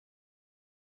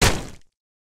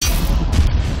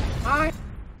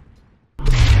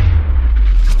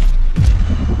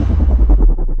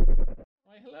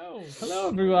Hello,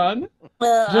 everyone.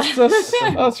 Uh, Just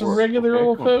us regular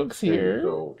old folks here.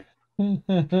 Hmm.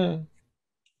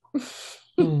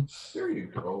 There you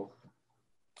go.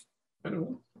 I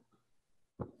don't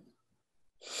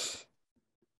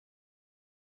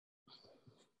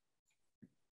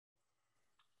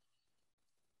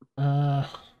uh,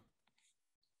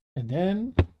 and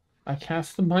then I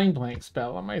cast the mind blank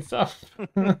spell on myself.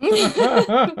 yeah,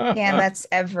 that's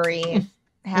every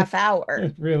half hour.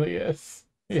 It really is.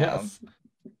 So. Yes.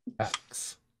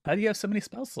 X. How do you have so many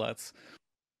spell slots?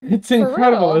 It's For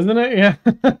incredible, real. isn't it? Yeah.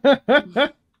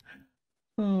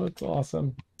 Oh, it's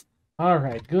awesome. All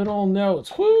right, good old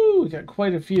notes. Woo! We got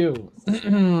quite a few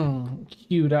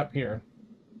queued up here.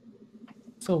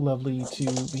 So lovely to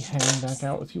be hanging back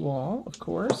out with you all, of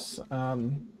course. For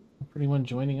anyone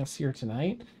joining us here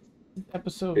tonight,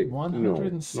 episode Hey, no,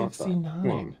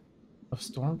 169 of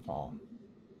Stormfall.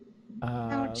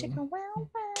 Oh, chicken wow wow.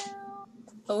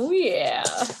 Oh yeah.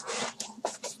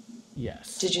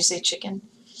 Yes. Did you say chicken?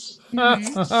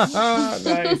 Nice.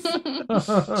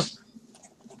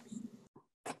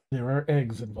 There are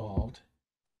eggs involved.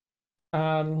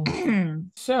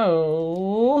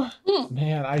 So,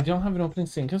 man, I don't have an opening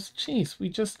scene because, geez,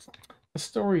 the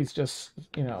story's just,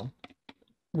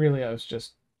 really, I was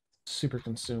just super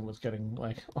consumed with getting,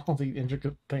 like, all the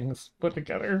intricate things put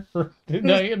together for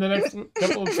tonight in the next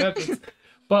couple of sessions.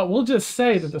 But we'll just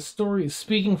say that the story is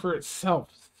speaking for itself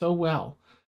so well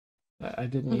that I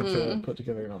didn't need to put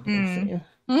together an opening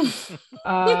scene.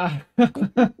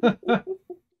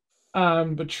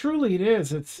 But truly it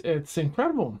is. It's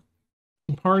incredible.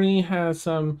 The party has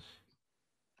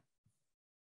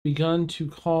begun to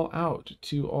call out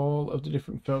to all of the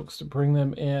different folks to bring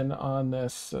them in on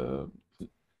this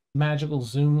magical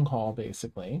Zoom call,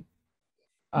 basically.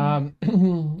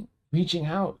 Reaching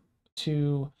out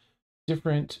to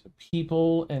different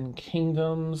people and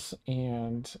kingdoms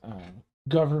and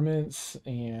governments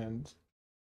and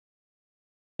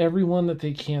everyone that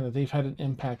they can that they've had an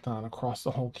impact on across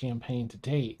the whole campaign to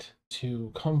date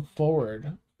to come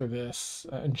forward for this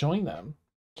and join them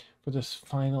for this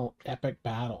final epic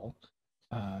battle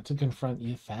to confront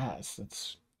Ythaz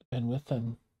that's been with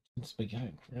them since the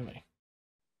beginning, really.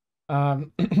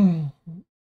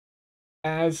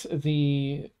 As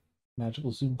the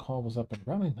magical Zoom call was up and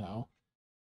running, though,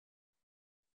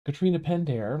 Katrina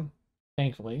Pendare,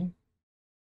 thankfully,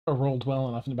 rolled well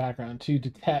enough in the background to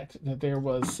detect that there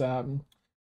was a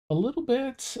little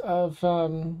bit of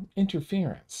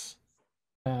interference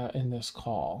in this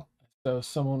call. So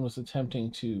someone was attempting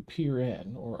to peer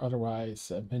in or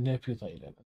otherwise manipulate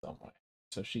it in some way.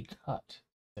 So she cut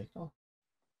the signal,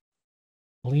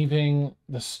 leaving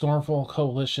the Stormfall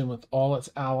coalition with all its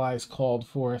allies called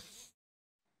forth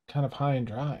kind of high and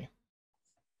dry.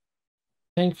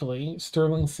 Thankfully,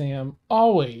 Sterling Sam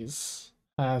always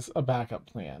has a backup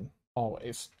plan.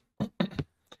 Always.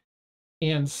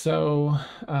 And so,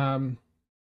 at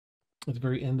the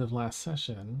very end of last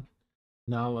session,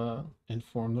 Nala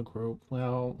informed the group,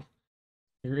 well,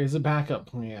 there is a backup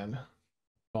plan.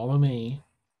 Follow me,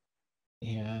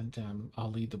 and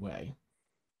I'll lead the way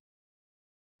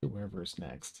to wherever's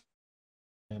next.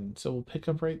 And so we'll pick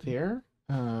up right there.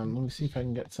 Let me see if I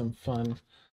can get some fun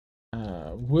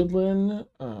woodland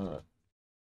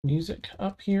music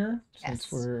up here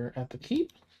since we're at the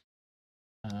keep.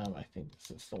 I think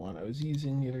this is the one I was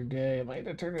using the other day. I might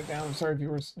have turned it down. I'm sorry,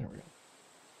 viewers. There we go.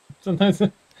 Sometimes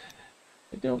I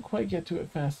don't quite get to it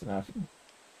fast enough.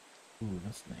 Ooh,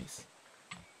 that's nice.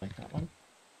 Like that one.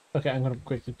 Okay, I'm going to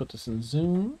quickly put this in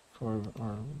Zoom for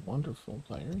our wonderful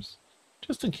players.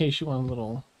 Just in case you want a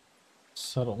little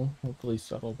subtle, hopefully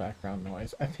subtle background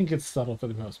noise. I think it's subtle for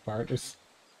the most part. There's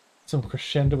some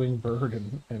crescendoing bird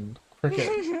and cricket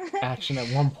action at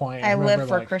one point. I live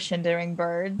for crescendoing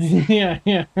birds. Yeah.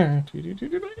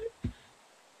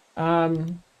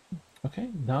 Okay,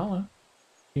 Nala,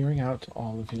 hearing out to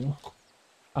all of you.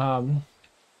 Come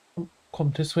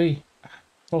this way.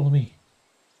 Follow me.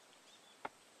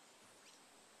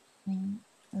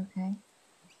 Okay.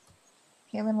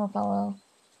 Kaylin will follow.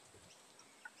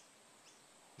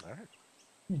 All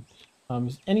right.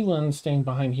 Is anyone staying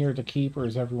behind here to keep, or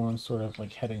is everyone sort of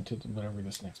like heading to whatever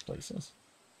this next place is?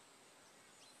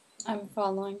 I'm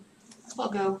following. I'll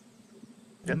go.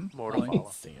 Yep, more to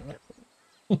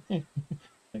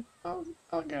follow.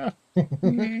 I'll go.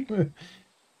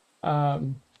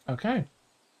 Okay.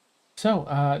 So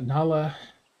Nala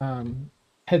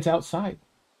heads outside.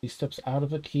 She steps out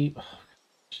of the keep.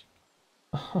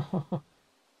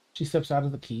 She steps out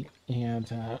of the keep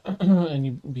and and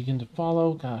you begin to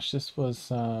follow. Gosh, this was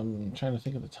trying to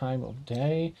think of the time of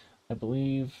day. I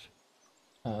believe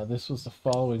This was the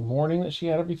following morning that she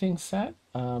had everything set.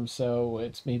 So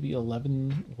it's maybe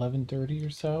 11:30 or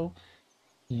so.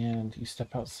 And you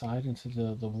step outside into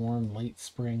the warm late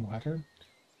spring weather.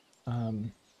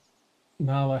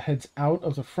 Nala heads out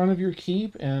of the front of your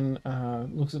keep and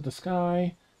looks at the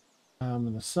sky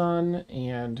and the sun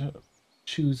and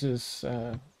chooses,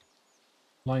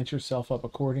 lines herself up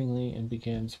accordingly and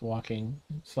begins walking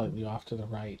slightly off to the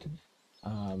right.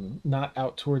 Not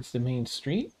out towards the main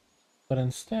street, but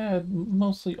instead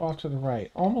mostly off to the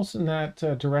right, almost in that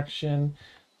direction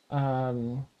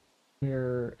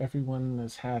where everyone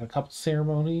has had a couple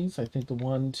ceremonies. I think the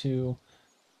one to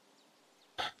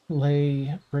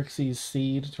lay Brixie's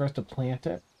seed, to rest to plant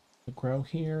it, to grow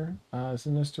here, is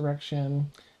in this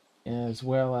direction, as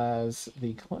well as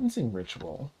the cleansing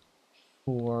ritual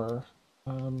for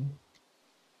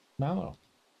Mallow,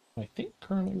 who I think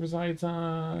currently resides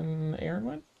on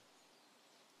Aaronwood.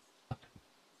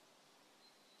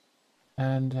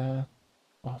 And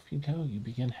off you go. You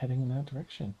begin heading in that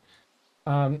direction.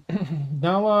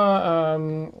 Nala,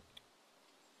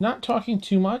 not talking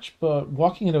too much, but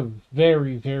walking at a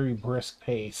very, very brisk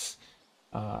pace.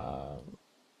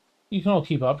 You can all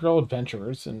keep up. You're all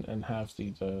adventurers and have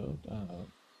the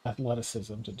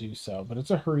athleticism to do so, but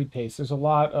it's a hurried pace. There's a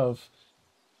lot of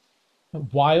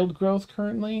wild growth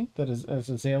currently that is, as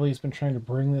Azalea's been trying to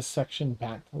bring this section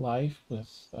back to life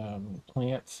with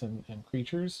plants and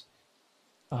creatures.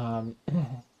 And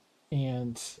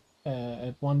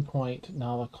at one point,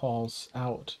 Nala calls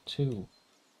out to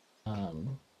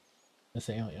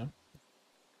Azalea.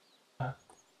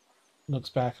 Looks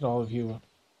back at all of you.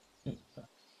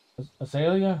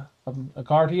 Azalea, a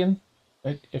guardian,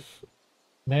 if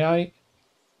may I?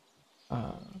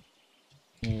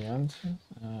 And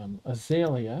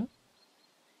Azalea,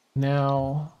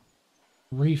 now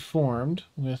reformed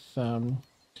with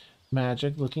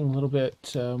magic, looking a little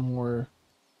bit more,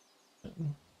 a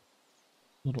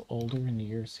little older in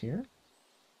years here.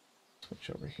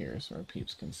 Switch over here so our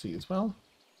peeps can see as well.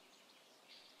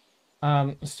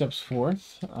 Steps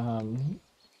forth,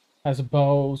 has a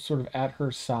bow sort of at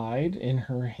her side in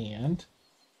her hand,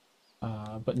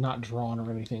 but not drawn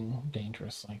or anything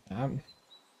dangerous like that.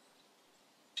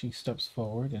 She steps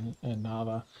forward and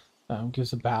Nala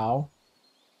gives a bow.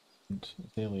 And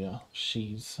Azalea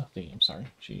sheathes the,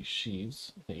 she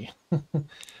sheathes the nice.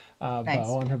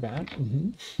 Bow on her back.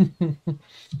 Mm-hmm.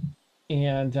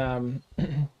 And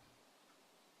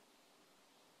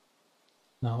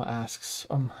Nala asks,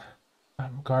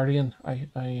 Guardian, I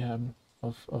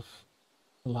of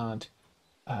land,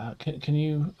 can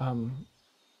you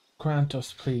grant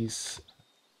us, please,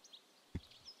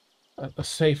 a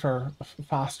safer,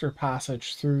 faster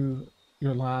passage through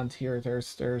your land here?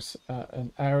 There's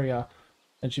an area,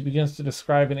 and she begins to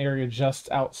describe an area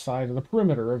just outside of the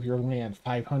perimeter of your land,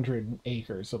 500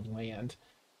 acres of land.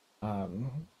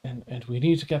 And we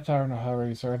need to get there in a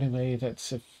hurry. Is there any way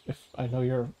that's, if I know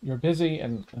you're busy?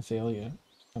 And Azalea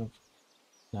kind of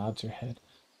nods her head.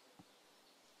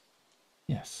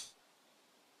 Yes,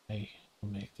 I will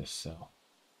make this so.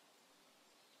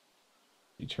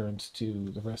 He turns to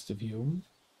the rest of you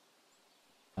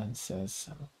and says,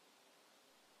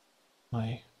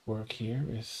 my work here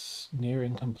is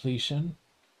nearing completion,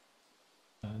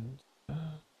 and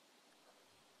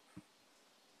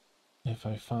if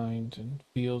I find and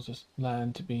feel this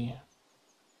land to be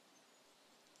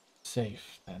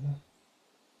safe, then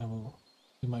I will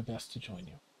do my best to join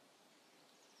you.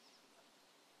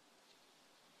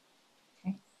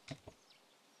 Okay.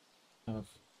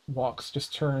 Walks,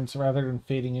 just turns, rather than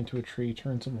fading into a tree,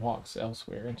 turns and walks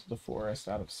elsewhere into the forest,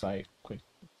 out of sight, quick,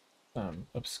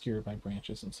 obscured by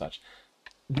branches and such.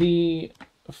 The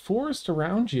forest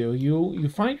around you, you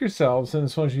find yourselves, and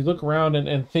as soon as you look around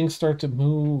and things start to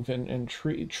move, and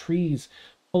trees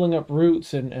pulling up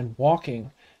roots and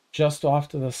walking just off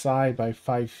to the side by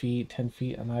 5 feet, 10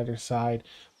 feet on either side,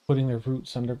 putting their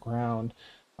roots underground.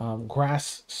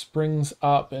 Grass springs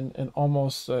up and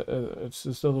almost it's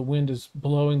as though the wind is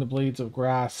blowing the blades of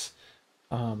grass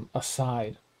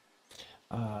aside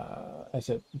as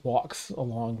it walks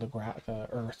along the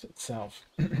earth itself.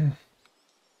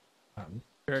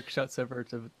 Eric shouts over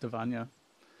to Vanya.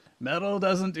 Metal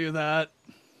doesn't do that.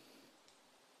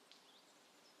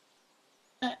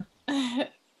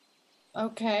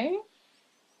 Okay.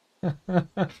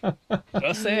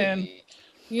 Just saying.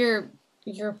 Your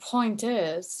point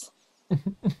is.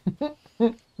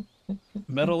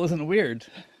 Metal isn't weird.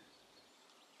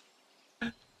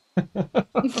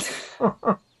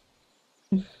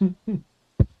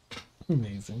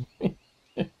 Amazing.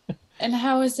 And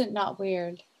how is it not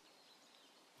weird?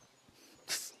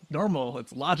 It's normal.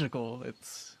 It's logical.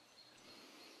 It's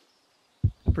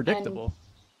Predictable.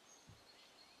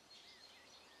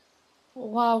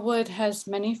 While wood has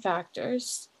many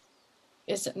factors,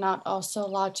 is it not also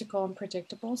logical and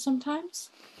predictable sometimes?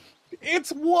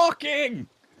 It's walking!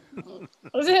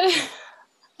 Is it?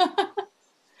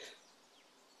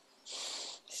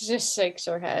 She just shakes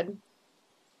her head.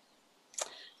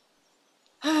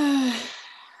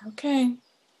 Okay.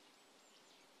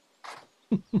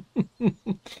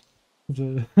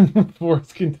 The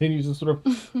forest continues to sort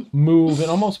of move and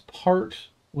almost part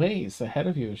ways ahead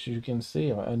of you. As you can see,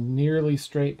 a nearly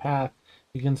straight path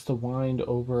begins to wind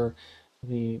over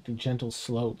the gentle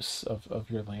slopes of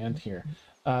your land here.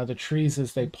 The trees,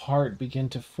 as they part, begin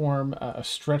to form,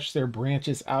 stretch their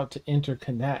branches out to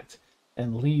interconnect,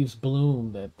 and leaves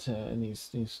bloom that in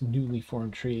these newly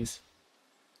formed trees,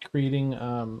 creating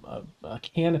a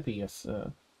canopy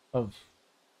of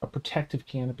a protective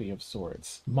canopy of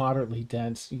sorts, moderately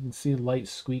dense. You can see light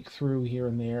squeak through here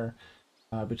and there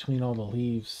between all the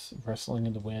leaves rustling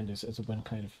in the wind as the wind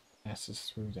kind of passes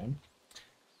through them.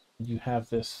 You have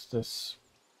this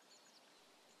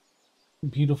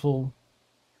beautiful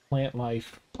plant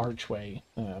life archway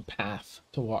path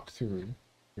to walk through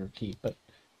your keep. But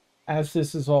as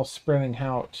this is all spreading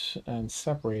out and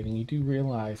separating, you do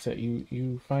realize that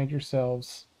you find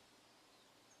yourselves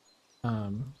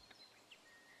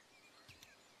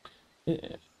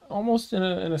almost in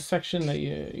a section that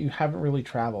you haven't really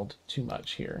traveled too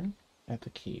much here at the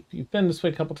keep. You've been this way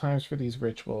a couple times for these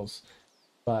rituals,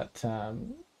 but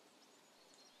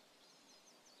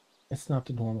it's not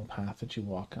the normal path that you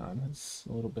walk on. It's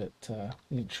a little bit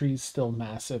trees still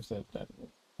massive that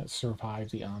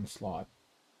survive the onslaught.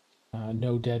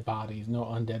 No dead bodies, no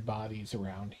undead bodies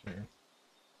around here.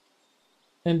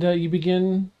 And you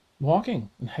begin walking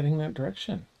and heading that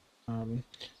direction.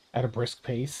 At a brisk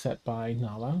pace set by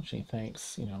Nala. She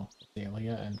thanks,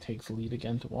 Azalea and takes lead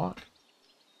again to walk.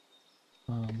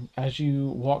 As you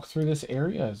walk through this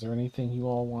area, is there anything you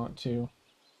all want to,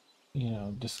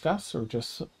 discuss, or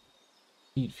just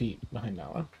eat feet behind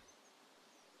Nala?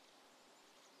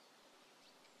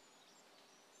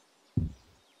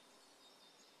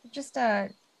 Just, I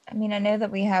know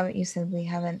that you said we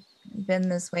haven't been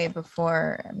this way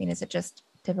before. Is it just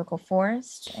typical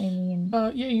forest?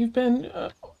 Yeah, you've been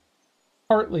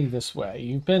partly this way.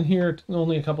 You've been here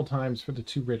only a couple times for the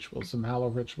two rituals, the Mallow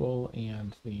ritual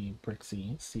and the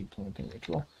Brixie seed planting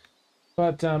ritual.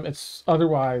 But it's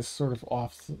otherwise sort of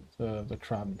off the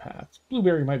trodden path.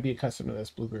 Blueberry might be accustomed to this.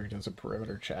 Blueberry does a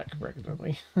perimeter check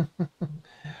regularly.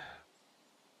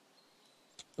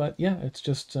 But yeah, it's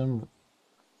just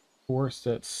forest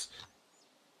that's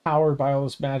powered by all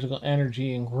this magical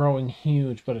energy and growing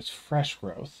huge, but it's fresh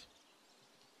growth.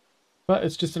 But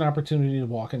it's just an opportunity to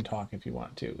walk and talk if you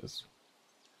want to, is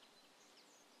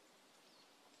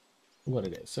what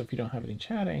it is. So if you don't have any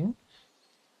chatting,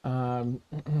 I'm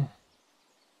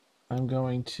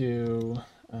going to,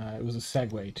 it was a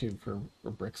segue too for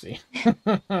Brixie.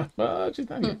 But she's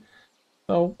not here.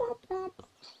 So,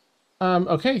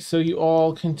 okay, so you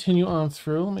all continue on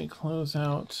through. Let me close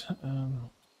out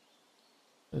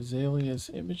Azalea's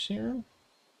image here.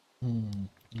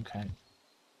 Okay.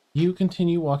 You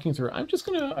continue walking through.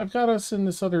 I've got us in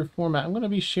this other format. I'm going to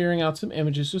be sharing out some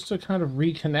images just to kind of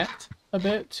reconnect a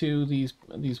bit to these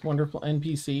wonderful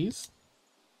NPCs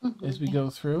as we go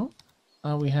through.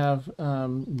 We have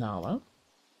Nala.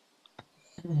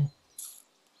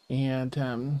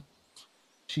 And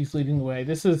she's leading the way.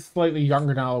 This is slightly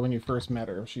younger Nala when you first met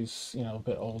her. She's, a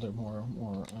bit older, more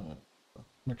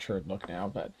matured look now,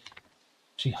 but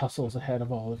she hustles ahead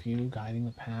of all of you, guiding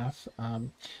the path.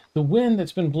 The wind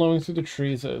that's been blowing through the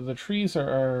trees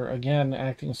are again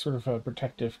acting as sort of a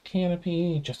protective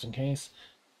canopy, just in case.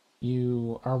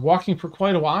 You are walking for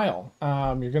quite a while.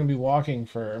 You're going to be walking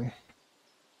for,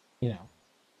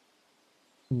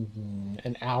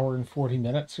 an hour and 40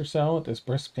 minutes or so at this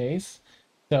brisk pace.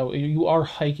 So you are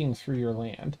hiking through your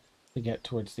land to get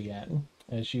towards the end.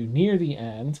 As you near the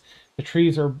end, the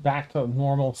trees are back to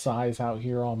normal size out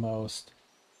here almost.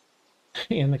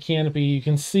 And the canopy, you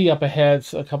can see up ahead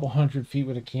a couple 100 feet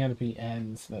where the canopy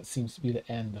ends. That seems to be the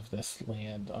end of this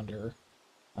land under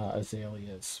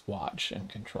Azalea's watch and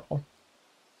control.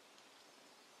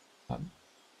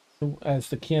 So as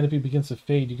the canopy begins to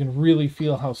fade, you can really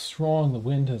feel how strong the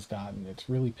wind has gotten. It's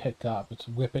really picked up. It's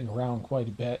whipping around quite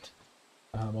a bit.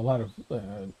 A lot of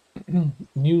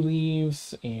new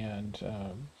leaves and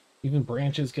even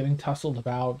branches getting tussled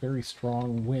about. Very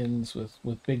strong winds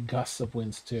with big gusts of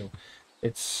winds too.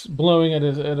 It's blowing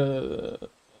to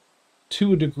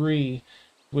a degree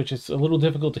which is a little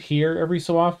difficult to hear every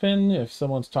so often. If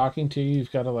someone's talking to you,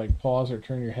 you've got to pause or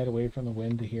turn your head away from the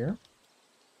wind to hear.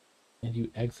 and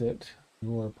you exit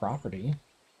your property.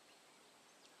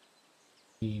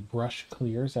 The brush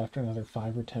clears after another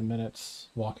 5 or 10 minutes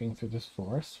walking through this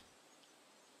forest.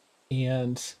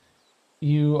 And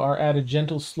you are at a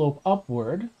gentle slope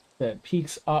upward that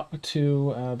peaks up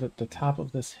to the top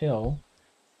of this hill.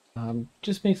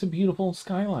 Just makes a beautiful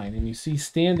skyline. And you see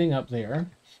standing up there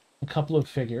a couple of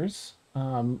figures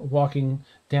walking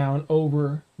down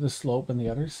over the slope on the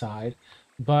other side.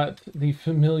 But the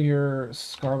familiar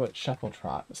Scarlet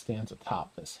Shuffletrot stands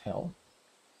atop this hill.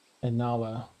 And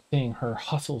Nala, seeing her,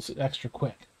 hustles extra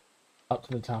quick up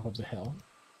to the top of the hill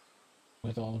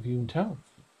with all of you in tow.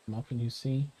 Come up and you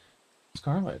see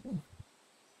Scarlet.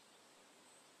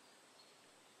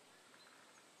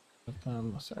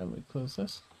 Sorry, let me close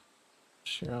this.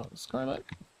 Share out Scarlet.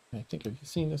 I think I've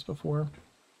seen this before.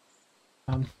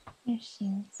 There she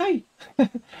is. Hi!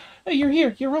 Hey, you're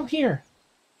here. You're all here.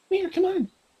 Come here, come on.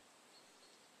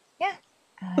 Yeah.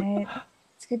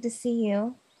 It's good to see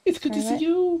you. It's good to see Scarlet.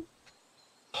 you.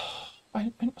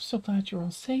 I'm so glad you're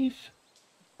all safe.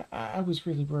 I was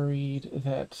really worried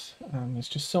that there's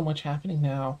just so much happening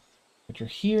now, but you're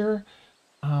here.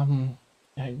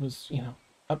 I was,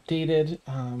 updated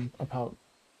about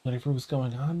whatever was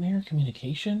going on there,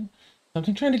 communication.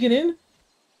 Something trying to get in?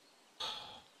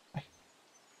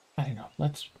 I don't know.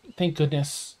 Thank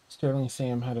goodness Sterling and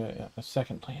Sam had a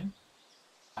second plan.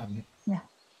 Yeah.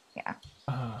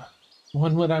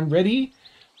 One what I'm ready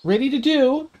to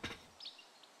do.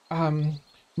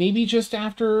 Maybe just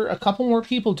after a couple more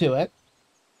people do it.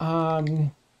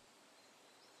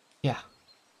 Yeah.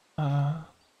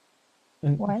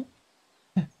 What?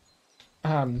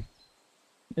 And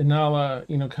Nala,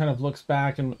 kind of looks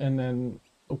back and then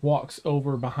walks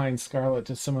over behind Scarlet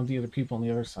to some of the other people on the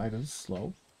other side of the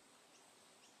slope.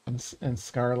 And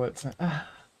Scarlet's,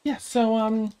 yeah,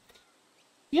 so,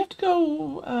 you have to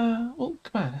go, well,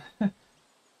 come on.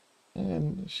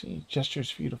 And she gestures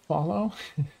for you to follow.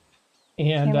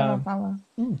 And Follow.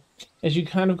 as you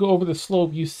kind of go over the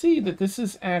slope, you see that this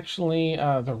is actually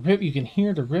the river. You can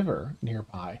hear the river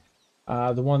nearby.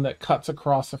 The one that cuts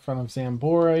across the front of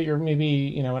Zambora. You're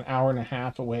maybe, an hour and a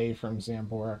half away from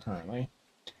Zambora currently.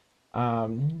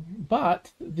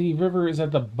 But the river is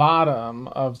at the bottom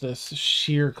of this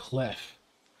sheer cliff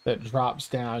that drops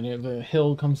down. The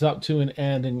hill comes up to an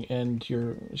end, and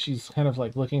she's kind of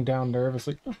like looking down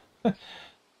nervously.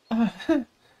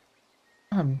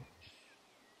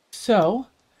 So,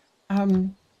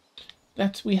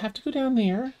 we have to go down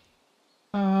there.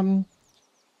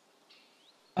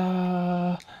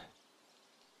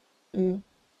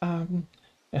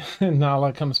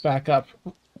 Nala comes back up.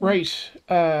 Right,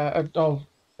 I'll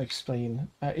explain.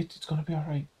 It's gonna be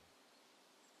alright.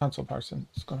 Council Parson,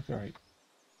 it's gonna be alright.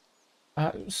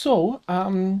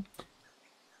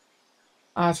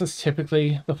 As is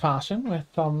typically the fashion with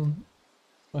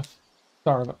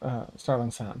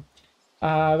Starling Sam,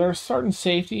 there are certain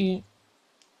safety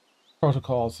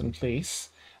protocols in place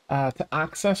to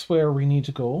access where we need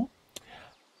to go.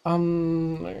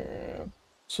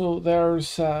 So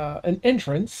there's an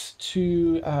entrance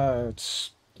to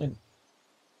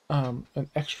an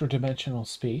extra dimensional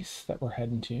space that we're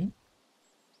heading to.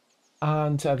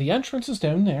 And the entrance is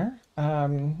down there.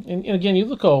 And again, you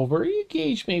look over, you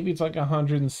gauge maybe it's like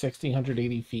 160,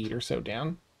 180 feet or so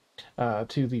down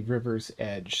to the river's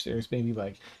edge. There's maybe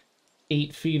like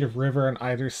 8 feet of river on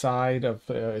either side of,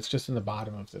 it's just in the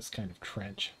bottom of this kind of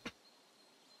trench.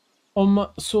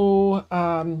 So,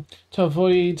 to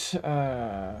avoid,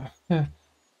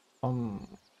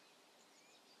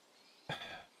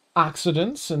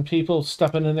 accidents and people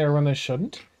stepping in there when they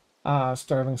shouldn't,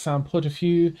 Sterling Sam put a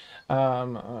few,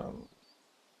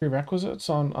 prerequisites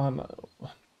on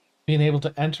being able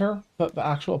to enter the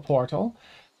actual portal.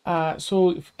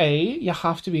 So, you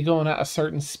have to be going at a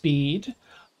certain speed,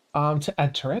 to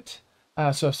enter it.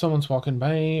 So if someone's walking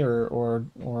by or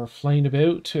flying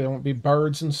about, there won't be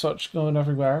birds and such going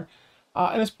everywhere.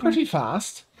 And it's pretty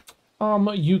fast.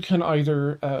 You can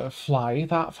either fly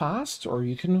that fast or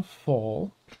you can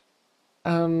fall.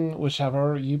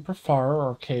 Whichever you prefer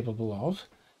or capable of.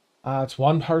 It's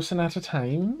one person at a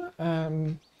time.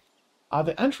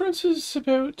 The entrance is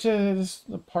about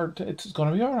the part. It's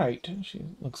going to be all right. She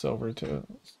looks over to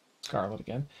Scarlet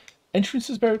again. Entrance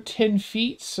is about 10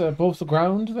 feet above the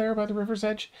ground there by the river's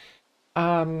edge.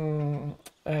 And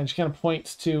she kind of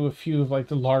points to a few of like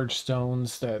the large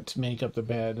stones that make up the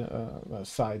bed, the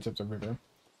sides of the river.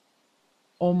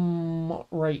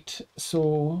 Right,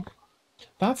 so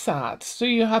that's that. So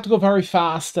you have to go very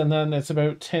fast, and then it's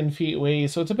about 10 feet away,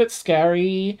 so it's a bit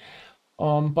scary.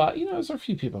 But there's a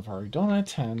few people have already done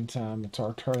it, and it's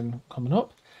our turn coming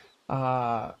up.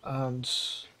 And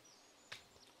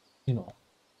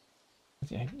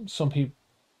you know, some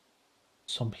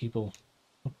people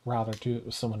would rather do it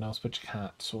with someone else, but you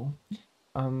can't. So,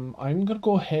 I'm gonna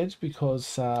go ahead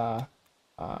because I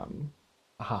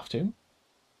have to.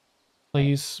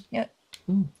 Please. Yep.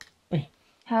 Wait.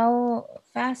 How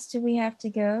fast do we have to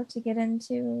go to get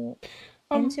into it?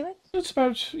 It's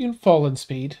about falling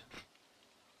speed.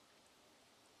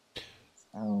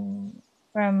 Oh,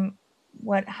 from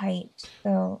what height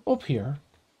though? Up here.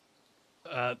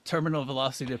 Terminal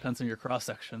velocity depends on your cross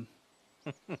section.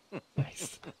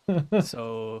 Nice.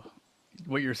 So,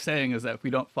 what you're saying is that if we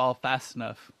don't fall fast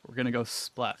enough, we're gonna go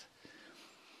splat.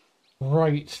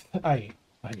 Right. Aye.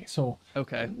 So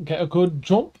Okay. get a good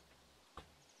jump.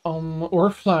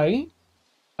 Or fly.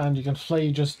 And you can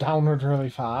fly just downward really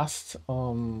fast.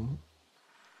 Aye.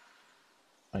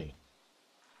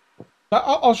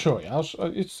 I'll show you.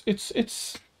 It's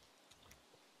this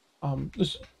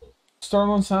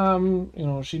Sterling Sam,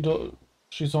 she's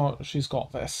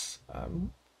got this.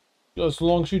 As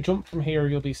long as you jump from here,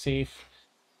 you'll be safe.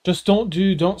 Just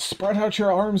don't spread out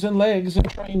your arms and legs and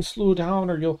try and slow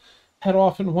down, or you'll head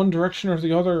off in one direction or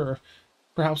the other, or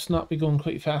perhaps not be going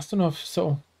quite fast enough.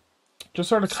 So just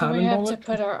sort of So we have cannonball to it.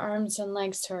 put our arms and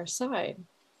legs to our side.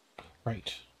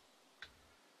 Right.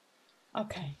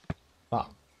 Okay.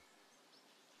 That.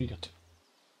 You got it.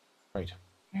 Right.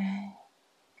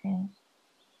 Okay.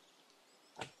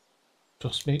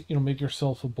 Just make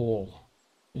yourself a ball.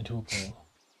 Into a ball.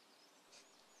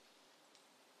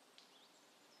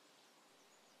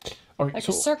 Alright, Like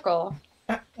so a circle.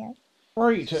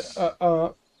 right,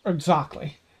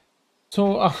 exactly.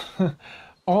 So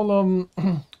I'll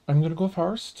I'm gonna go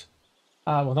first.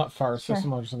 Well, not first, Sure. that's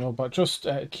much to know, but just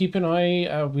keep an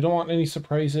eye. We don't want any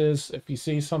surprises. If you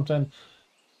see something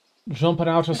jumping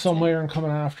out of somewhere and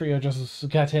coming after you, just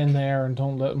get in there and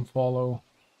don't let them follow.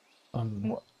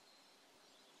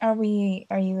 Are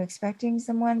you expecting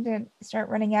someone to start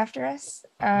running after us?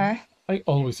 I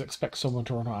always expect someone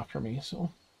to run after me,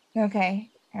 so. Okay.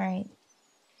 All right.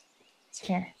 It's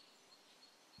fair.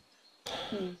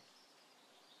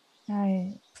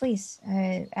 Please,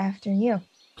 after you.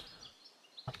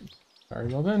 Very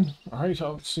well then. Alright,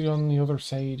 I'll see you on the other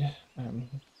side.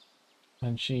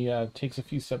 And she takes a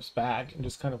few steps back and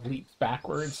just kind of leaps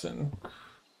backwards, and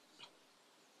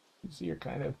you see her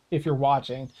kind of, if you're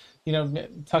watching,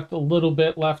 tucked a little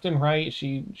bit left and right.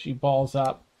 She balls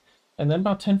up, and then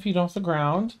about 10 feet off the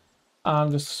ground,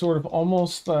 just sort of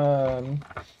almost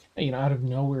out of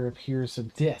nowhere appears a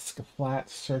disc, a flat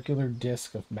circular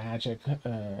disc of magic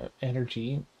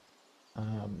energy.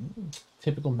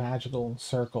 Typical magical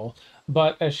circle,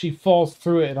 but as she falls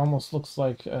through it, it almost looks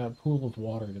like a pool of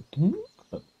water,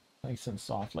 but nice and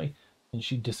softly, and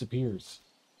she disappears.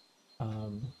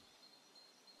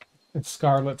 It's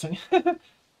Scarlet saying,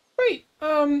 "Wait,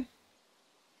 I'll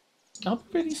be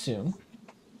pretty soon."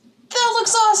 That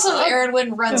looks awesome!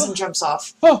 Aaron runs and jumps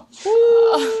off. Oh,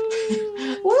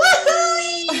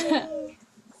 Woohoo!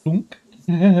 Boonk.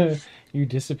 You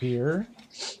disappear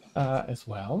as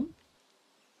well.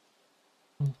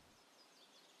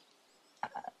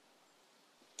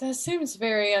 That seems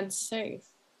very unsafe.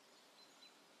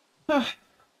 That's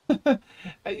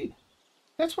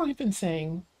what I've been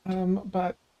saying.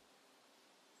 But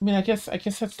I mean, I guess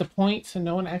that's the point, so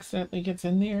no one accidentally gets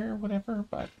in there or whatever.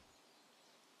 But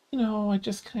I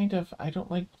just I don't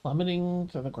like plummeting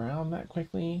to the ground that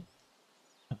quickly.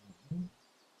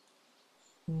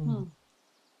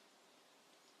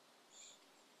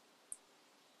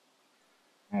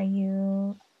 Are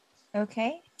you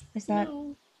okay? Is that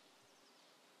No.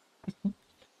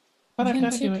 But I've Can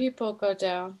got to do two it. people go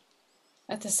down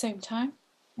at the same time?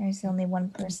 there's only one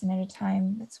person at a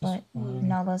time? That's what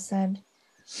Nala said.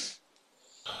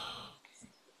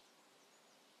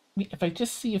 I mean, if I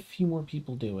just see a few more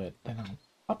people do it, then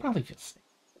I'll probably feel safe.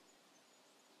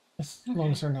 As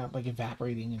long as they're not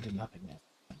evaporating into nothingness.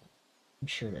 I'm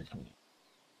sure they're coming in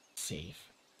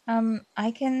safe.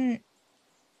 I can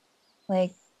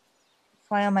fly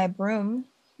on my broom,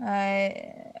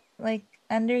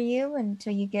 under you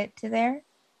until you get to there.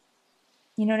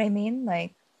 You know what I mean?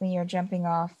 Like when you're jumping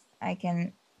off, I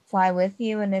can fly with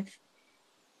you, and if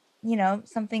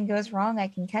something goes wrong, I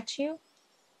can catch you.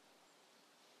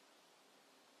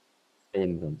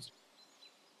 Rowan runs.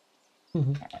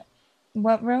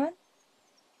 What, Rowan?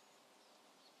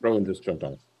 Rowan just jumped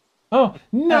off. Oh,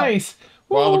 nice!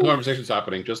 While the Woo! conversation's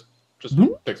happening, just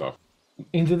takes off.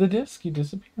 Into the disc, you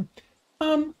disappear.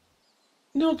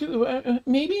 No,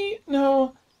 maybe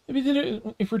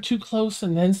if we're too close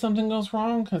and then something goes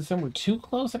wrong, because then we're too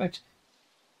close, and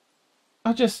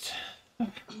I'll just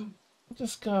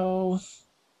go.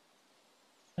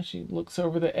 She looks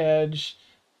over the edge,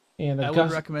 and I a would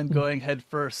gust. recommend going head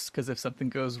first, because if something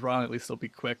goes wrong, at least it'll be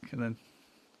quick, and then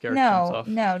Garrett jumps No, off.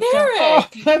 no, Garrett! don't.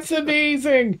 Oh, that's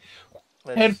amazing!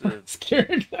 Head That's first,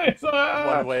 scared guys.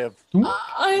 one way of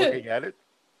I, looking at it.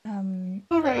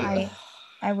 All right.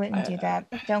 I wouldn't do that.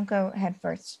 Don't go head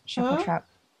first. Shuffle Huh? trap.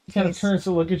 He kind of Please. turns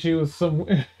to look at you with some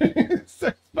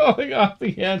starts falling off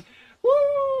the end.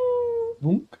 Woo!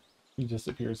 Boonk. He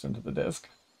disappears into the disc.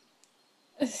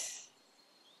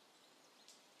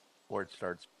 Ward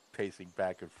starts pacing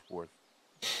back and forth.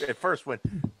 At first, when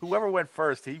whoever went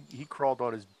first, he crawled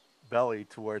on his belly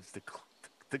towards the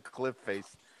cliff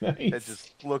face and Nice.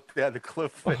 just looked at the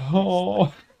cliff face.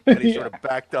 Oh, And he yeah, sort of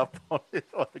backed up on it.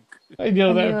 I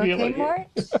know Are that you okay, feeling. Mort?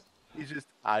 He's just,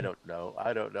 I don't know.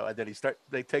 And then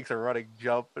he takes a running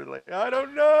jump and like, I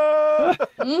don't know.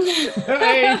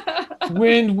 Hey,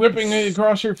 wind whipping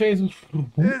across your face.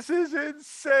 This is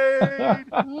insane.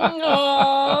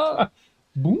 Aw,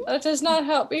 Boom. that does not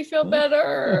help me feel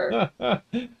better.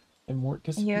 And Mort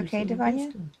disappears okay, in the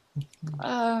Devanya?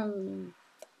 disc.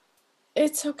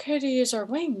 It's okay to use our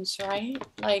wings, right?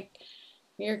 Like,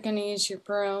 you're gonna use your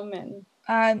broom and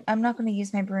I'm not going to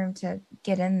use my broom to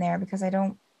get in there because I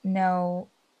don't know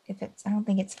if it's. I don't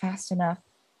think it's fast enough.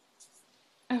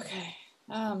 okay.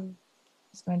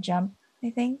 Just going to jump. I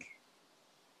think.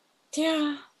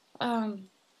 Yeah. Do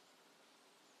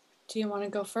you want to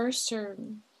go first, or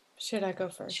should I go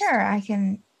first? Sure, I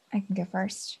can go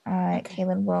first. Okay.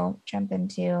 Kaylin will jump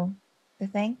into the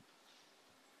thing,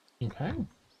 Okay.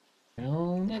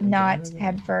 Down, not down,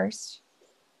 head first.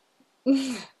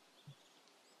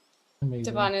 Amazing.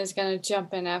 Devon is gonna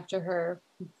jump in after her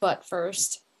butt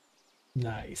first.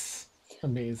 Nice.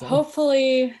 Amazing.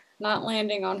 Hopefully, not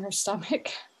landing on her stomach.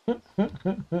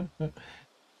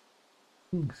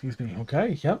 Excuse me.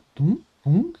 Okay. Yep. Boom,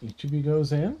 boom. Each of you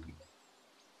goes in.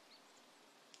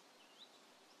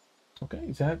 Okay.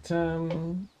 Is that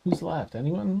who's left?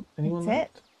 Anyone? Anyone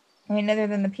That's left? I mean, other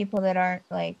than the people that aren't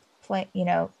like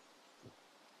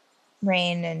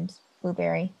Rain and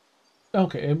Blueberry.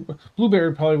 Okay.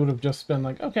 Blueberry probably would have just been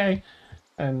like, okay,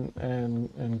 and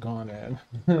gone in.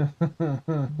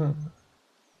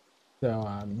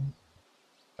 So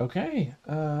okay.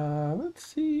 Let's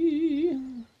see.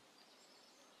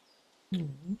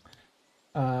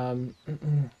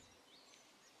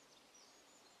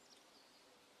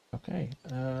 Okay.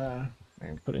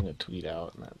 I'm putting a tweet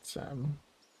out, and that's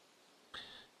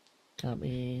got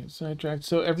me sidetracked.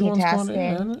 So everyone's going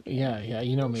in. Yeah,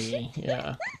 you know me.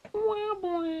 Yeah.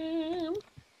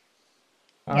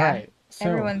 All Yeah, right. So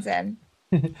Everyone's in.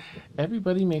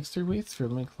 everybody makes their way through.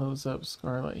 Let me close up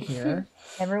Scarlet here.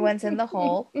 Everyone's in the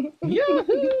hole.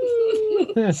 Yahoo!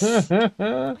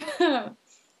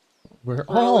 We're We're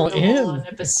all in the hole in.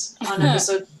 on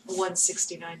episode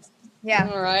 169. Yeah.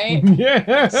 All right.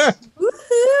 Yeah.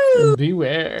 Woohoo!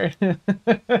 Beware.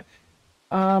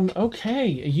 Okay,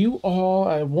 you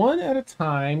all, one at a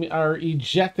time, are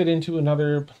ejected into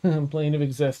another plane of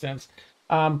existence,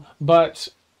 but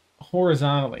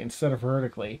horizontally instead of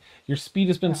vertically. Your speed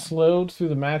has been slowed through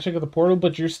the magic of the portal,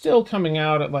 but you're still coming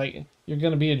out at you're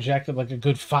going to be ejected like a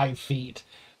good 5 feet.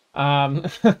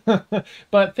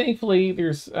 But thankfully,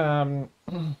 there's,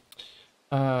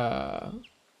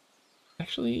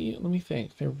 actually, let me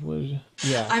think. There would,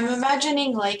 yeah. I'm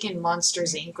imagining like in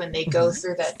Monsters Inc. when they go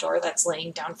through that door that's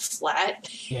laying down flat,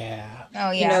 Yeah.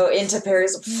 Oh you yeah. know, into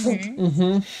pairs.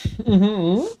 Mhm.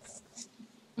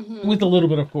 With a little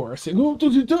bit of force.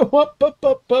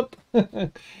 Up.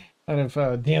 Kind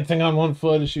of dancing on one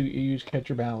foot as you catch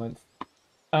your balance.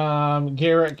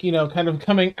 Garrick, kind of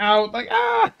coming out like,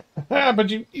 but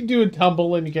you do a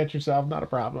tumble and you catch yourself, not a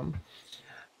problem.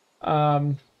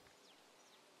 And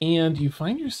you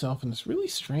find yourself in this really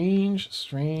strange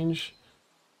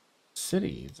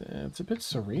city. It's a bit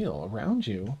surreal around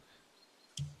you.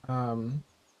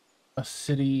 A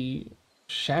city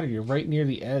shattered. You're right near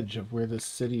the edge of where this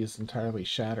city is entirely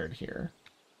shattered here.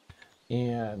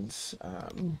 And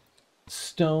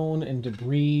stone and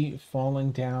debris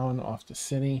falling down off the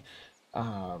city.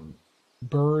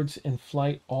 Birds in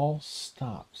flight all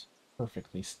stopped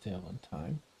perfectly still in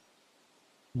time.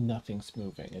 Nothing's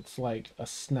moving. It's like a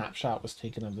snapshot was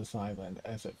taken of this island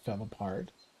as it fell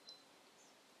apart.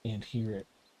 And here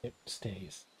it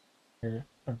stays. There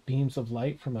are beams of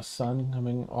light from a sun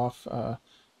coming off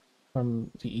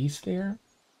from the east there.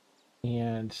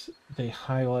 And they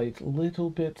highlight little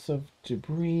bits of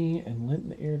debris and lint in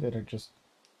the air that are just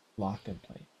locked in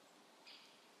place.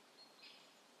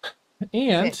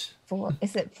 And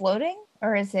Is it floating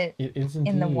or is it? it is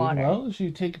indeed, in the water? well, as you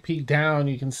take a peek down,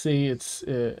 you can see it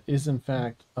is in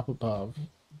fact up above.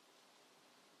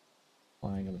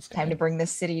 flying in the sky. Time to bring the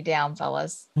city down,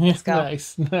 fellas. Let's go.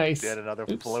 Nice. Get another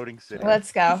Oops. floating city.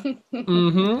 Let's go.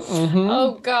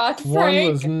 Oh God, One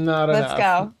Frank. was not Let's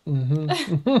enough.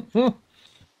 go.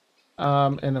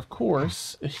 And of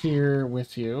course, here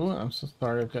with you, I'm so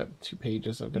sorry, I've got 2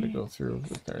 pages I've got to go through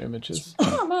with their images.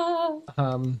 Mama.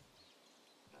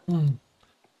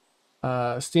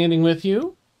 Standing with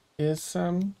you is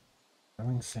Sam.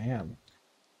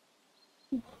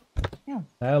 Yeah.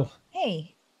 Well,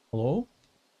 Hey. hello.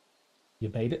 You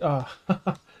made it. One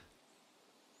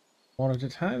at a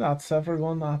time. That's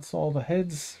everyone. That's all the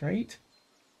heads, right?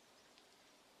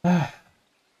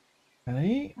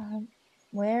 Right.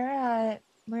 Where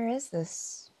is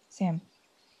this, Sam?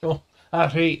 Oh,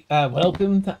 right.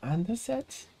 Welcome to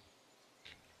Anderset.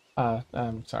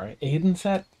 I'm sorry,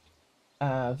 Aidenset.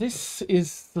 This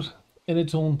is in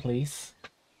its own place.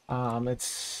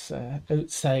 It's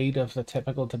outside of the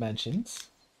typical dimensions.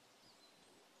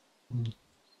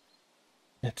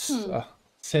 It's a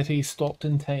city stopped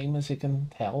in time, as you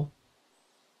can tell.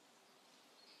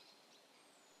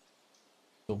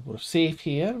 So we're safe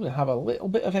here. We have a little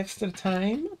bit of extra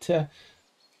time to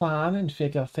plan and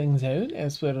figure things out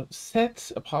as we're set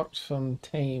apart from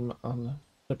time on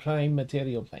the prime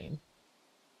material plane.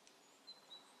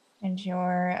 And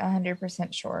you're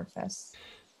 100% sure of this?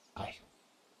 Aye.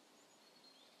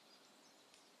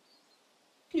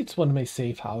 It's one of my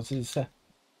safe houses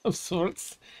of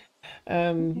sorts.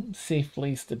 Safe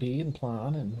place to be and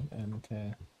plan and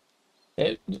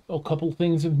a couple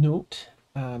things of note.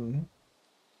 The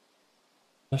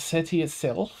city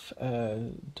itself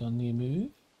done you move,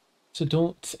 so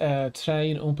don't try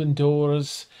and open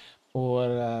doors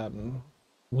or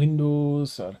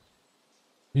windows or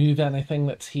move anything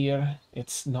that's here.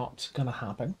 It's not gonna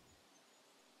happen.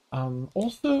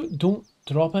 Also, don't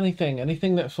drop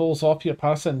anything that falls off your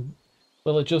person.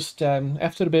 Well, it just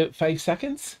after about 5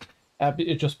 seconds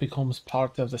it just becomes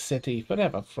part of the city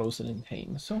forever, frozen in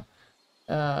time. So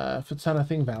if it's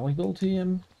anything valuable to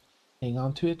you, hang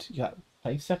on to it. You got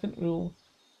 5-second rule.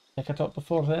 Pick it up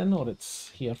before then, or it's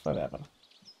here forever. Does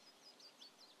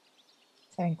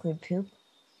that include poop?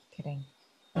 Kidding.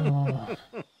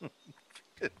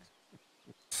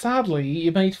 Sadly,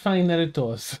 you might find that it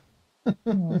does.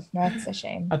 That's a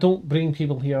shame. I don't bring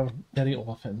people here very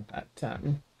often, but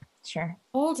Sure.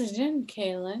 Hold it in,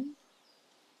 Kaylin.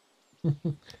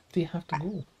 do you have to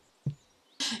go?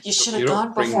 You should have You don't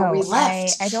gone bring- before we No,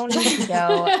 left. I don't need to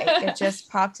go. It just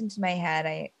popped into my head.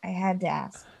 I had to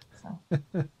ask. So.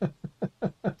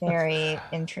 Very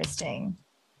interesting.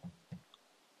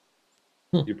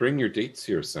 You bring your dates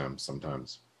here, Sam,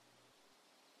 sometimes.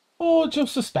 Oh,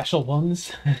 just the special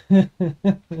ones.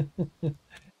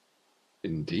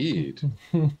 Indeed.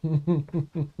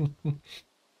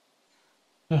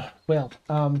 Well,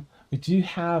 we do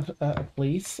have a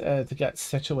place to get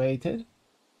situated,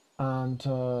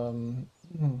 and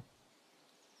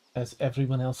as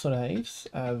everyone else arrives,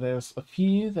 there's a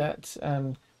few that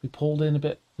we pulled in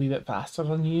a wee bit faster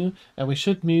than you, and we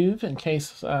should move in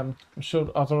case I'm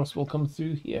sure others will come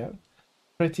through here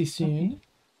pretty soon.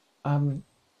 Okay.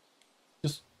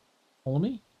 Just follow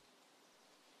me.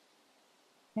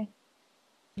 Okay.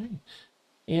 Okay.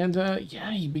 And yeah,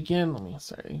 you begin. Let me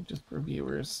just for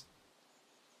viewers.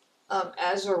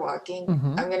 As we're walking,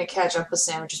 Mhm. I'm gonna catch up with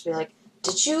Sam and just be like,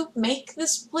 "Did you make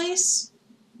this place,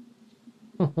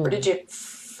 or did you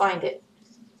find it?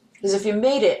 Because if you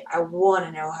made it, I want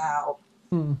to know how."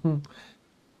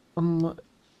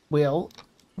 Well,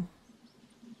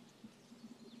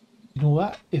 you know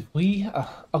what? If we,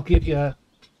 I'll give you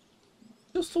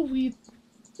just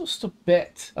a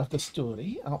bit of the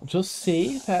story. I'll just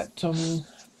say that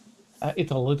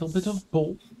it's a little bit of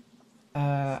both.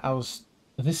 I was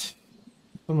this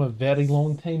from a very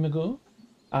long time ago,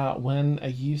 when I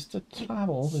used to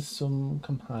travel with some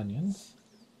companions.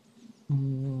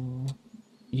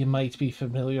 You might be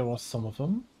familiar with some of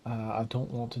them. I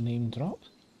don't want to name drop.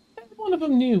 One of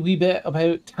them knew a wee bit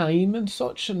about time and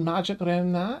such and magic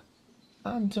around that.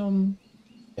 And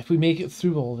if we make it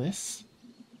through all this,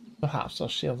 perhaps I'll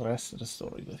share the rest of the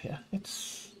story with you.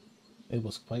 It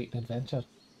was quite an adventure.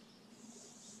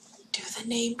 Do the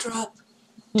name drop.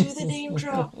 Do the name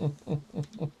drop.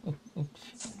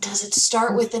 Does it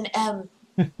start with an M?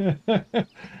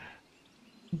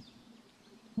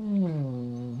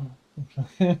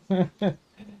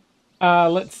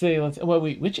 Let's see. Well,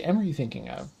 wait. Which M are you thinking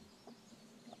of?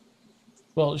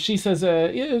 Well, she says,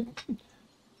 yeah,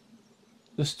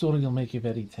 the story will make you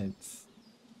very tense.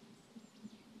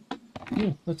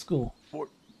 Yeah, let's go. Mort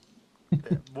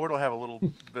will have a little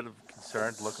bit of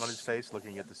concerned look on his face,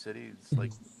 looking at the city. It's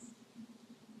like,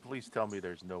 please tell me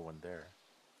there's no one there.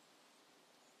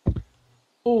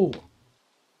 Oh,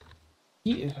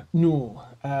 yeah, no.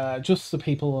 Just the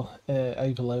people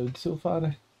I've allowed so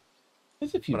far.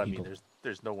 There's a few But I mean, people.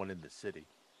 there's no one in the city,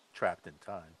 trapped in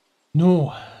time.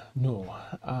 No, no.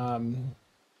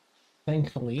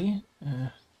 Thankfully,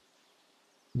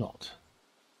 not.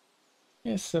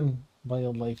 Yes, some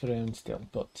wildlife around still,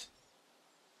 but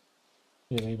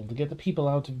we were able to get the people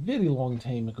out a very long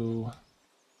time ago.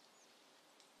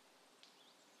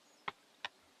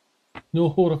 No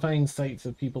horrifying sights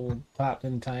of people trapped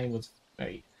in time was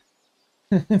right.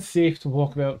 Safe to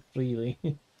walk about freely.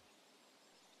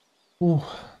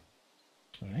 Oh,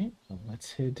 all right. Well,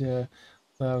 let's head.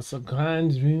 There's a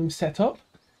grand room set up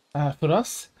for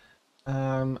us,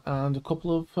 and a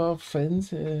couple of friends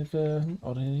have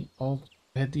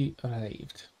already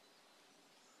arrived.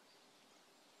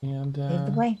 And Lead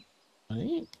the way. all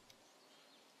right.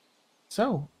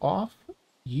 So off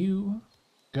you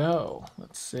go.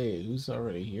 Let's see who's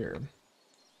already here.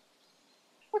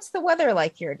 What's the weather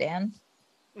like here, Dan?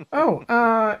 Oh,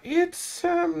 it's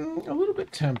a little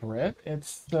bit temperate.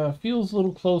 It's feels a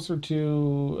little closer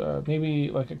to maybe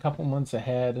like a couple months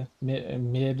ahead,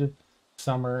 mid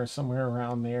summer, somewhere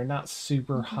around there. Not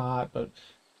super hot, but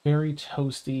very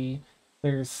toasty.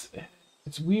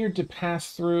 It's weird to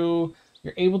pass through.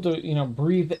 You're able to,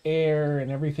 breathe the air and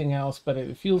everything else, but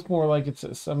it feels more like it's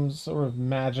some sort of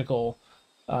magical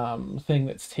thing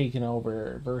that's taken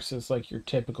over versus like your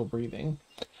typical breathing.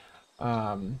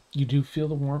 You do feel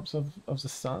the warmth of the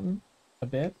sun a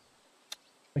bit.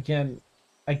 Again,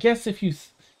 I guess if you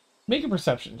make a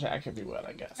perception check, if you would,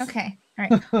 I guess. Okay. All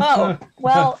right. Oh,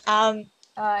 well, sure,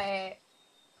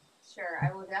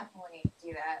 I will definitely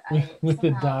do that. I With the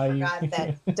somehow die. forgot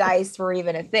that dice were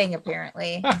even a thing,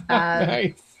 apparently.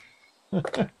 Nice.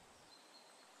 Here,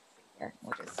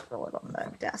 we'll just throw it on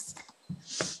the desk.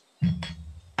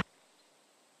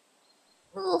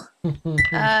 Ooh.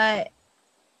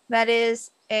 That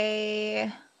is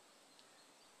a...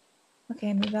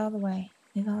 Okay, move out of the way.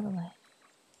 Move out of the way.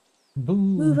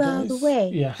 Boom, Move out of the dice. way.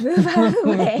 Yeah. Move out of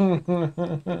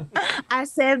the way. I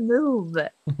said move.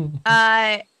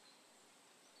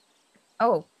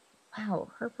 Oh,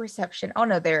 wow. Her perception. Oh,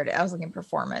 no, there it is. I was looking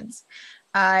performance.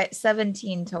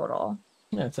 17 total.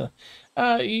 That's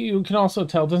you can also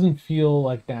tell it doesn't feel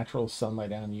like natural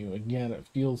sunlight on you. Again, it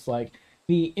feels like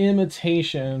the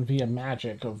imitation via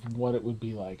magic of what it would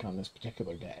be like on this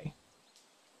particular day.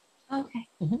 Okay.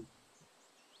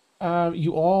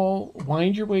 You all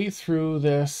wind your way through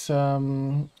this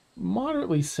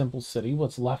moderately simple city,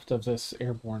 what's left of this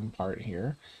airborne part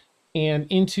here, and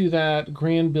into that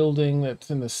grand building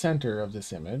that's in the center of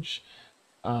this image.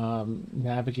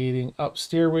 Navigating up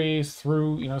stairways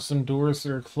through, some doors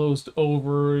that are closed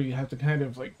over. You have to kind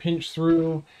of like pinch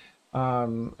through,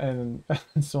 and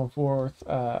so forth.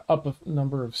 Up a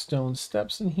number of stone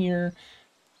steps in here,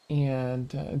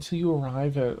 and until you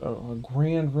arrive at a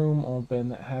grand room open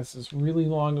that has this really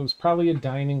long. It was probably a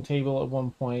dining table at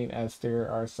one point, as there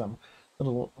are some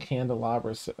little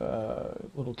candelabras,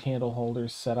 little candle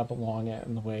holders set up along it,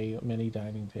 in the way many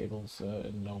dining tables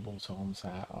in nobles' homes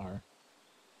are.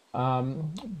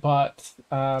 But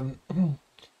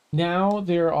now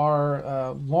there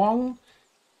are long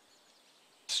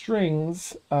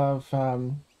strings of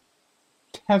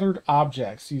tethered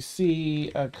objects. You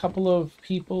see a couple of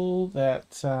people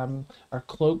that are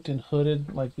cloaked and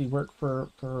hooded, like they work for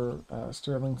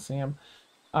Sterling Sam,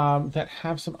 that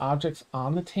have some objects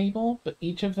on the table, but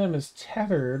each of them is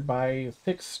tethered by a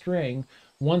thick string,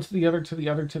 one to the other, to the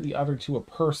other, to the other, to a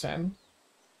person.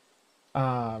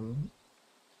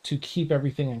 To keep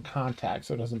everything in contact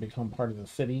so it doesn't become part of the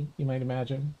city, you might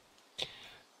imagine.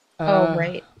 Oh,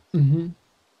 right.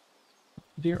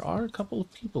 There are a couple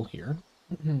of people here.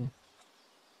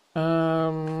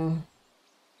 One,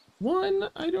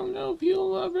 I don't know if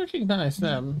you'll recognize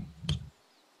them.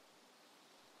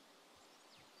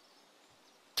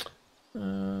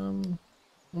 Let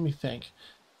me think.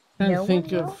 Let's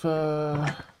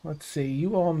see,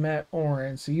 you all met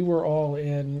Oren, so you were all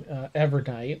in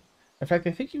Evernight. In fact,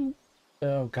 I think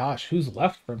oh gosh, who's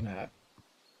left from that?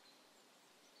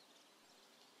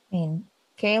 I mean,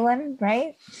 Kaylin,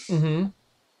 right? Okay.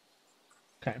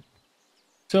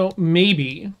 So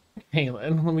maybe,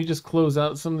 Kaylin, let me just close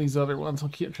out some of these other ones. I'll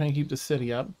try and keep the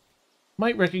city up.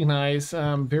 Might recognize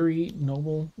very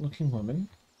noble looking woman.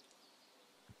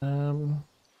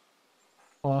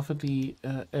 Off at the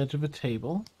edge of a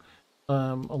table.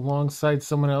 Alongside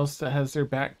someone else that has their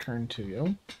back turned to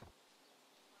you.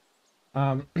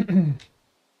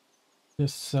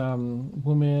 This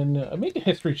woman, make a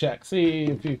history check. See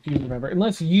if you remember.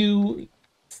 Unless you,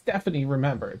 Stephanie,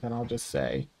 remember, then I'll just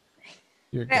say.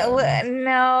 You're No, good.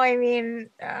 no, I mean,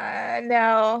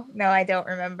 no, I don't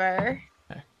remember.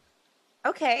 Okay.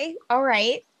 Okay, all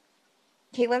right.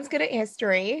 Caitlin's good at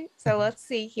history, so let's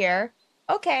see here.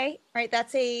 Okay, all right,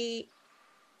 that's a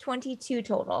 22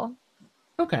 total.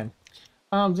 Okay.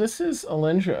 This is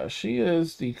Alindra. She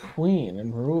is the queen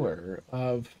and ruler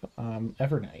of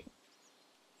Evernight,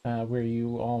 where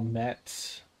you all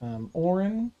met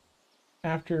Orin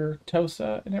after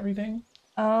Tosa and everything,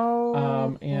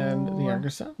 Oh, and the younger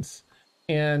sons.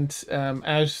 And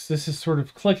as this is sort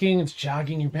of clicking, it's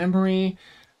jogging your memory.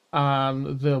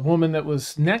 The woman that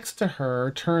was next to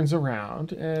her turns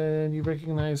around, and you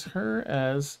recognize her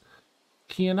as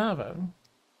Kianava,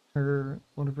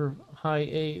 one of her high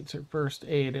aides, her first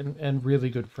aide, and really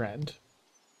good friend.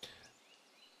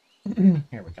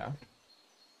 Here we go.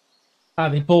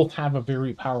 They both have a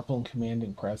very powerful and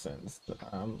commanding presence.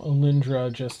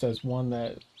 Olindra, just as one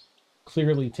that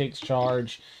clearly takes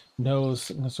charge,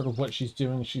 knows sort of what she's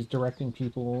doing. She's directing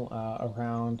people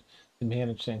around to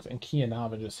manage things. And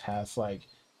Kianava just has like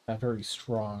a very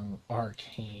strong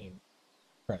arcane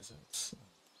presence,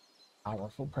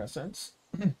 powerful presence.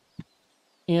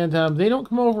 And they don't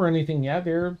come over anything yet.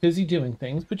 They're busy doing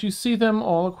things, but you see them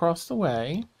all across the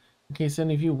way in case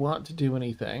any of you want to do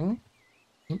anything.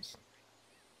 Oops.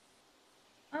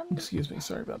 Excuse me.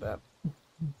 Sorry about that.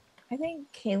 I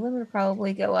think Caitlin would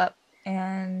probably go up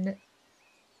and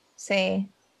say,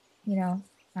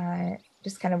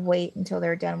 just kind of wait until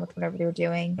they're done with whatever they're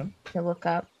doing to look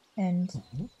up. And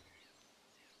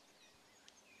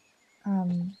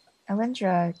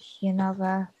Alindra,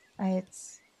 Kianava,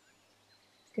 it's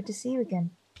good to see you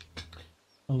again.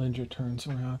 Alindra turns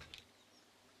around.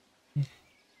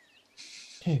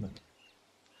 Caitlin.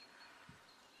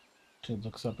 She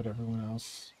looks up at everyone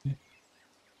else. It's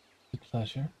a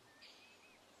pleasure.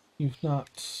 You've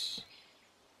not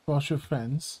brought your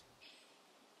friends.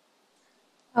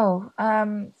 Oh,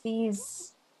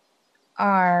 these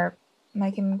are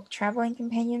my traveling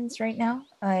companions right now.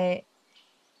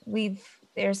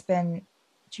 There's been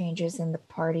changes in the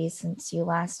party since you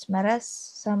last met us.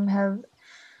 Some have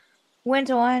went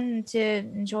on to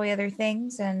enjoy other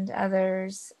things, and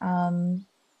others,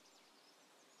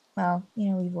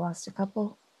 we've lost a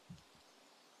couple.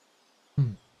 I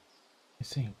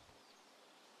see.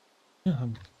 Yeah,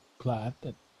 I'm glad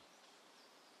that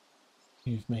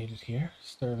you've made it here.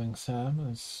 Sterling Sam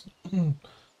has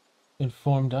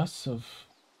informed us of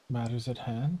matters at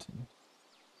hand, and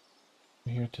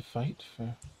we're here to fight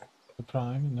for the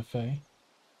Prime and the Fae.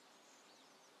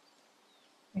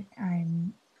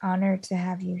 I'm honored to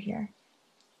have you here.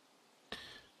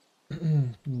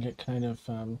 You get kind of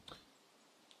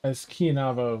as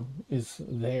Kianava is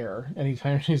there,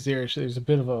 anytime she's there, there's a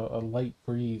bit of a light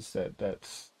breeze that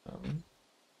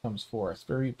comes forth,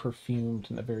 very perfumed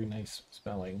and a very nice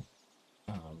smelling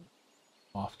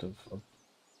waft of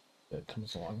that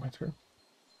comes along with her.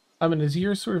 And as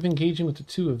you're sort of engaging with the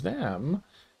two of them,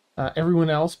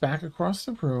 everyone else back across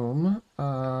the room,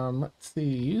 let's see,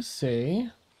 you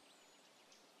say,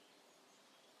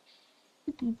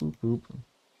 boop, boop, boop.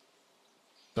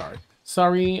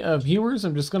 Sorry, viewers,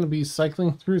 I'm just going to be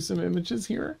cycling through some images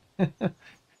here.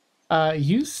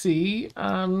 You see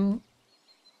a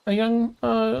young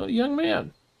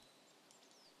man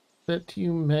that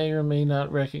you may or may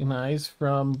not recognize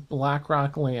from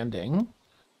Blackrock Landing.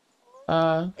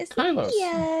 Kylos.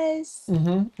 Yes.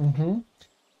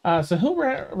 So he'll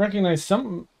recognize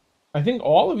I think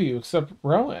all of you except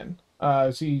Rowan.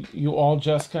 So you all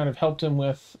just kind of helped him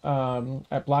with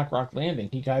at Blackrock Landing.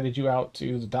 He guided you out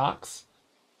to the docks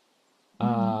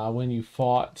when you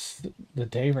fought the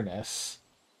Daverness,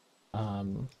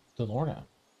 Delorna.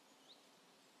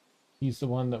 He's the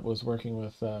one that was working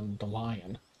with the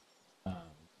lion.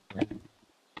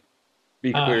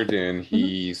 Be clear, Dan.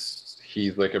 He's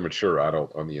like a mature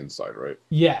adult on the inside, right?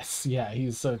 Yes, yeah,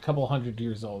 he's a couple 100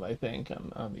 years old, I think,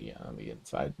 on the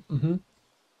inside.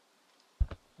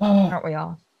 Aren't we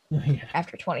all? Yeah.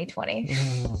 After 2020.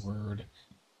 Oh, word.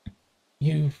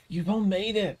 You've all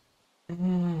made it.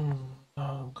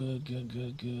 Oh, good.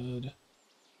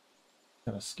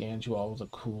 Kind of scans you all with a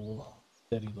cool,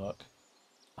 steady look.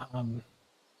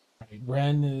 Right,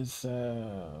 Ren is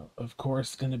of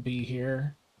course gonna be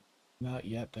here. Not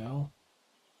yet though.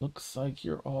 Looks like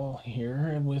you're all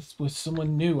here and with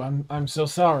someone new. I'm so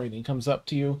sorry. And he comes up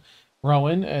to you,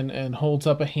 Rowan, and holds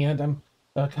up a hand. I'm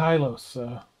Kylos,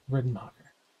 Riddenmacher.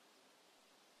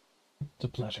 It's a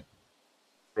pleasure.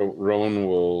 Rowan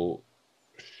will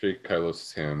shake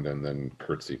Kylos' hand and then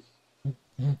curtsy.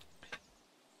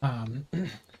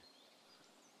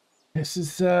 This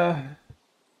is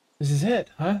it,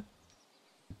 huh?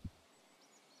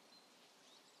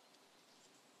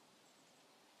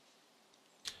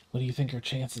 What do you think your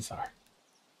chances are?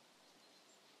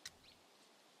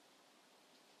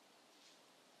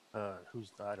 I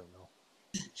don't know.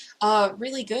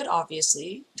 Really good,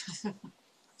 obviously. I'm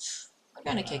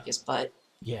gonna kick his butt.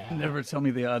 Yeah. Never tell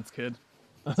me the odds, kid.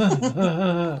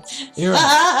 You're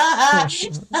right.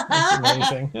 That's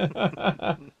amazing. You're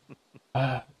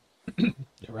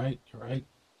right. You're right.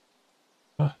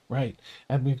 Right.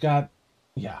 And we've got,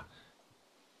 yeah.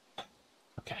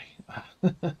 Okay.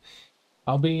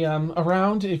 I'll be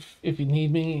around if you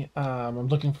need me. I'm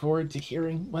looking forward to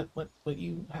hearing what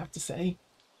you have to say.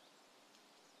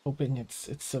 Hoping it's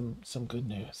some good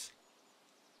news.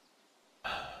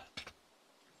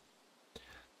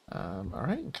 All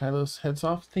right, Kylos heads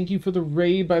off. Thank you for the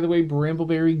raid, by the way,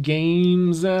 Brambleberry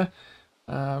Games. How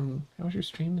was your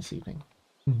stream this evening?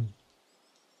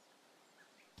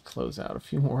 Close out a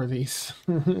few more of these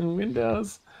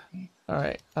windows. All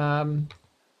right.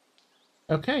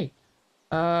 Okay.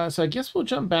 So I guess we'll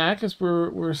jump back as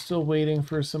we're still waiting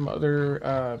for some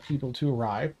other people to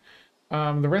arrive.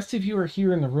 The rest of you are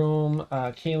here in the room.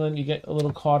 Kaylin, you get a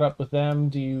little caught up with them.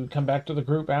 Do you come back to the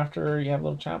group after you have a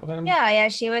little chat with them? Yeah,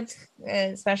 she would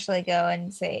especially go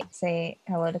and say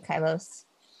hello to Kylos,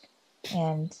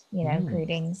 and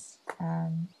greetings.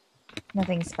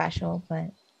 Nothing special, but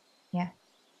yeah.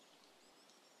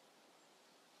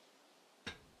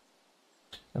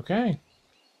 Okay.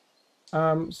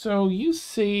 So you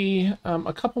see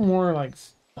a couple more like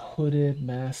hooded,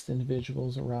 masked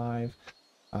individuals arrive.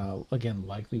 Again,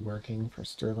 likely working for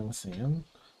Sterling Sam.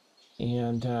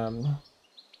 And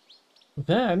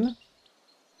then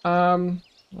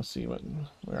let's see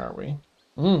where are we?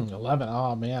 11.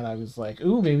 Oh man, I was like,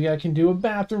 ooh, maybe I can do a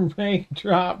bathroom break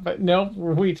drop, but nope,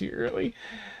 we're way too early.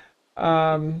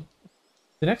 The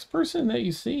next person that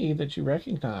you see that you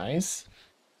recognize,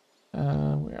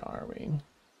 where are we?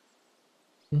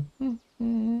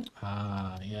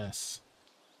 Ah, yes.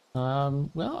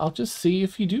 Well, I'll just see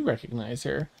if you do recognize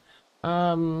her.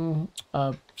 A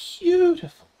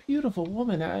beautiful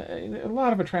woman. A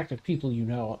lot of attractive people,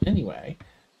 anyway.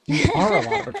 You are a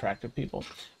lot of attractive people.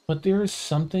 But there is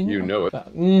something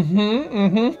about...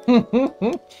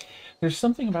 There's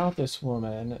something about this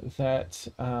woman that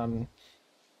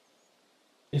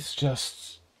is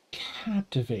just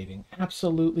captivating.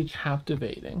 Absolutely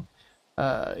captivating.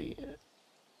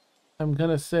 I'm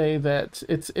gonna say that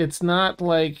it's not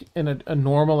like a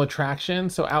normal attraction.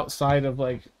 So outside of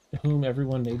like whom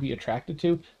everyone may be attracted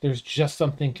to, there's just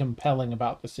something compelling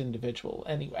about this individual.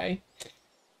 Anyway,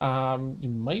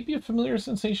 it might be a familiar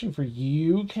sensation for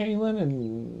you, Kaylin,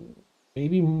 and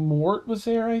maybe Mort was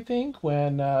there. I think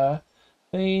when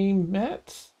they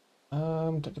met. I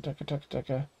want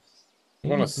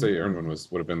to say Aaron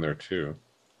would have been there too.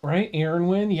 Right,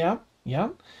 Aaron. Yep.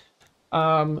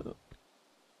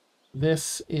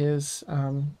 This is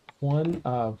one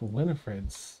of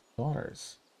Winifred's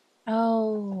daughters.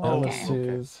 Oh,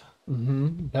 okay.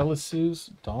 Belisu's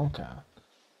Donka.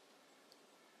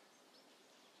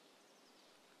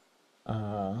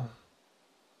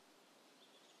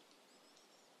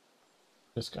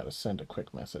 Just gotta send a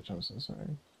quick message. I'm so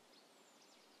sorry.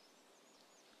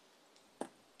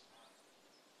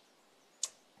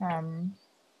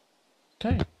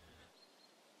 Okay.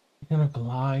 Gonna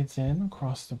glides in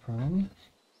across the room.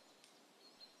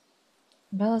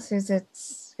 Bellasus,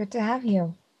 it's good to have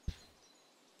you.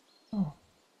 Oh.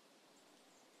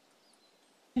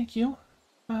 Thank you.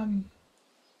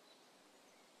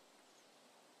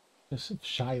 Just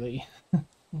shyly.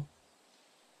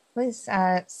 Please,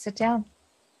 sit down.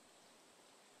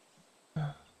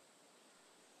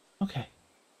 Okay.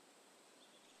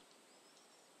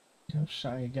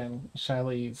 Shy again.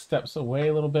 Shyly steps away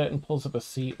a little bit and pulls up a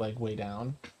seat like way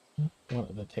down one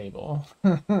of the table.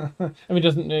 I mean,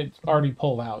 it's already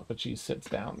pulled out, but she sits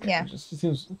down there. Yeah. It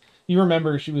seems you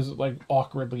remember she was like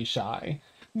awkwardly shy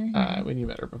when you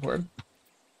met her before.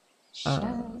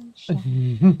 Shy.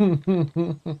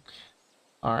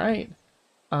 All right.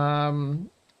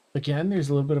 Again, there's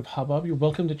a little bit of hubbub. You're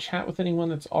welcome to chat with anyone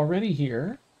that's already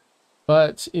here.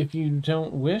 But if you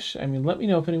don't wish, I mean, let me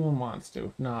know if anyone wants to.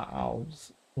 If not,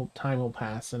 time will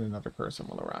pass and another person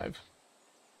will arrive.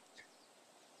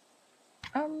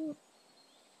 I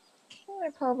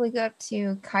probably got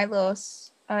to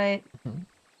Kylos.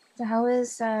 So how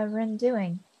is Ren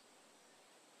doing?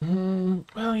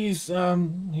 Well, he's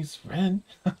Ren.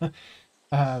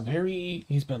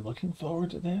 He's been looking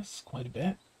forward to this quite a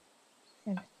bit.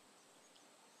 Good.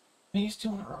 He's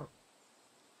doing.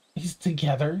 He's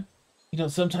together.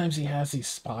 Sometimes he has these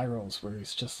spirals where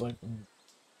he's just like,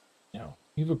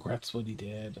 he regrets what he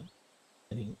did,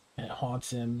 and it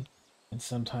haunts him. And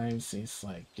sometimes he's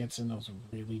like gets in those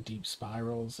really deep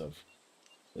spirals of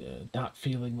not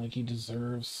feeling like he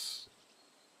deserves.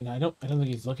 You know, I don't think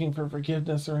he's looking for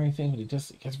forgiveness or anything, but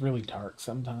it gets really dark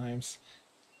sometimes.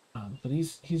 But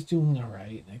he's doing all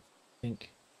right. I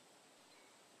think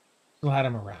glad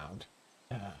I'm around.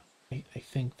 I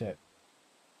think that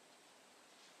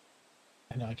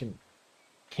I know I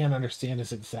can't understand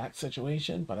his exact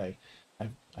situation, but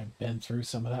I've been through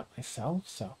some of that myself.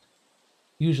 So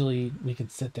usually we can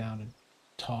sit down and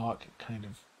talk, and kind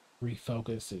of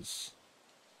refocus his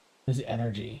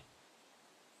energy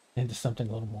into something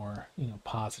a little more,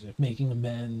 positive, making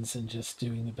amends and just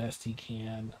doing the best he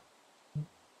can.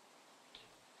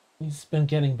 He's been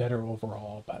getting better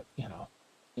overall, but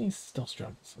he's still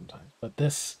struggling sometimes. But I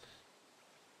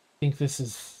think this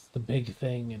is the big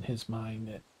thing in his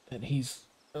mind that he's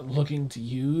looking to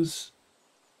use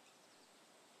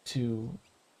to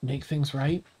make things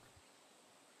right.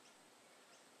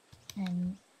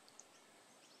 And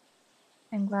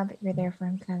I'm glad that you're there for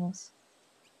him, Carlos.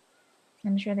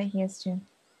 I'm sure that he is too.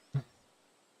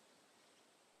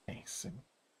 Thanks.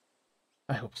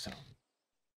 I hope so.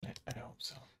 I hope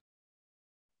so.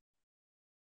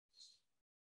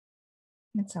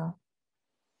 That's all.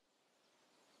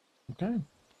 Okay.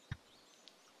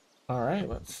 All right,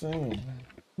 let's see.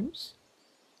 Oops.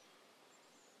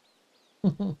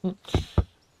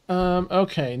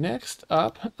 Okay, next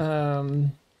up,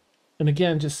 and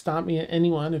again, just stop me at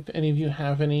anyone if any of you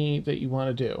have any that you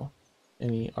want to do.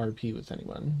 Any RP with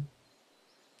anyone.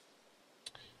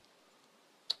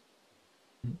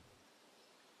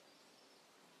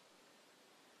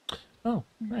 Oh,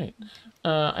 right.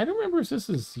 I don't remember if this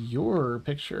is your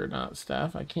picture or not,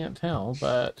 Steph. I can't tell,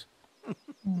 but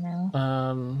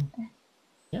No.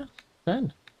 Yeah,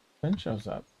 Ben shows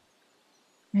up.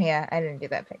 Yeah, I didn't do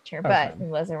that picture, Okay. but it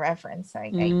was a reference. So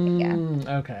yeah.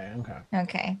 Okay.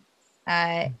 Okay.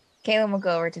 Caleb will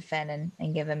go over to Finn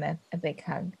and give him a big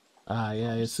hug.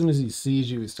 Yeah, as soon as he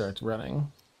sees you, he starts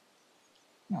running.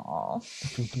 Aw.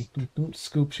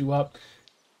 Scoops you up.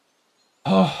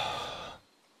 Oh.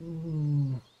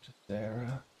 Just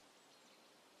there.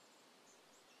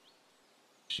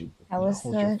 She holds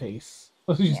your face.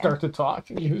 You start to talk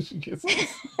and she kisses.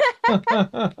 How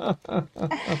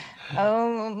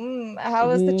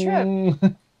was the trip?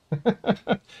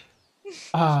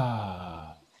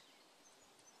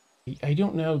 I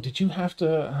don't know. Did you have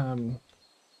to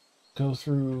go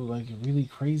through like a really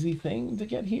crazy thing to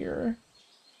get here?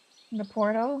 The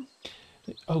portal?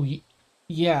 Oh,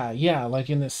 yeah, like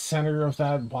in the center of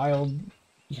that wild,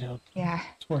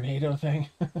 tornado thing.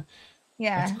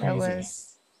 Yeah, That's crazy.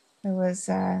 it was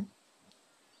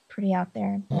pretty out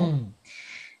there, but I'm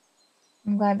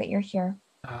glad that you're here.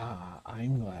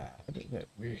 I'm glad that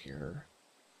we're here.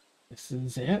 This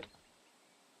is it?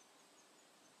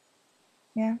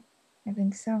 Yeah, I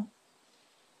think so.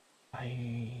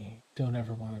 I don't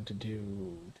ever want him to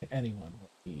do to anyone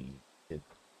what he did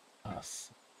to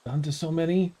us. Done to so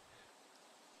many.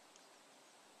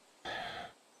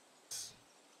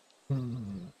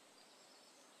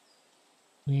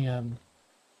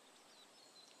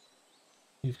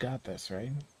 We've got this, right?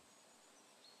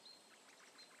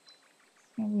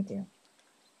 Yeah, we do.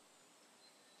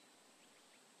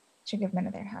 Should give him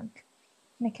another hug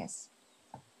and a kiss.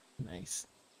 Nice.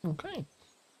 Okay.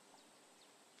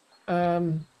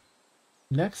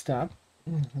 Next up,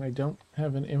 I don't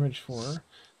have an image for.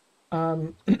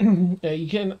 You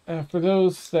can, for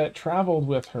those that traveled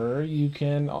with her, you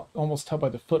can almost tell by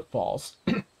the footfalls.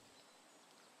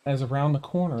 As around the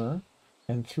corner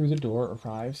and through the door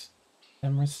arrives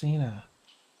Emericina.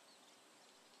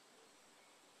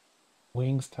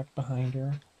 Wings tucked behind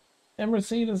her.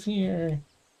 Emericina's here.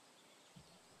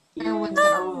 Erwin's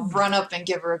gonna run up and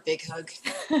give her a big hug.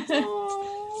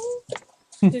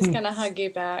 She's gonna hug you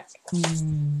back.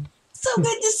 So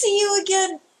good to see you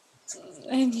again.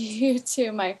 And you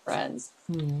too, my friends.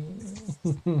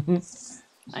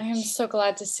 I am so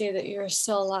glad to see that you're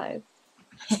still alive.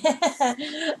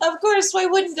 Of course, why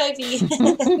wouldn't I be?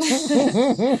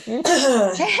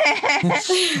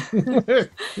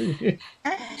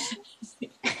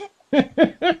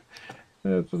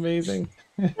 That's amazing.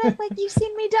 Not like you've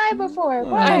seen me die before.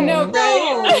 Why? I know,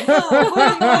 right? No,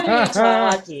 what are you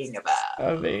talking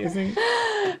about? Amazing.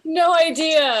 No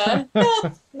idea.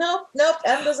 Nope.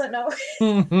 Em doesn't know.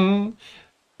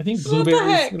 I think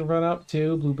Blueberry's gonna run up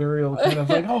too. Blueberry will kind of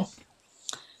like,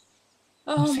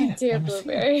 Oh, my dear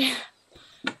Blueberry.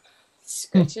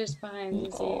 Scratches behind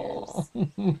his ears.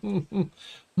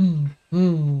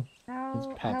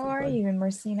 How are you,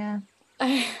 Emericina?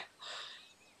 I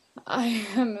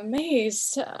am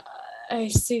amazed I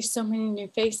see so many new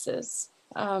faces.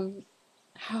 How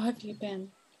have you been?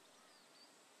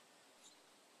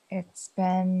 It's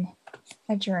been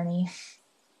a journey.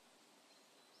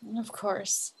 Of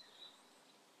course.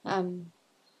 I'm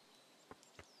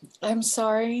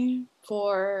sorry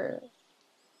for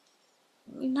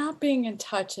not being in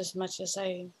touch as much as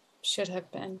I should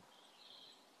have been.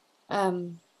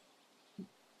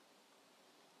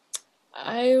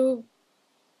 I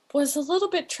was a little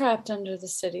bit trapped under the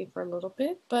city for a little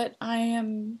bit, but I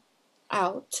am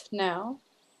out now.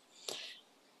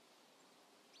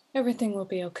 Everything will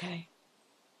be okay.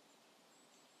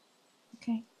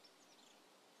 Okay.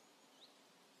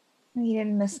 You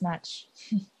didn't miss much.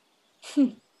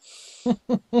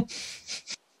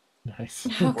 Nice.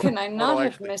 How can I not have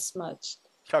actually missed much?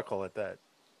 chuckle at that.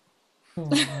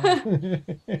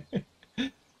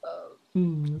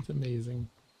 That's amazing.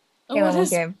 Kayla, What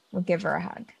is? we'll give her a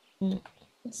hug.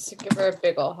 Let's give her a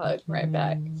big ol' hug right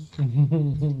back.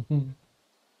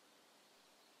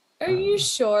 Are you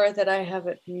sure that I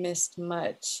haven't missed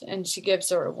much? And she gives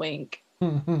her a wink.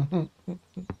 Oh,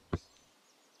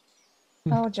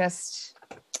 just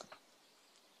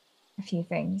a few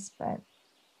things, but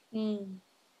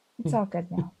it's all good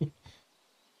now.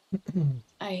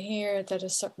 I hear that a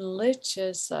certain lich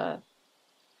is,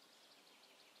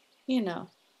 you know.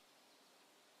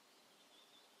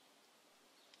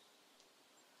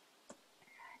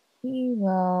 We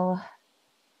will,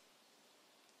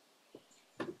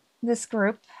 this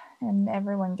group and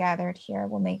everyone gathered here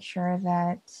will make sure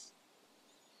that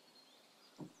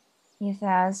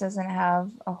Euthaz doesn't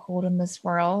have a hold on this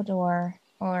world or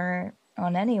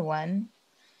on anyone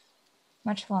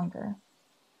much longer.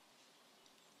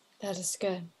 That is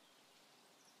good.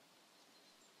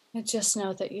 I just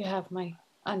know that you have my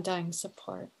undying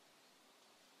support.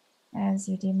 As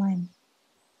you do mine,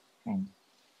 friend.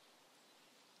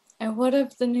 And what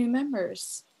of the new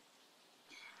members?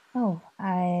 Oh,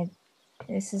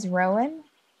 this is Rowan,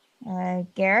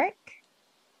 Garrick.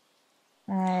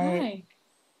 Hi.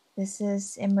 This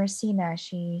is Immersina.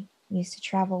 She used to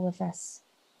travel with us.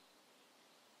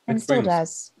 And It's still wings.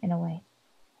 does, in a way.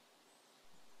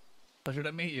 Pleasure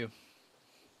to meet you.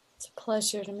 It's a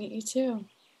pleasure to meet you too.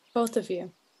 Both of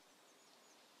you.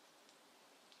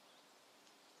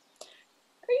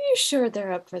 Are you sure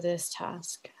they're up for this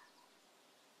task?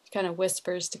 He kind of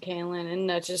whispers to Kaylin and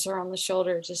nudges her on the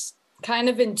shoulder, just kind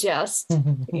of in jest,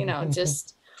 you know,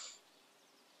 just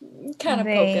kind of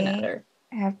poking at her.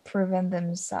 Have proven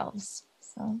themselves,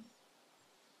 so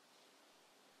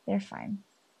they're fine.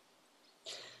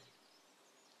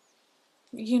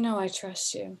 You know I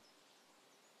trust you.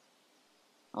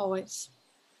 Always.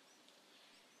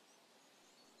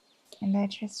 And I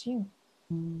trust you.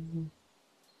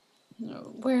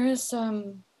 Where is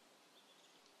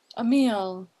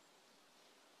Emil?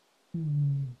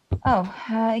 Oh,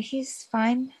 he's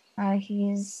fine.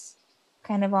 He's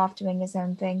kind of off doing his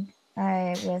own thing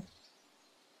with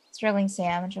Sterling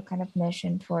Sam, and she'll kind of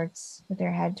motion with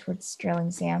her head towards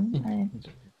Sterling Sam,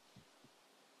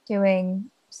 doing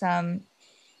some.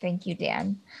 Thank you,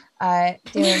 Dan.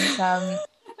 Doing some,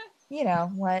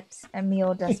 what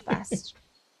Emil does best.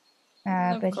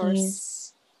 But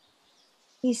course.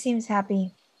 he seems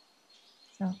happy.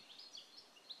 So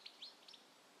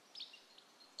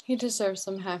He deserves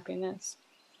some happiness.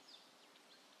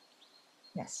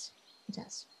 yes, he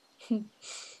does.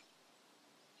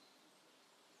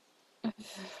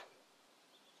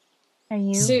 Are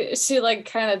you? She like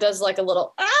kind of does like a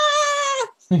little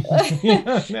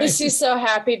Yeah, nice. She's so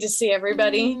happy to see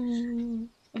everybody. And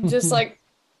just like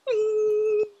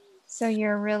So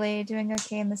you're really doing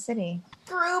okay in the city?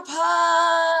 Group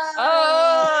hug.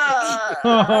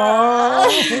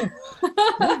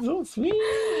 That's so sweet.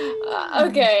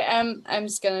 Okay, I'm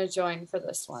just gonna join for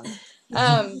this one.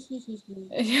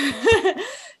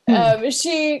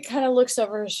 She kind of looks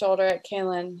over her shoulder at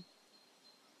Kaylin.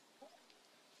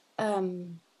 Do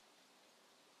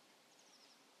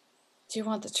you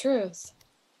want the truth?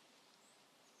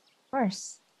 Of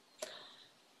course.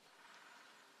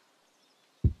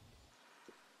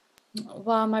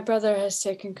 While my brother has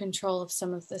taken control of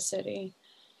some of the city,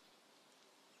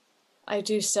 I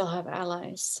do still have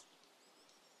allies.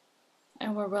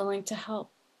 And we're willing to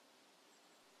help.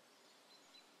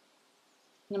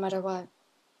 No matter what.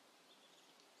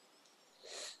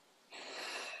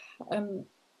 I'm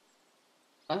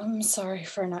sorry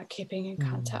for not keeping in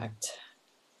contact.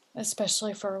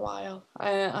 Especially for a while.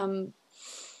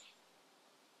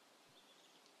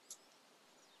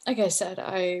 Like I said,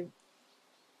 I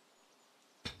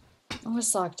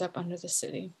was locked up under the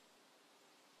city.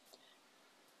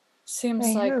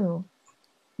 Seems By like who?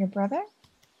 Your brother?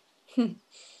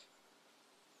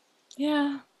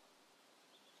 Yeah.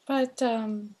 But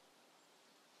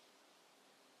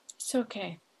it's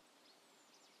okay.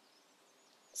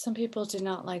 Some people do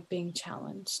not like being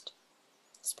challenged,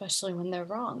 especially when they're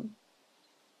wrong.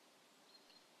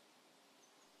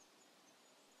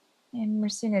 And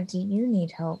Marcina, do you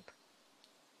need help?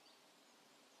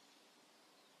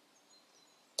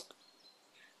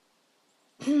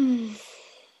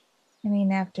 I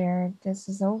mean, after this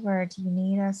is over, do you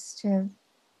need us to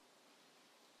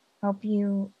help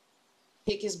you?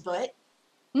 Kick his butt.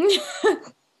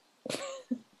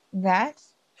 That?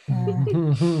 She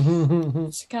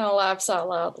kind of laughs out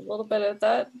loud a little bit at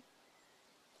that.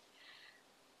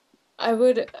 I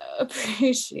would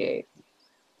appreciate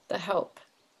the help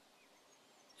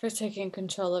for taking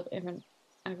control of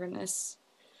Inverness.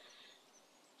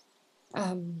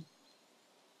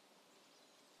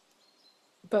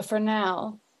 But for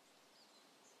now,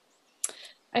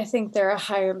 I think there are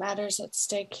higher matters at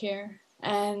stake here.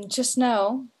 And just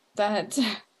know that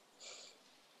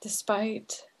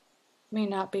despite me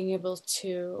not being able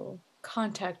to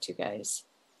contact you guys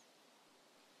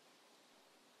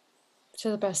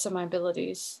to the best of my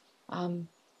abilities, kind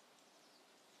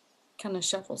of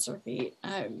shuffles her feet.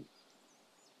 I'm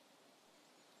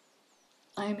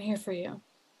here for you.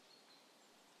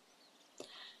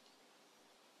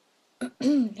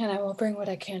 And I will bring what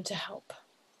I can to help.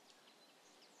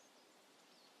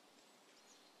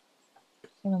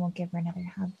 Kayla will give her another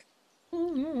hug.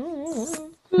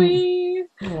 Sweet.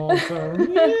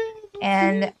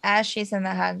 And as she's in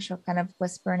the hug, she'll kind of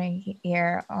whisper in her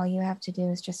ear, all you have to do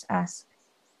is just ask.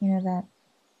 You know that?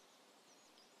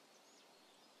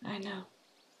 I know.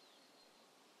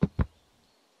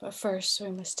 But first,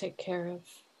 we must take care of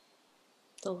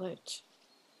the Lich.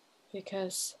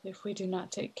 Because if we do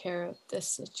not take care of this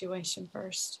situation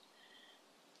first,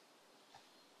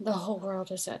 the whole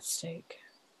world is at stake.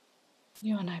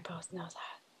 You and I both know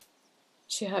that.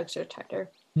 She hugs her tighter.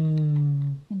 I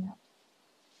know.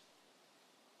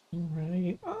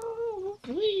 Right. Oh,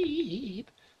 sweet.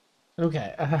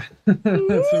 Okay.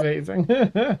 That's amazing.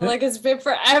 Like it's been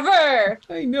forever.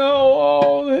 I know.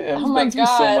 Oh, it's my been through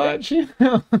so much.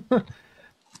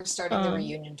 We're starting the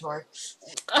reunion tour.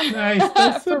 Nice.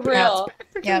 That's For real.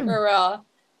 Yeah, for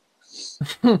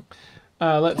real.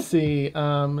 Let's see.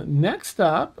 Next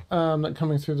up,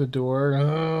 coming through the door.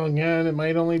 Oh, again, it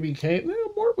might only be Kate. No,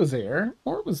 Mort was there.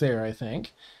 Mort was there, I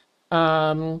think.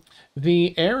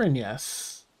 The Aaron,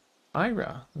 yes.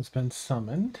 Ira has been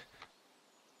summoned.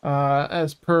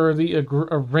 As per the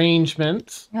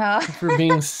arrangement for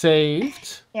being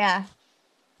saved. Yeah.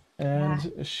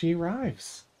 And she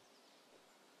arrives.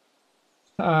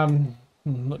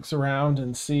 Looks around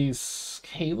and sees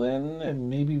Kaylin and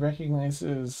maybe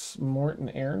recognizes Mort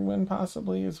and Aaron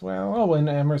possibly as well. Oh, and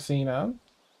Emersina.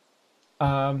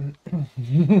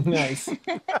 Nice.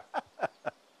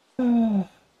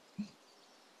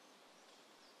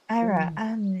 Ira,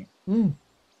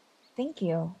 thank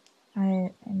you.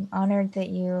 I am honored that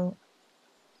you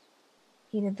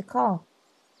heeded the call.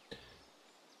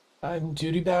 I'm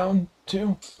duty bound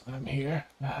too. I'm here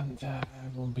and I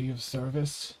will be of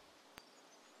service.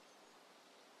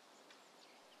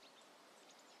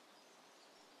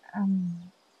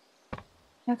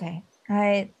 Okay.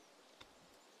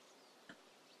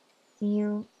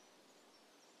 You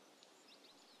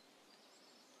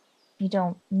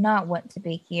don't not want to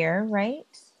be here, right?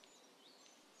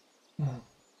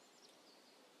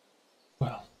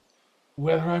 Well,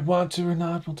 whether I want to or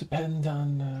not will depend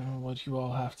on what you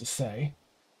all have to say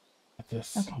at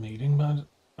this meeting, but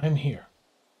I'm here.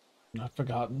 Not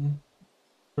forgotten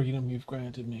freedom you've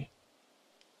granted me,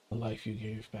 the life you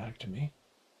gave back to me.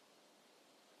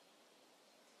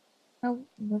 Well,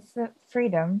 with the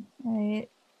freedom,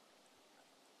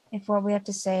 if what we have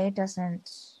to say doesn't,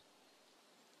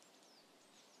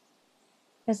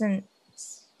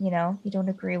 you don't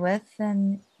agree with,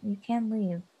 then you can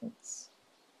leave. It's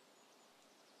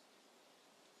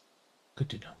good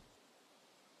to know.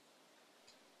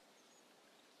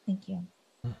 Thank you.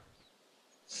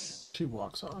 She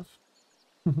walks off.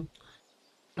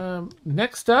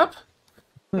 Next up,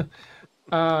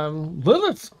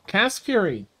 Lilith, Cast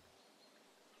Fury.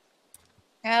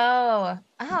 I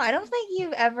don't think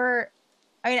you've ever.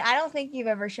 I don't think you've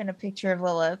ever shown a picture of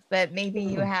Lilith, but maybe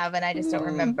you have, and I just don't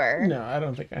remember. No, I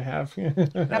don't think I have.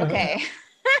 Okay.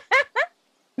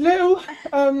 Hello.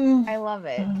 I love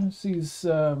it. Sees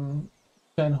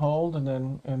Ben Hold,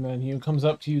 and then he comes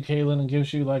up to you, Kaylin, and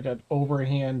gives you like an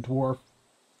overhand dwarven,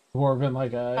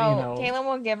 like a Kaylin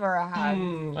will give her a hug.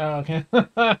 Okay.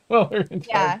 Well,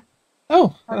 yeah.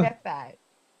 Oh. I'll get that.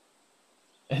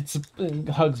 it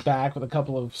hugs back with a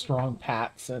couple of strong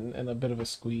pats and a bit of a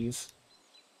squeeze.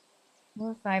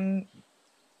 Wolf, I'm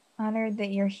honored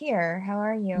that you're here. How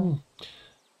are you?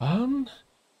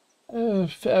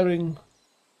 Faring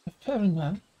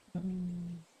well.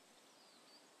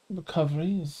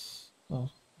 Recovery is,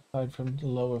 well, aside from the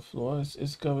lower floors,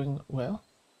 is going well.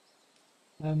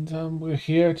 And we're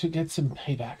here to get some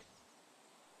payback.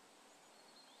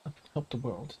 Help the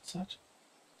world and such.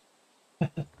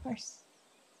 Of course.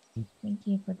 Thank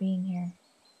you for being here.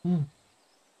 I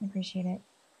appreciate it.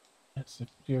 Yes, if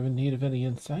you're in need of any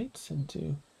insights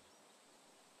into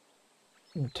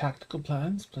your tactical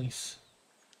plans, please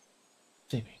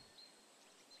see me.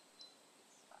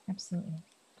 Absolutely.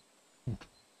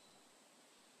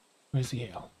 Where's the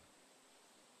ale?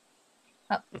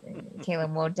 Oh,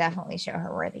 Caleb will definitely show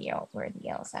her where the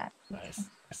yell's at. Nice.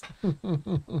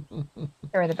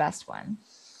 They're the best one.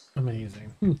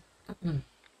 Amazing.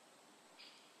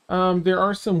 There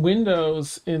are some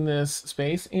windows in this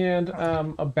space and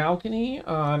a balcony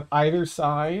on either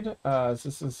side.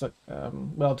 This is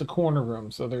well, it's a corner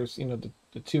room, so there's the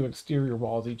two exterior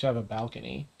walls each have a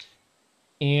balcony.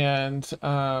 And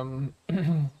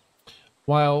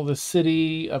while the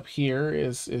city up here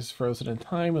is frozen in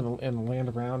time and the land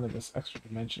around in this extra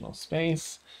dimensional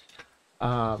space,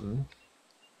 Oren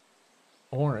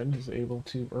is able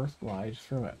to earth glide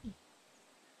through it.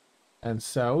 And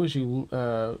so as you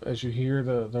hear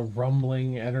the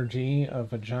rumbling energy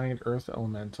of a giant earth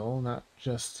elemental, not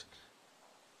just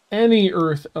any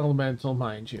earth elemental,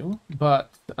 mind you,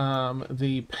 but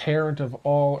the parent of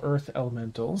all earth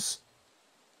elementals,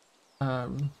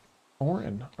 Oren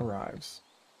arrives.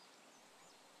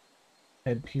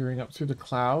 Head peering up through the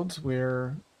clouds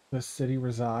where the city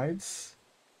resides.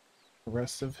 The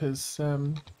rest of his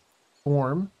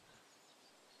form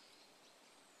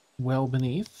well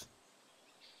beneath.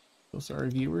 So sorry,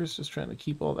 viewers, just trying to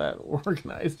keep all that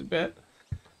organized a bit.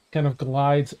 Kind of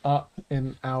glides up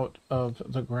and out of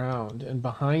the ground, and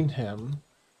behind him,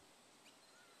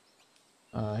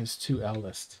 his two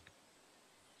eldest.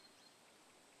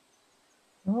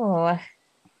 Oh,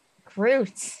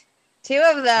 Groot. Two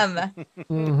of them.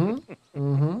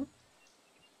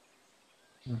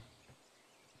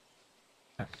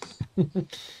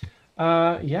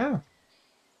 Yeah.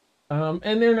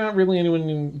 And they're not really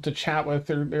anyone to chat with.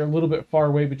 They're a little bit far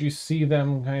away, but you see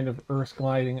them kind of earth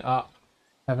gliding up,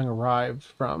 having arrived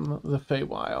from the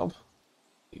Feywild.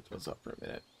 Leave those up for a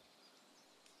minute.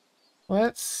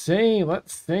 Let's see.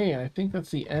 I think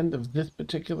that's the end of this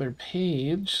particular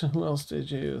page. Who else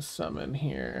did you summon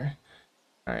here?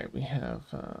 All right, we have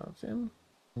Finn.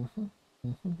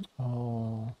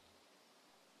 Oh.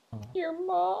 Your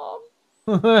mom.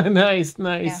 Nice.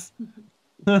 Yeah.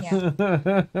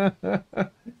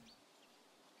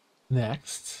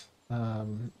 Next,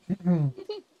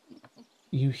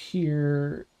 you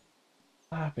hear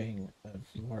flapping of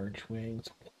large wings.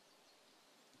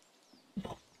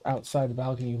 Outside the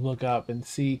balcony, you look up and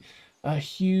see a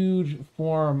huge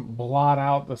form blot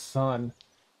out the sun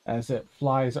as it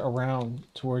flies around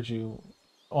towards you,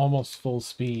 almost full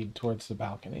speed towards the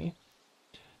balcony.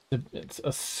 It's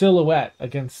a silhouette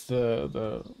against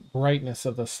the brightness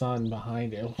of the sun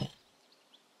behind it.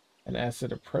 And as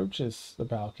it approaches the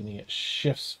balcony, it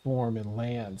shifts form and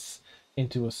lands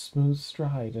into a smooth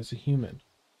stride as a human.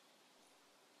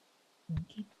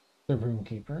 The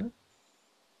Runekeeper,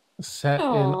 set in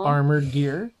armored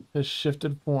gear, has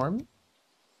shifted form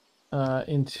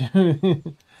into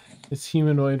his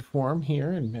humanoid form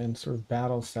here and sort of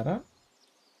battle setup.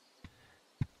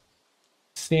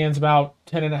 Stands about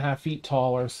 10.5 feet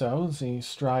tall or so as he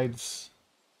strides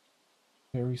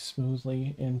very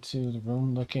smoothly into the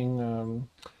room, looking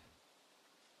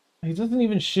he doesn't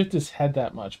even shift his head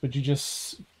that much, but you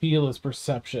just feel his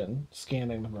perception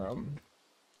scanning the room.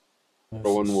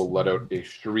 Rowan will let out a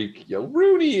shriek, yell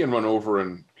Rooney, and run over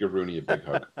and give Rooney a big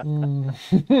hug.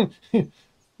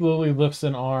 Slowly lifts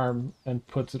an arm and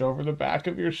puts it over the back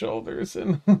of your shoulders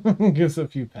and gives a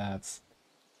few pats.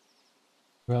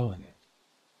 Rowan.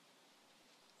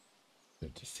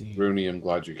 Good to see you. Rooney, I'm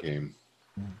glad you came.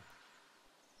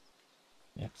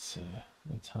 It's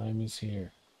the time is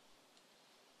here.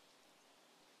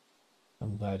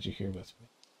 I'm glad you're here with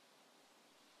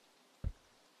me.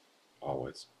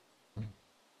 Always.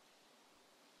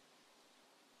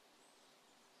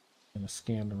 Gonna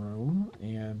scan the room,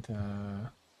 and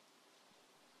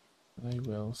I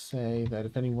will say that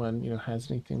if anyone has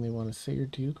anything they want to say or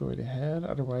do, go right ahead.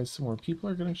 Otherwise, some more people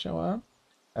are going to show up.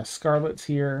 Scarlett's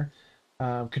here.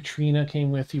 Katrina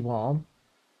came with you all.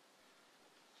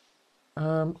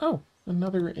 Oh,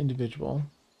 another individual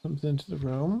comes into the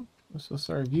room. I'm so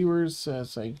sorry, viewers,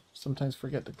 as I sometimes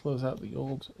forget to close out the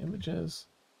old images.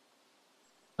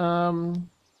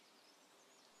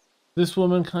 This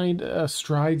woman kind of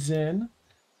strides in,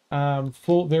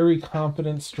 full, very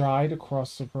confident stride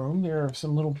across the room. There are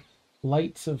some little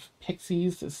lights of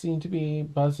pixies that seem to be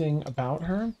buzzing about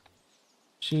her.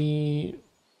 She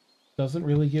doesn't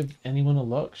really give anyone a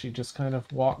look. She just kind of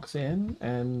walks in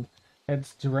and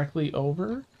heads directly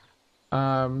over.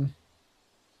 Oh,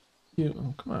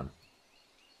 come on.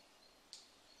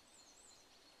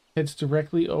 Heads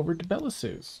directly over to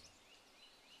Belissus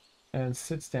and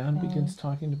sits down and begins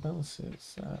talking to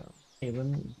Belissus.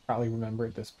 Caitlin, you probably remember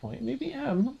at this point. Maybe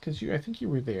M, because I think you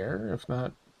were there, if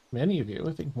not many of you.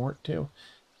 I think Mort too.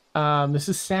 This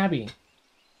is Sabby.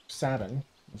 Sabin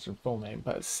is her full name,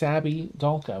 but Sabby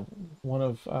Dalka, one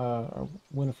of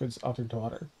Winifred's other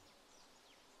daughter.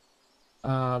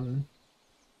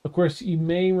 Of course, you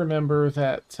may remember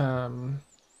that Sabby.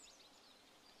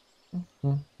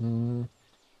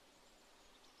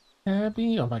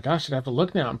 Oh my gosh, I'd have to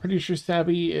look now. I'm pretty sure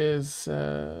Sabby is.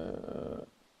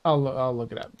 I'll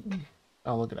look it up.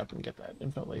 I'll look it up and get that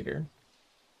info later.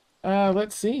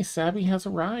 Let's see. Sabby has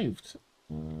arrived.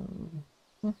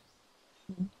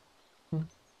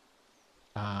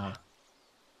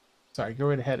 Sorry. Go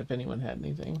right ahead if anyone had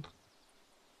anything.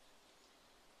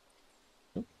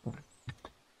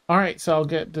 All right, so I'll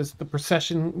get this the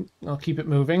procession. I'll keep it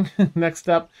moving. Next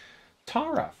up,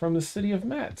 Tara from the city of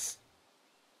Metz.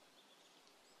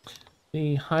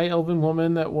 The High Elven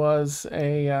woman that was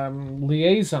a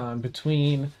liaison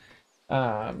between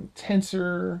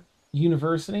Tensor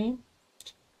University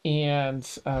and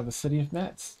the city of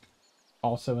Metz.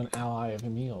 Also an ally of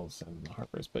Emil's and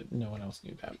Harper's, but no one else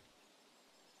knew that.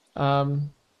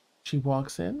 She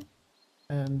walks in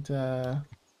and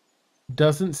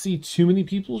doesn't see too many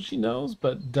people she knows,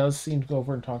 but does seem to go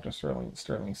over and talk to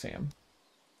Sterling Sam.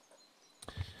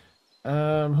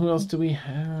 Who else do we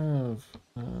have?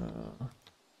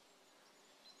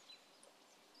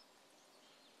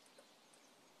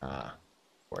 Of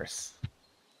course.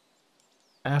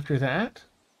 After that,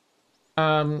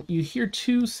 you hear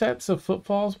two sets of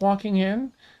footfalls walking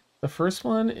in. The first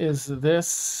one is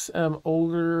this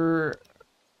older,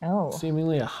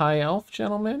 seemingly a high elf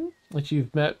gentleman, which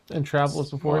you've met and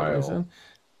traveled with before.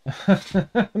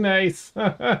 Nice.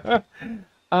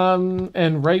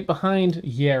 And right behind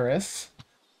Yaris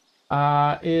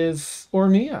is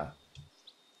Ormia.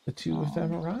 The two of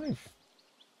them arrive.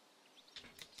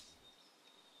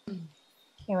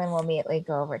 Kaylin will immediately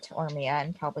go over to Ormia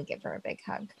and probably give her a big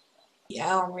hug.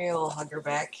 Yeah, Ormia will hug her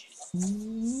back.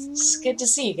 It's good to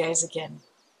see you guys again.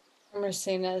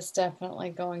 Mercina is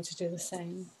definitely going to do the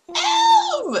same.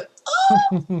 Oh!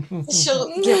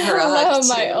 She'll give her a hug. Oh,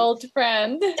 my old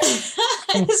friend.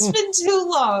 It's been too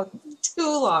long.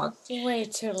 Too long. Way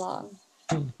too long.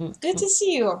 Good to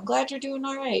see you. I'm glad you're doing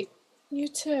all right. You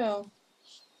too.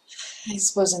 I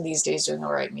suppose in these days doing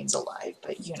all right means alive,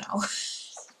 but you know.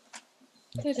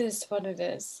 It is what it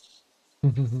is.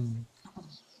 Are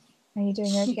you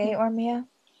doing okay, Ormia?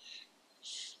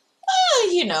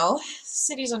 You know,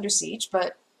 city's under siege,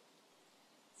 but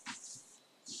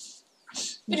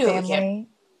we do what we can.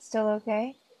 Still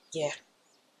okay? Yeah.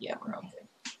 Yeah, we're all good.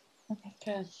 Okay.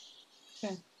 Okay.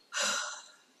 Okay.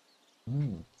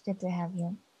 It's good to have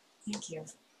you. Thank you.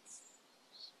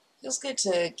 Feels good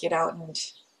to get out and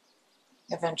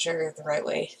adventure the right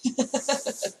way.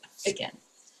 Again.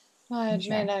 Well, I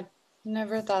admit I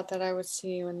never thought that I would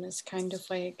see you in this kind of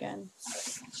way again.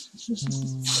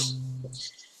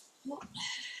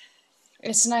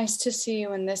 It's nice to see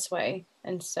you in this way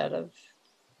instead of...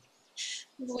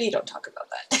 We don't talk about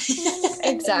that.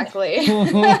 Exactly.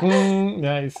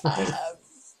 Nice.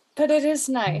 But it is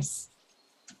nice.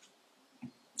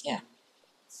 Yeah.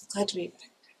 Glad to be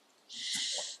back.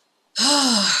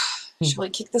 Shall we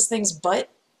kick this thing's butt?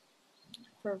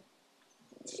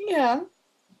 Yeah.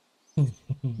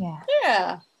 Yeah.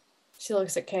 Yeah. She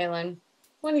looks at Kaylin.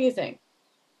 What do you think?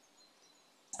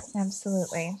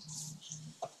 Absolutely.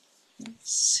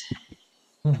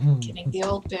 Getting the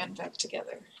old band back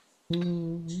together.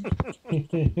 It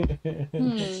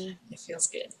feels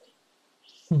good.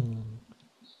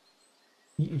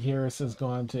 Harris has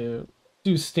gone to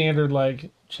do standard, like,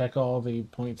 check all the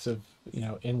points of,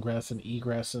 ingress and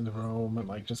egress in the room and,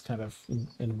 like, just kind of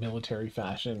in military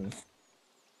fashion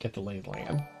get the lay of the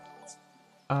land.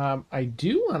 I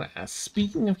do want to ask,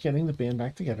 speaking of getting the band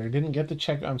back together, I didn't get to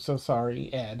check. I'm so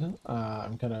sorry, Ed.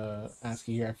 I'm going to ask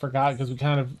you here. I forgot because we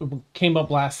kind of came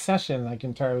up last session and I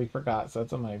entirely forgot. So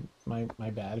that's on my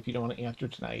bad. If you don't want to answer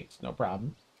tonight, it's no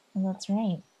problem. Well, that's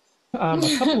right. A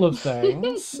couple of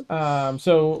things.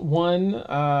 So one,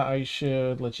 I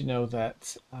should let you know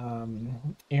that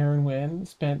Aaron Wynn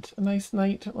spent a nice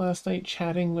night last night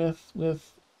chatting with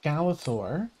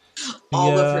Galathor.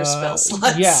 All of her spell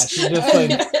slots. Yeah, she just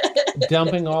like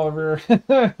dumping all of her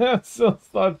spell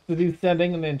slots to do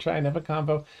sending and then trying to have a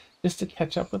combo just to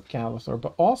catch up with Galathor,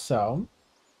 but also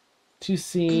to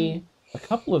see a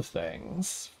couple of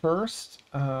things. First,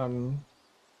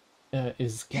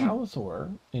 is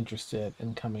Galathor interested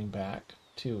in coming back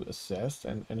to assist?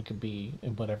 And it could be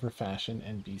in whatever fashion,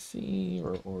 NPC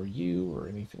or you or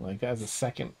anything like that as a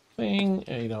second thing.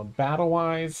 You know, battle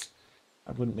wise,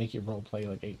 I wouldn't make you role play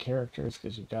like 8 characters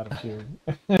because you've got a few.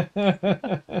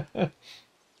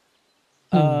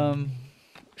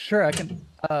 Sure, I can.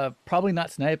 Probably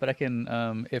not tonight, but I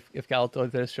can. If Galathor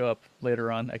does show up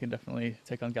later on, I can definitely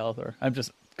take on Galathor. I'm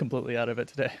just completely out of it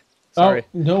today. Sorry.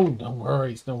 Oh, no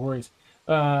worries, no worries.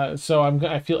 So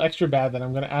I feel extra bad that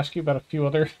I'm gonna ask you about a few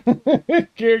other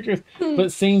characters,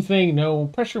 but same thing, no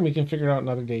pressure. We can figure it out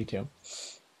another day too.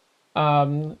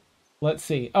 Let's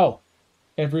see. Oh,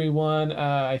 everyone.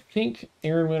 I think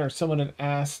Aaron Wynn or someone had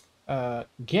asked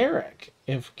Garrick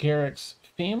if Garrick's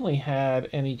family had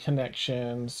any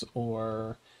connections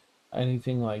or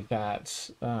anything like that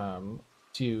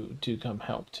to come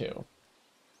help too.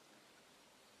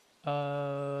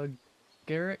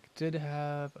 Garrick did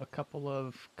have a couple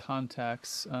of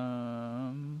contacts.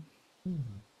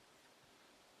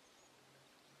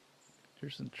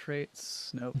 Here's some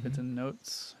traits. Nope, it's in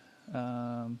notes.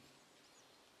 Wow.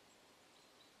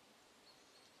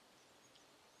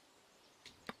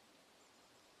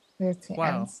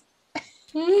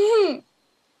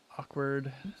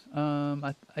 Awkward.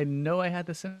 I know I had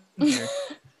this in here.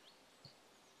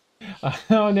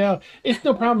 Oh no, it's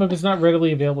no problem if it's not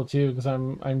readily available too, because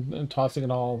I'm tossing it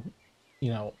all,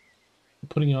 you know,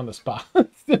 putting you on the spot.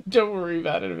 Don't worry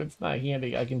about it if it's not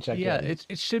handy. I can check Yeah, in.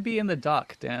 it should be in the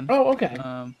doc, Dan. Oh, okay.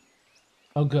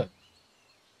 Oh, good.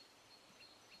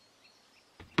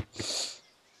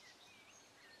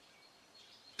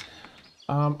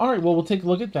 All right. Well, we'll take a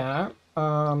look at that.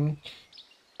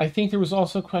 I think there was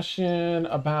also a question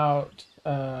about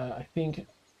I think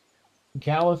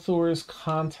Galathor's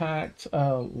contact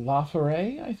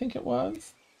Laforet, I think it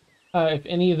was. If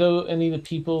any of the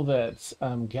people that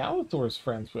Galathor's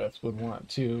friends with would want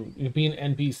to be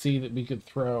an NPC that we could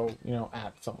throw, you know,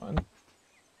 at someone.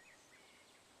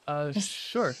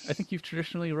 Sure. I think you've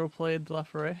traditionally roleplayed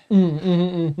Laforet.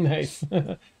 Nice.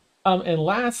 And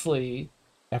lastly,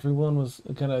 everyone was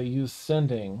gonna use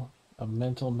sending a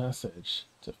mental message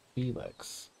to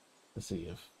Felix to see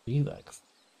if Felix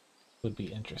would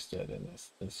be interested in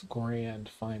this grand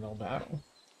final battle.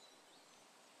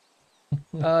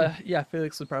 Yeah,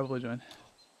 Felix would probably join.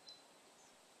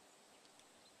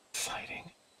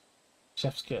 Exciting.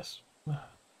 Chef's kiss.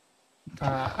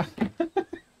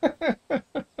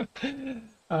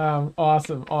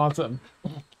 Awesome.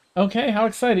 Okay, how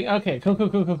exciting. Okay,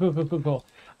 cool.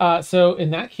 So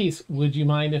in that case, would you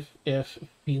mind if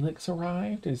Felix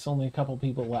arrived? There's only a couple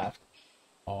people left.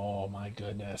 Oh my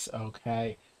goodness.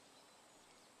 Okay.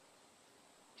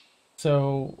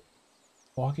 So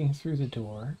walking through the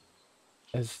door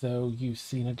as though you've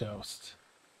seen a ghost.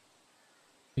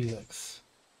 Felix,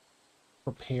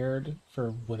 prepared for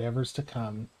whatever's to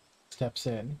come, steps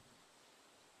in.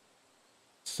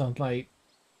 Sunlight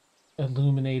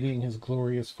illuminating his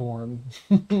glorious form.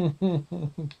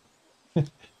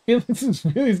 Felix is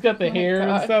really, he's got the hair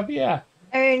and stuff. Yeah.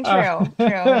 I mean, true.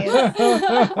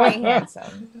 He's quite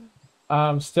handsome.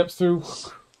 Steps through,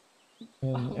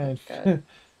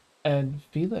 and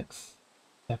Felix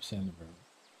steps in the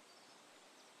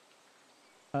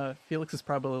room. Felix is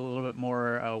probably a little bit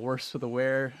more worse for the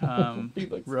wear.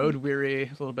 Road weary,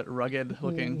 a little bit rugged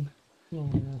looking.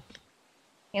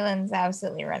 Kalen's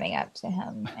absolutely running up to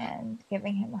him and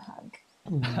giving him a hug.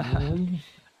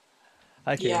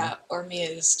 Hi, Yeah, or Mia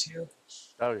is too.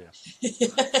 Oh yeah.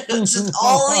 It's just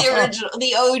all the original,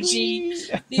 the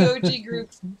OG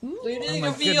group. Leading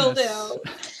a meal now.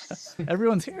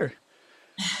 Everyone's here.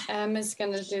 Em is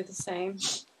gonna do the same.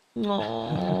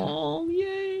 Oh,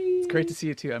 yay! It's great to see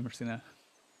you too, Emersina.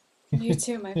 You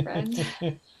too, my friend.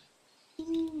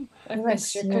 I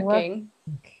missed your cooking.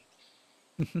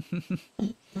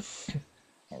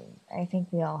 I think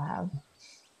we all have.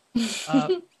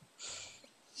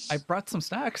 I brought some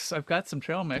snacks. I've got some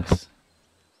trail mix.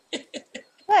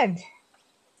 Good.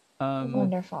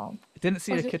 Wonderful. I didn't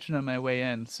see a kitchen on my way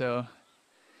in, so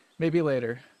maybe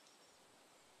later.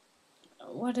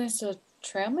 What is a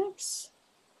trail mix?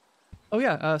 Oh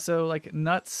yeah, so like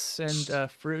nuts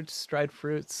and fruits, dried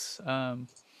fruits.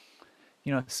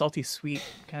 salty sweet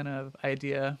kind of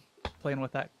idea, playing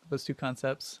with those two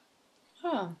concepts.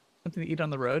 Huh. Something to eat on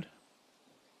the road.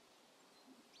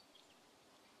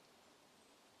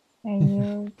 Are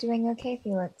you doing okay,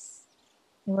 Felix?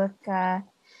 You look a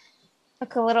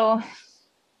little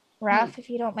rough, if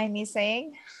you don't mind me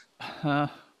saying.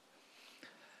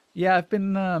 Yeah, I've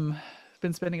been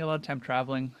spending a lot of time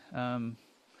traveling,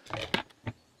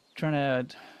 trying to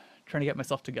get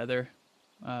myself together,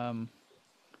 but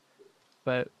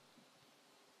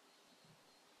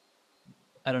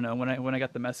I don't know. When I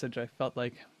got the message, I felt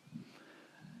like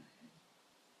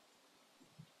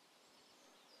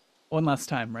one last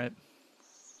time, right?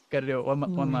 Got to do it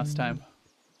one last time.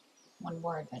 One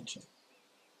more adventure.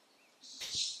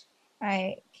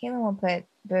 Kaylin will put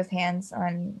both hands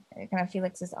on kind of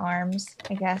Felix's arms,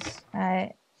 I guess.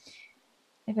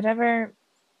 If it ever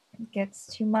gets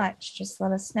too much, just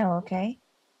let us know, okay?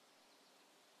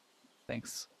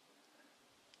 Thanks.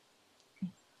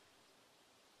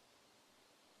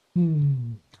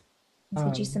 Let's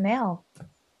get you some ale.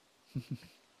 I'm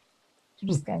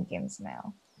just gonna give him some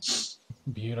ale.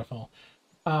 Beautiful.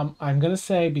 I'm gonna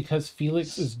say, because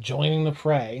Felix is joining the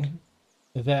fray,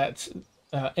 that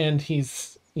and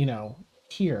he's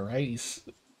here, right? He's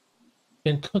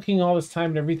been cooking all this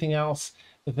time and everything else,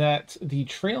 that the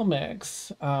trail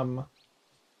mix,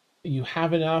 you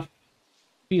have enough,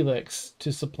 Felix,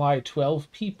 to supply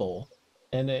 12 people,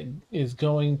 and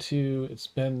it's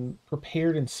been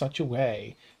prepared in such a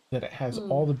way that it has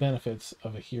all the benefits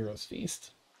of a hero's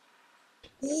feast.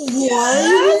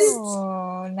 What?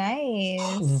 Oh,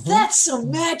 nice. That's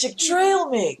some magic trail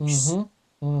mix.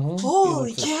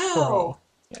 Holy Felix is cow.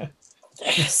 Yeah.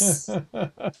 Yes.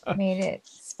 Made it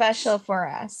special for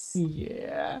us.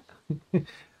 Yeah.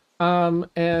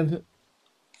 And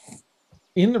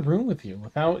in the room with you,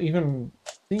 without even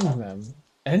seeing them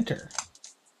enter,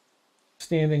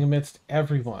 standing amidst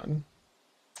everyone,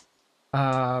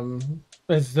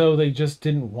 as though they just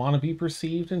didn't want to be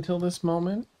perceived until this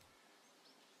moment,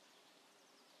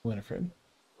 Winifred.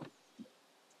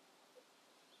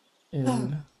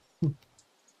 And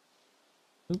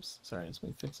oops, sorry, let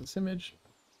me fix this image.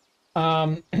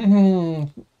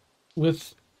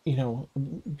 With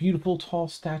beautiful, tall,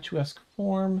 statuesque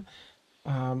form,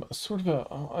 sort of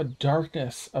a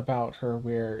darkness about her,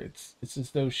 where it's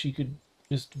as though she could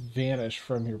just vanish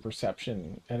from your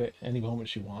perception at any moment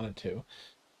she wanted to.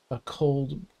 A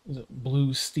cold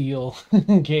blue steel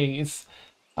gaze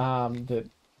that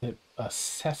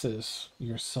assesses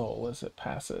your soul as it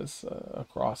passes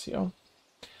across you.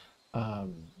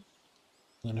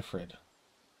 Winifred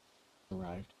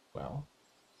arrived well.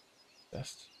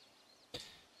 Best.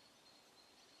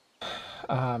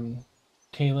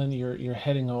 Kaylin, you're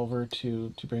heading over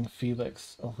to bring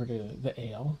Felix over to the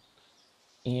ale,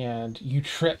 and you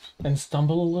trip and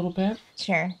stumble a little bit.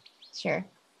 Sure.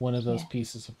 One of those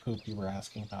pieces of poop you were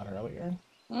asking about earlier.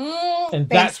 Thanks, And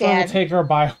that's where we'll take our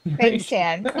bio break. Thanks,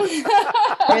 Dan.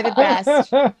 You're the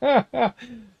best.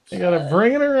 You gotta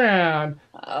bring it around.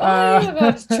 I'm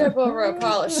about to trip over a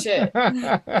pile of shit.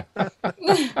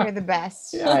 You're the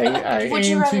best. I Would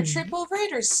you aim rather to- trip over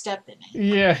it or step in it?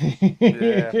 Yeah.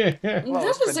 Well,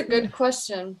 That was a good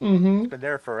question. Mm-hmm. It's been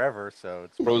there forever, so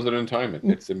it's Frozen in time.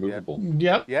 It's immovable.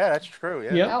 Yep. yeah, that's true.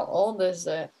 Yeah. Yep. How old is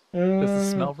it? Does the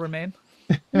smell remain?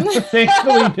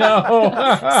 Thankfully,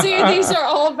 no. See, these are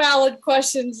all valid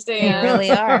questions, They Dan. really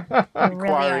are. They really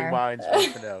Inquiring are. minds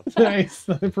want to know. Nice.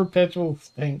 The perpetual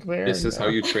stink there. This is how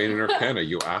you train an arcana.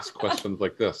 You ask questions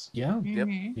like this. Yeah. Yep.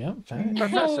 Mhm. Yep. Thanks.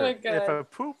 Professor, my if God. a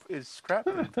poop is scrapped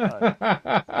in time,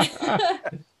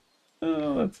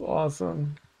 Oh, that's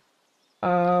awesome.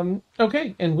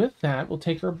 Okay, and with that, we'll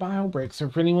take our bio break. So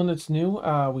for anyone that's new,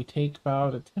 we take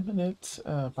about a 10-minute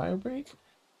bio break.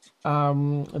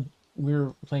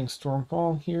 We're playing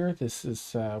Stormfall here. This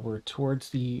is we're towards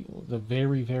the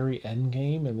very, very end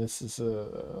game, and this is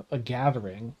a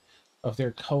gathering of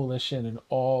their coalition and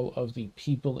all of the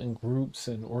people and groups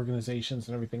and organizations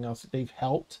and everything else that they've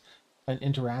helped and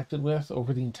interacted with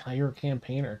over the entire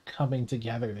campaign are coming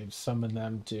together. They've summoned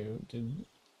them to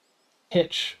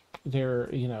pitch their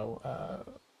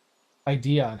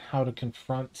idea on how to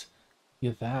confront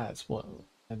that,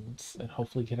 and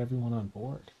hopefully get everyone on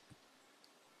board.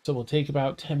 So we'll take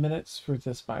about 10 minutes for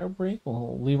this bio break.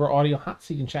 We'll leave our audio hot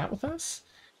so you can chat with us.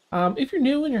 If you're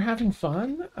new and you're having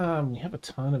fun, we have a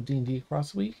ton of D&D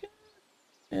across the week.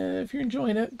 If you're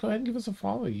enjoying it, go ahead and give us a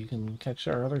follow. You can catch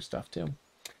our other stuff too.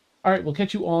 All right, we'll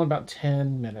catch you all in about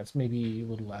 10 minutes, maybe a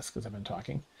little less because I've been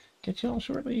talking. Catch you all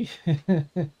shortly. All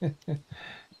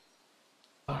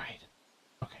right.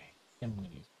 Okay. I'm going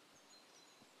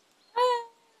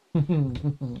to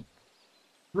use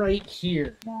right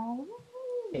here. No,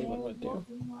 Caitlin would do.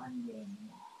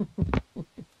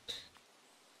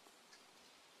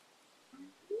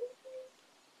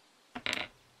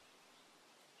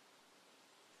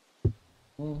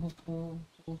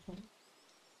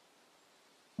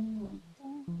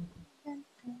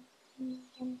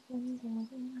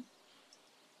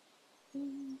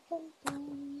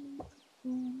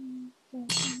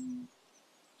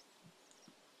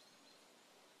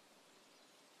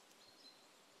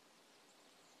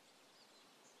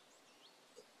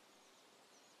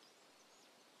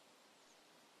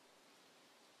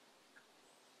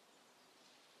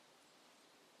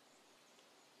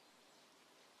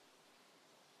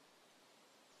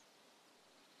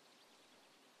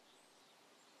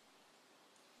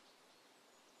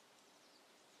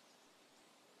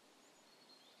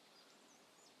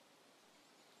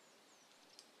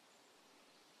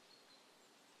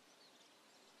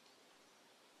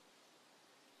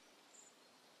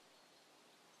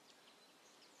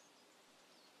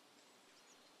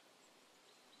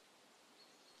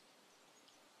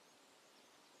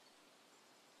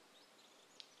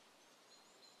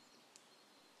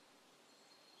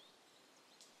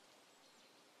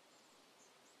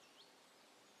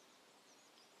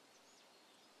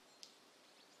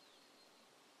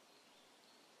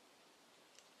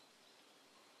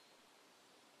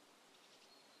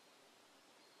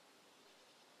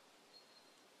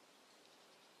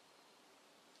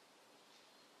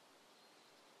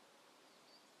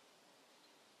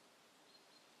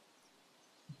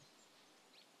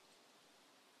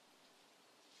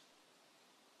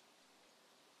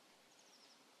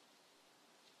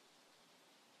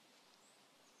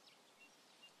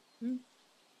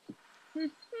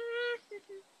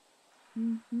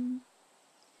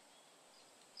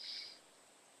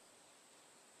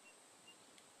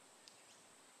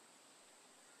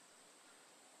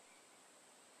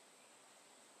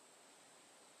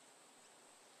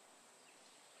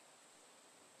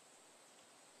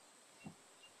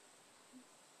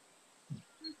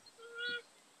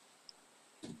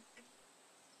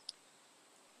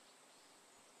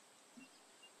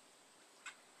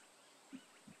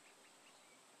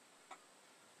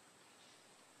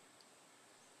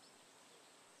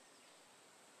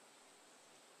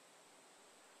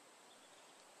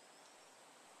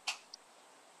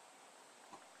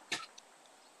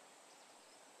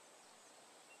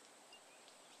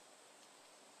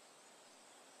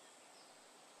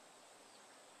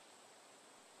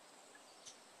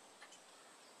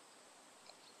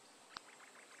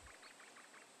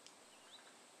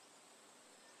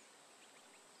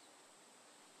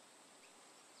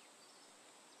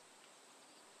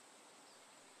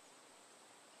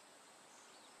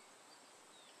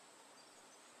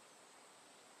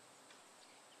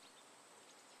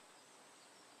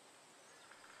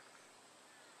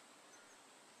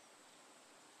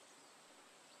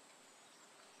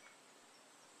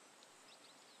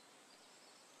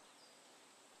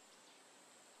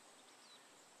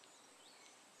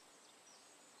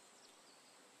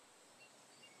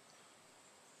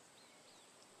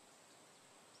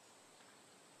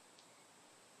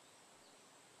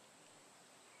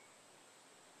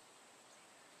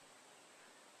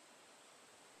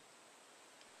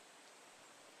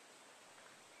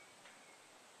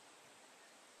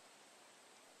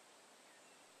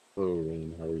 Hello,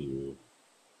 Rain. How are you?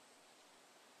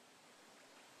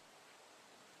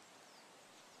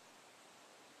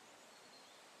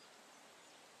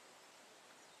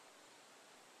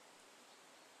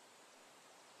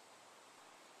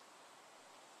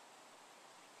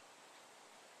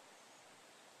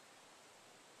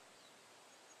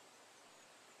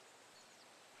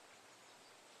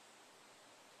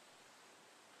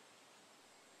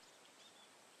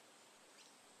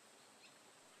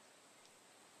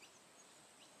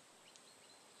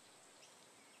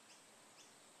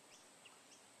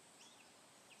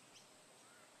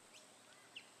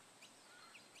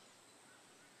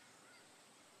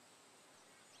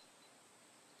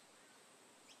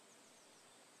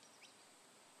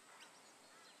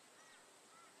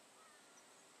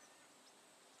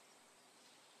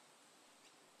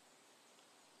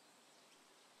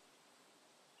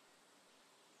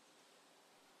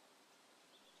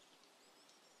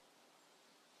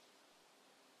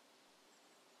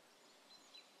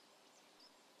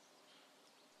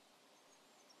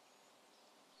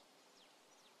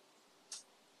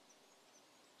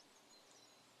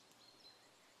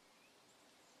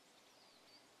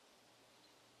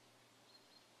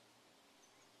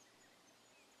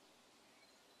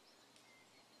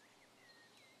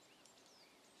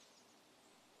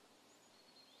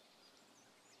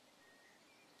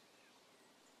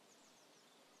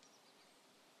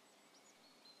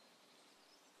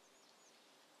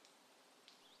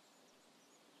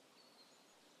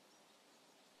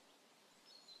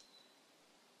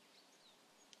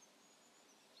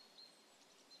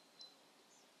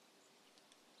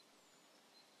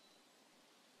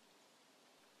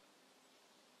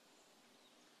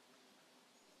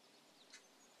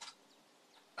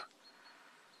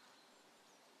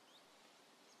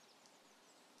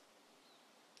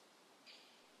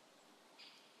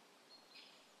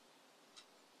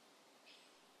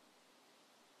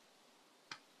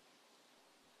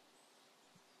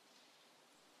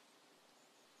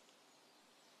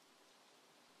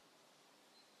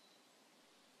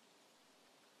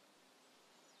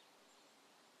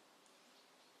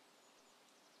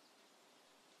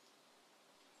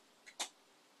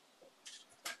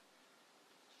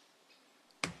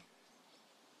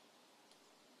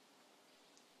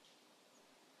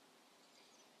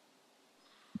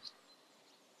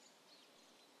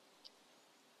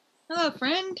 Hello,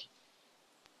 friend.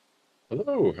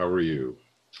 Hello, how are you?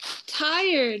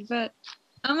 Tired, but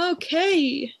I'm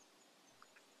okay.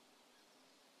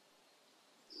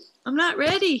 I'm not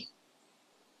ready.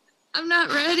 I'm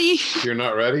not ready. You're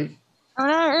not ready? I'm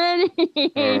not ready.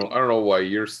 I don't know why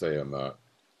you're saying that.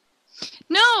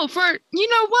 No, for you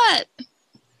know what?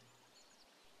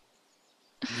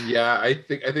 Yeah, I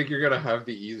think you're gonna have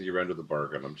the easier end of the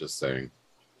bargain. I'm just saying.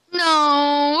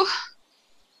 No.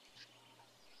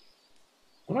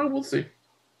 Well, we'll see.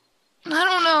 I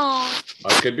don't know.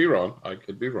 I could be wrong. I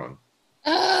could be wrong.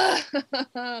 It's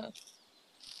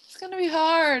gonna be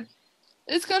hard.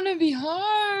 It's gonna be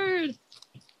hard.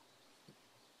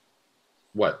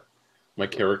 What? My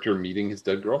character meeting his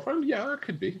dead girlfriend? Yeah, that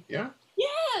could be. Yeah.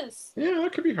 Yes. Yeah,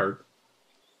 that could be hard.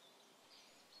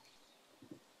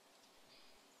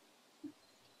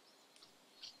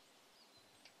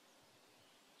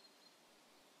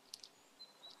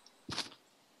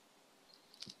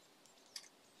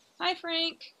 Hi,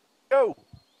 Frank. Go.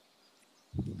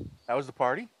 How was the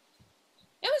party?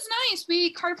 It was nice.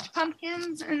 We carved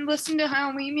pumpkins and listened to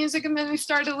Halloween music, and then we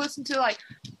started to listen to like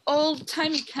old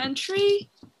timey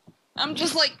country. I'm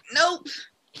just like, nope.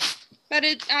 But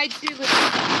I do listen to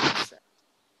that. So.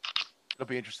 It'll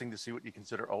be interesting to see what you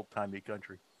consider old-timey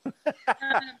country.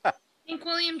 Hank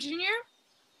William Jr.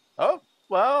 Oh,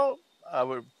 well, I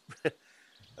would.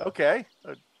 Okay.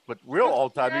 But real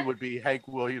old-timey would be Hank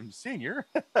Williams Sr.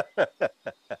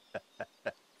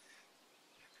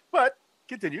 But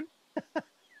continue.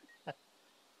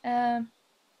 Hank,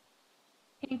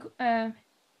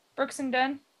 Brooks and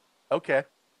Dunn. Okay.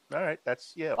 All right.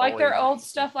 That's, yeah. Like all their ages. old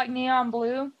stuff, like Neon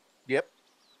Blue. Yep.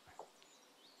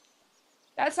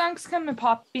 That song's coming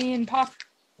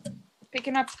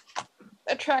picking up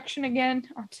attraction again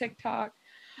on TikTok.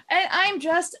 And I'm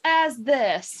just as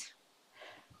this.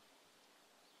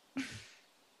 It's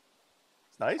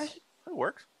nice. It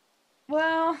works.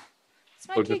 Well, it's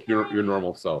my So just your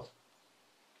normal self.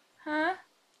 Huh?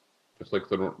 Just like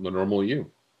the normal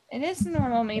you. It is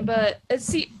normal me, but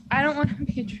see, I don't want to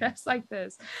be dressed like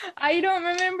this. I don't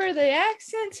remember the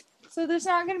accent, so there's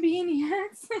not going to be any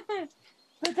accent.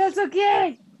 But that's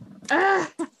okay.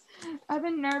 I've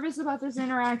been nervous about this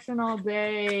interaction all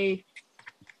day.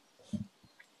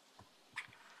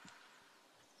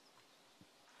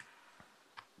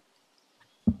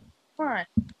 Fine.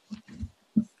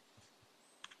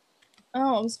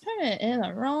 Oh, I was putting it in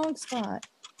the wrong spot.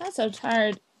 I'm so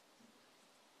tired.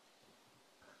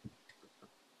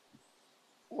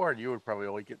 Warren, you would probably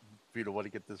only if you want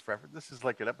to get this reference. This is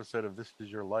like an episode of This Is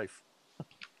Your Life.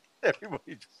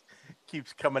 Everybody just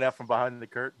keeps coming out from behind the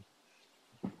curtain.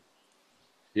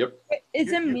 Yep.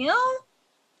 Is Emil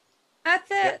at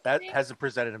That that? hasn't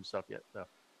presented himself yet, though.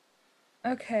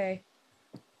 Okay.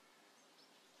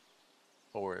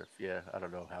 Or if, yeah, I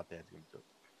don't know how Dad's going to do it.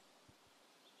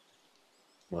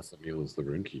 Unless Emil is the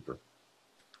runekeeper.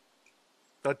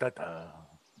 Da, da, da.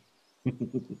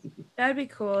 That'd be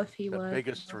cool if he The was.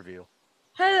 biggest reveal.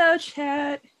 Hello,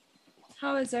 chat.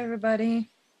 How is everybody?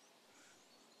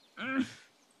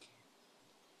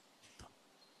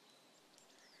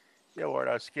 Yeah, Warren,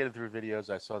 I was scanning through videos.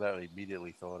 I saw that and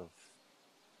immediately thought of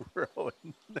Rowan.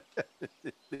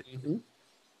 Mm-hmm.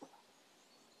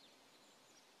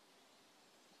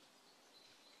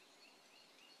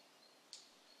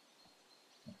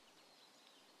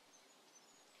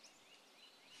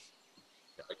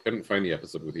 I couldn't find the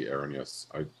episode with the Arrowneys.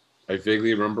 I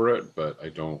vaguely remember it, but I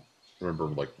don't remember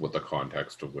like what the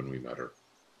context of when we met her.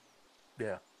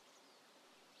 Yeah.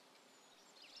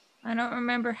 I don't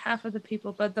remember half of the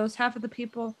people, but those half of the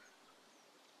people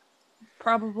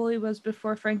probably was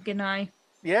before Frank and I.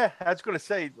 Yeah, I was going to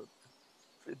say,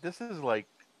 this is like,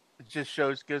 it just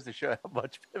goes to show how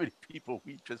many people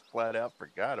we just flat out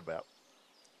forgot about.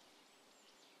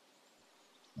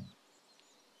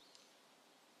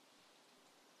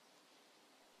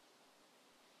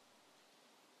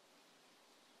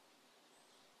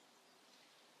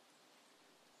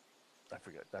 I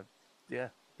forgot that. Yeah,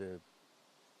 the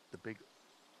big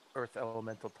Earth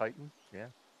Elemental Titan. Yeah,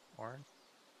 Warren.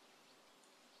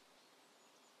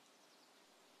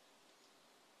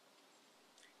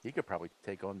 He could probably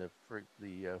take on the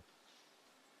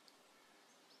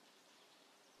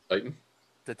Titan?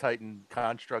 the Titan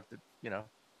construct. That, you know,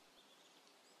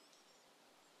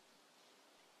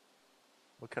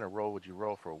 what kind of roll would you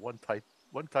roll for one Titan?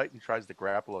 One Titan tries to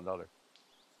grapple another.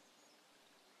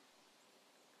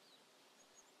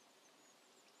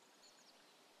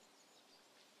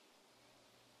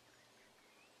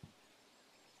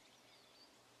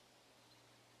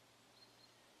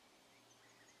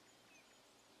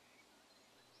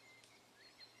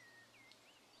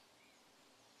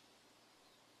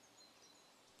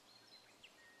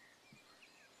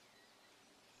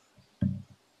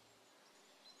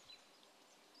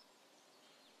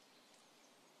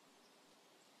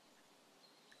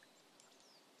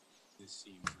 this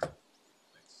seemed right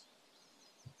place.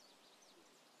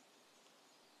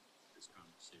 This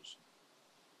conversation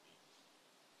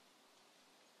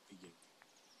begin.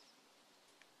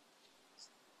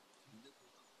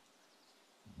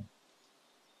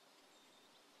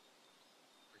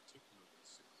 Particularly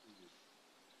secluded.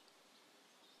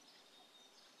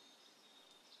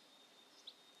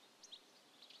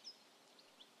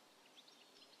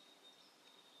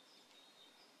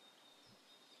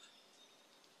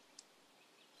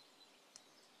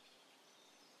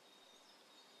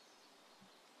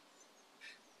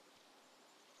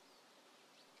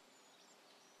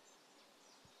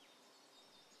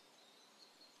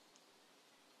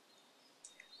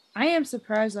 I am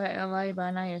surprised that LA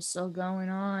by Night is still going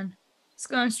on. It's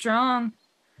going strong.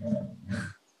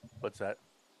 What's that?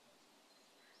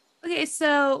 Okay,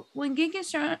 so when Geek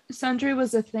and Sundry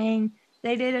was a thing,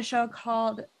 they did a show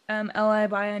called LA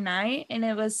by Night, and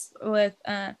it was with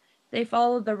they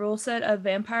followed the rule set of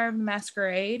Vampire the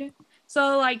Masquerade.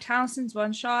 So like Townsend's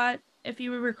One Shot, if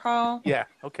you recall. Yeah.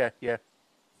 Okay. Yeah.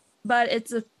 But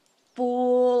it's a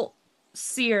full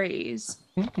series.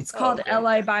 It's called okay.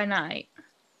 LA by Night.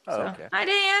 Oh, So, okay. hi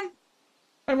Dan.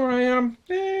 Hi, where I am.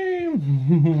 Hey.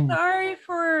 Sorry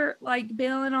for like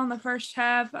bailing on the first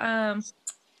half.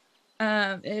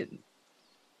 It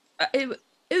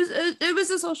was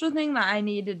a social thing that I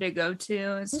needed to go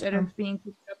to instead of being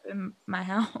picked up in my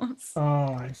house.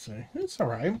 Oh, I see. It's all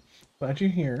right. Glad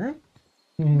you're here.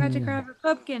 I got to carve a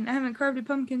pumpkin. I haven't carved a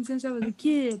pumpkin since I was a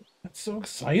kid. That's so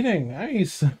exciting.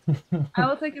 Nice. I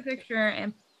will take a picture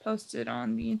and post it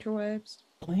on the interwebs.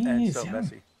 Please. And so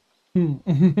messy.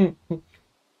 I'm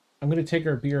going to take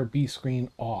our BRB screen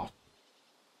off.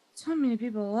 So many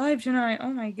people alive tonight.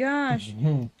 Oh my gosh.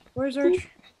 Where's our...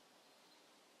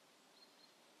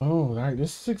 Oh, all right.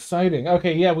 This is exciting.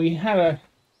 Okay, yeah, we had a...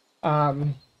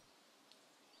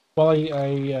 Well,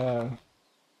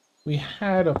 we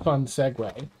had a fun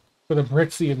segue for the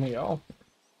Brixie meal.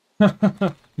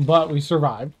 But we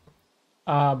survived.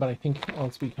 But I think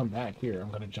once we come back here, I'm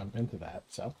going to jump into that.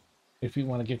 So if you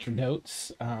want to get your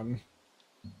notes,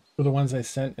 for the ones I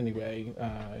sent anyway,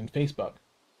 in Facebook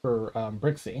for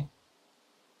Brixie,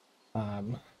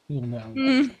 you'll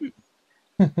know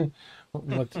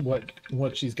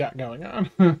what she's got going on.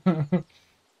 It'll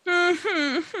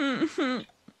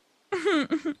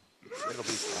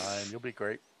be fine. You'll be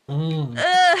great.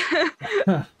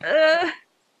 I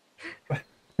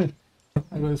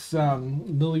was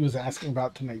Lily was asking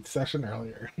about tonight's session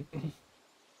earlier,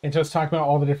 and just talking about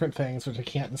all the different things which I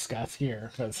can't discuss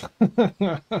here because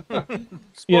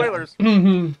spoilers.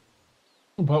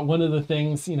 But one of the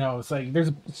things, it's like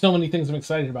there's so many things I'm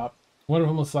excited about. One of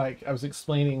them was like I was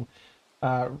explaining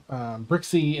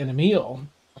Brixie and Emil,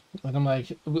 and I'm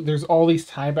like, there's all these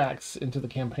tiebacks into the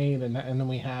campaign, and then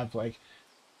we have like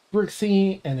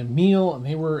Brixie and Emil, and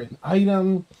they were an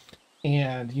item.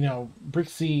 And,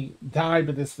 Brixie died,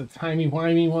 but it's the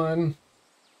timey-wimey one.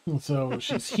 And so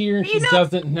she's here. She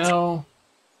doesn't know.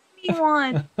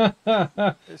 One.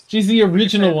 She's the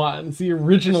original one. It's the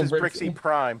original this is Brixie. Brixie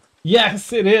Prime.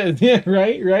 Yes, it is. Yeah,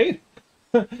 right?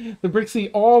 The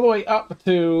Brixie all the way up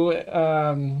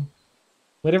to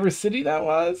whatever city that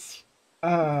was.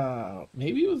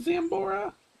 Maybe it was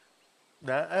Zambora?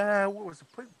 What was the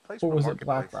place? Or was it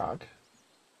Black Rock?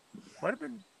 Might have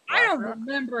been... I don't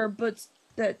remember, but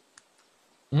that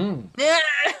So,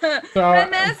 that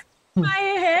messed my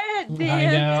head, dude.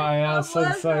 I know, so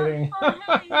exciting.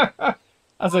 I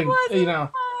was like,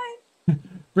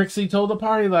 Brixie told the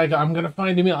party, like, I'm gonna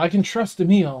find Emil. I can trust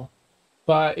Emil,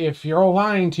 but if you're all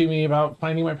lying to me about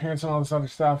finding my parents and all this other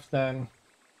stuff, then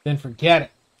forget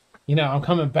it. I'm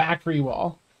coming back for you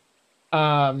all.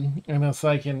 And it's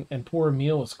like, and poor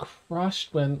Emil was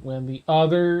crushed when the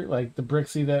other, like, the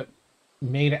Brixie that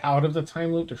made it out of the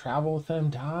time loop to travel with them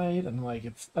died, and like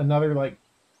it's another like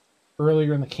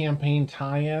earlier in the campaign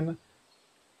tie-in,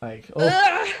 like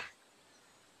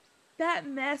that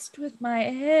messed with my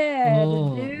head,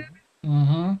 dude.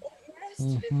 It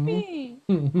messed with me.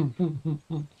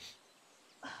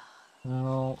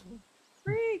 Oh,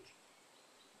 freak.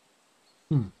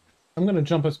 I'm gonna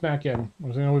jump us back in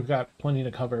because I know we've got plenty to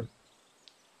cover.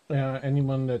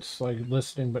 Anyone that's like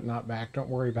listening but not back, don't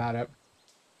worry about it.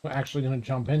 We're actually going to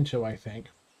jump into, I think,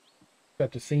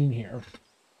 set the scene here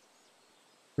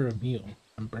for a meal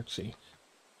on Brixie.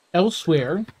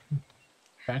 Elsewhere,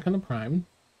 back on the Prime.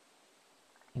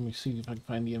 Let me see if I can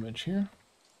find the image here.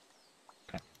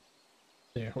 Okay.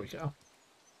 There we go. All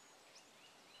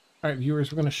right,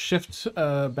 viewers, we're going to shift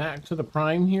back to the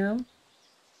Prime here.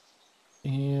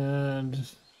 And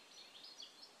if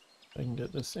I can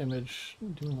get this image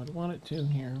doing what I want it to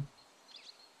here.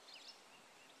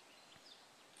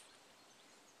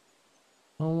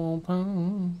 Oh,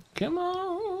 come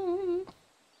on.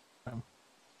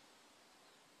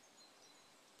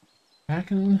 Back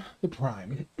in the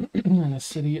Prime, in the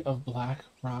city of Black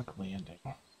Rock Landing.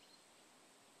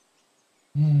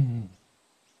 An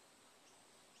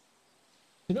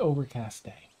overcast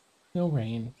day. No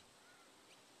rain.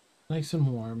 Nice and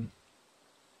warm.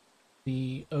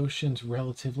 The ocean's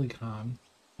relatively calm,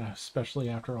 especially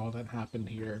after all that happened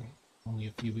here only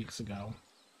a few weeks ago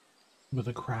with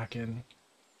a kraken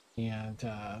and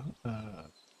a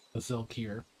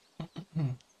Zilkir.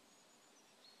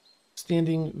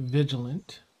 Standing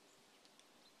vigilant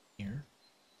here,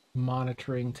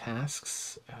 monitoring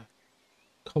tasks,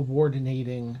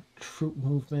 coordinating troop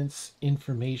movements,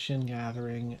 information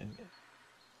gathering, and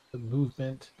the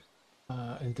movement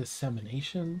and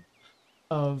dissemination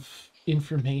of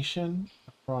information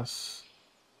across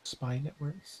spy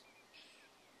networks.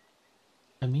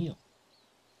 Emil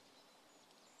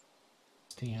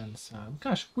stands.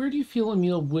 Gosh, where do you feel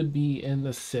Emil would be in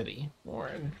the city,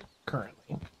 Lauren,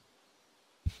 currently?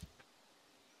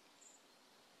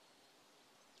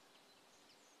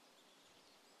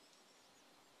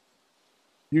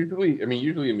 Usually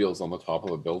Emil's on the top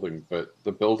of a building, but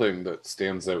the building that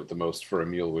stands out the most for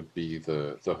Emil would be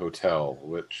the hotel,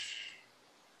 which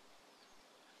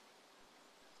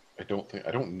I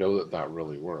don't know that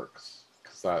really works,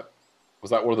 because was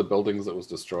that one of the buildings that was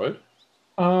destroyed?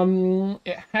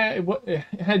 It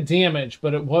had damage,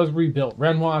 but it was rebuilt.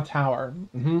 Renoir Tower.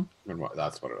 Renoir,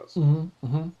 that's what it is.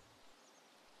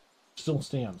 Still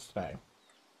stands today.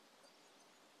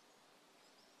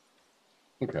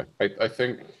 Okay, I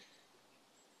think.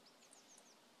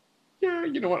 Yeah,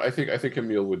 you know what? I think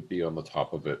Emil would be on the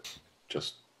top of it,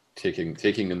 just taking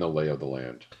in the lay of the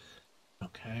land.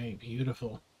 Okay,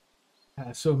 beautiful.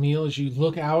 So, Emil, as you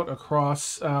look out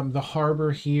across the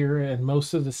harbor here and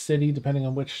most of the city, depending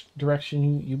on which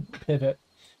direction you pivot,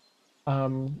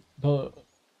 the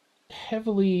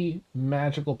heavily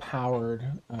magical powered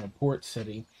port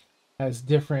city has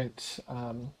different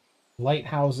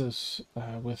lighthouses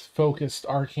with focused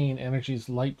arcane energies,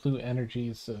 light blue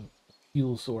energies, a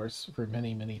fuel source for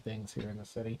many, many things here in the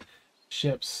city.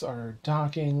 Ships are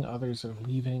docking, others are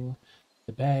leaving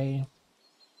the bay.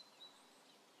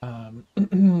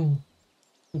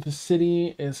 The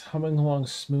city is humming along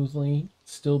smoothly,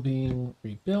 still being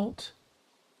rebuilt,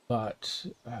 but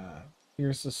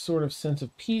there's a sort of sense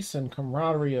of peace and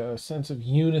camaraderie, a sense of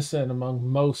unison among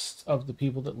most of the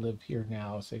people that live here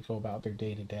now as they go about their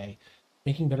day to day,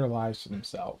 making better lives for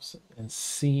themselves and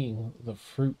seeing the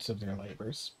fruits of their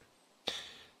labors.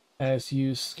 As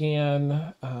you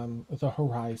scan the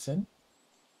horizon,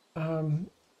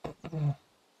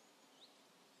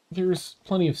 there's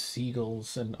plenty of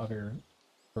seagulls and other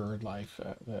bird life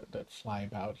that fly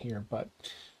about here, but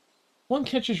one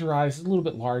catches your eyes a little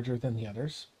bit larger than the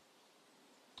others.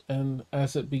 And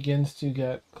as it begins to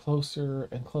get closer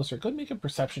and closer, go ahead and make a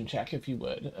perception check if you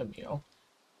would, Emil,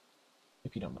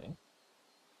 if you don't mind.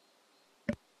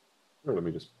 Sure, let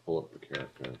me just pull up the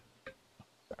character.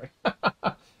 Sorry.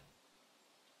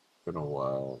 Been a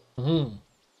while.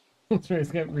 That's right,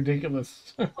 it's got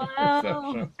ridiculous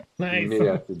perception. Nice. It may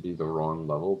have to be the wrong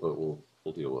level, but we'll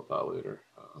deal with that later.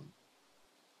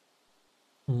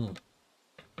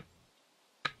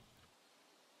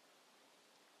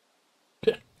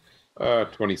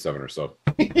 27 or so.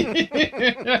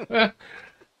 If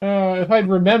I'd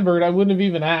remembered, I wouldn't have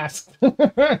even asked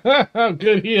how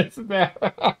good he is at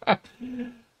that.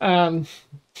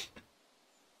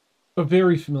 A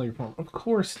very familiar form. Of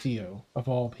course, Tio, of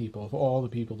all people, of all the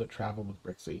people that travel with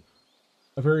Brixie,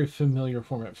 a very familiar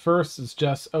form. At first, it's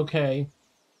just, okay,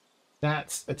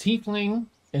 that's a tiefling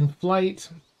in flight.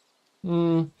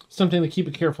 Something to keep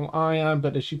a careful eye on,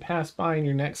 but as you pass by in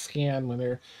your next scan, when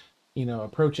they're,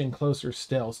 approaching closer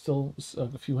still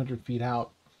a few hundred feet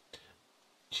out,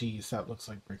 geez, that looks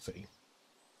like Brixie.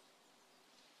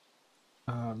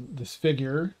 This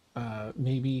figure,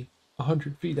 maybe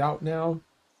 100 feet out now,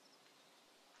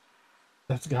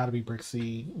 that's got to be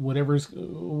Brixie. What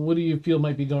do you feel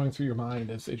might be going through your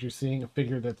mind as you're seeing a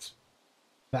figure that's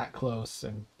that close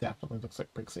and definitely looks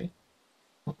like Brixie?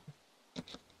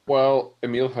 Well,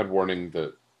 Emil had warning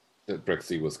that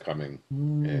Brixie was coming,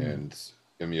 and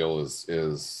Emil's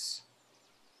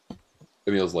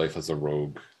life as a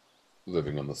rogue,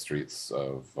 living on the streets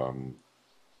of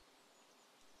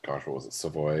gosh, what was it?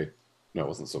 Savoy? No, it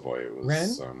wasn't Savoy. It was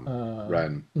Rennes.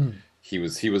 Rennes.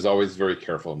 He was always very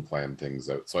careful and planned things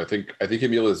out. So I think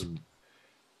Emil is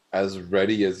as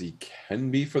ready as he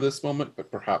can be for this moment,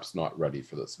 but perhaps not ready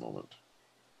for this moment.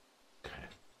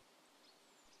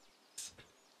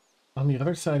 On the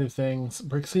other side of things,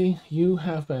 Brixie, you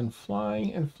have been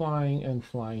flying and flying and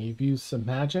flying. You've used some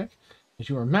magic, as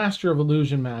you are a master of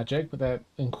illusion magic, but that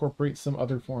incorporates some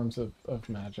other forms of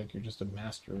magic. You're just a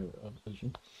master of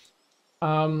illusion.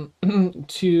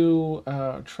 To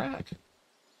track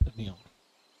Emil.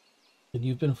 And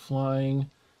you've been flying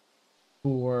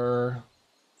for,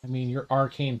 I mean, you're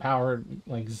arcane powered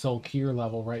like Zolkir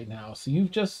level right now. So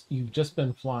you've just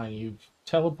been flying. You've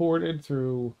teleported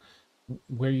through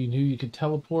where you knew you could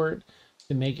teleport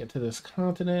to make it to this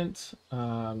continent.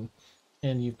 And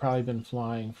you've probably been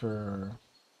flying for,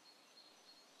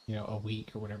 a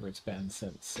week or whatever it's been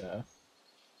since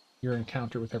your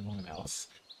encounter with everyone else.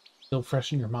 Still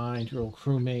fresh in your mind, your old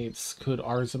crewmates. Could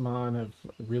Arzaman have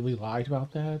really lied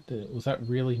about that? Was that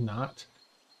really not?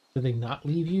 Did they not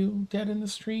leave you dead in the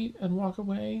street and walk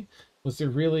away? Was there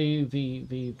really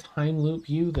the time loop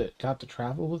you that got to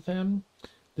travel with them?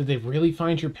 Did they really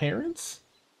find your parents?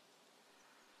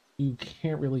 You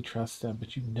can't really trust them,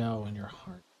 but you know in your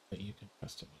heart that you can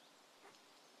trust them.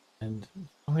 And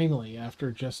finally,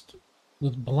 after just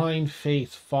with blind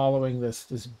faith following this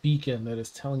beacon that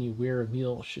is telling you where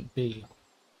Emil should be,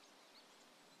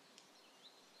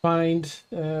 find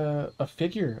a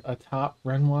figure atop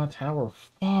Renoir Tower,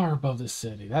 far above the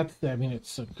city.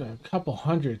 It's a couple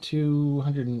hundred,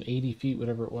 280 feet,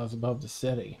 whatever it was, above the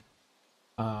city.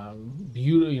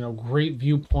 Beautiful, great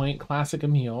viewpoint, classic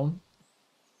Emil.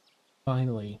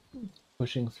 Finally,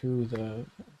 pushing through the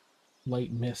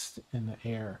light mist in the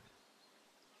air.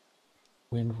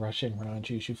 Wind rushing around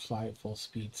you as you fly at full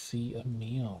speed. See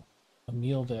Emil.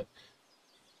 Emil that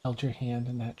held your hand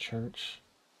in that church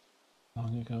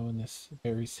long ago in this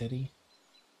very city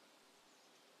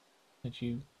that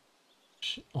you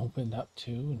opened up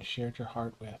to and shared your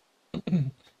heart with.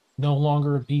 No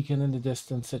longer a beacon in the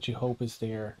distance that you hope is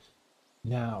there.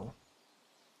 Now,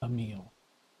 Emil,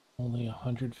 only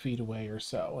 100 feet away or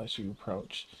so as you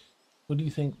approach. What do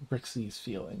you think Brixie's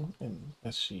feeling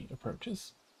as she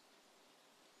approaches?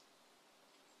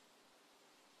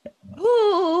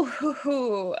 Ooh, hoo,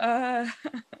 hoo,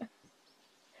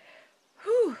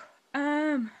 whew,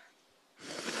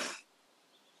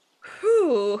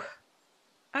 whew,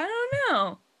 I don't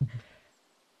know.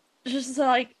 Just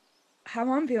like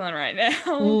how I'm feeling right now.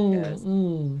 Because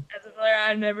as a player,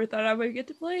 I never thought I would get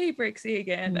to play Brixie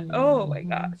again. Oh my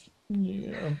gosh.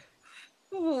 Yeah.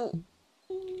 Ooh.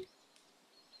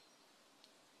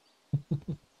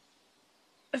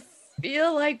 I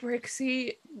feel like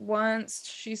Brixie, once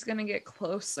she's gonna get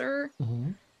closer,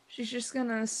 she's just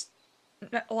gonna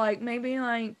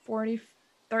maybe 40,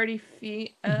 30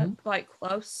 feet up, like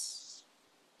close.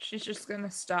 She's just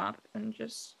gonna stop and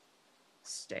just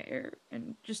stare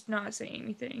and just not say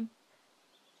anything.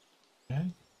 Okay.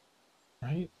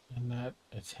 Right. And that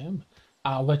it's him.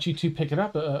 I'll let you two pick it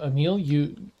up. Emil,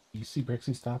 you see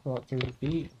Brixie stop about 30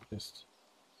 feet. Just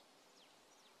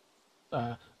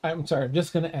I'm sorry, I'm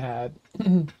just gonna add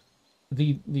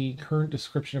the current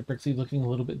description of Brixie looking a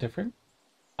little bit different.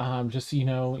 Just so you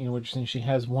know what you're saying. She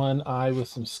has one eye with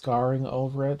some scarring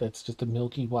over it that's just a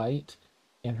milky white,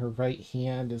 and her right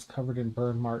hand is covered in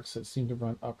burn marks that seem to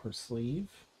run up her sleeve.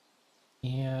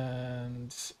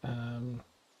 And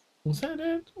was that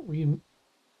it? Were you...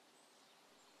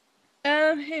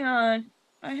 Hang on.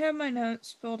 I have my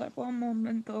notes filled up. One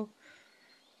moment though.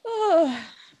 Oh,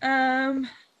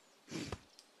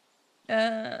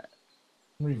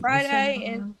 Friday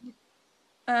and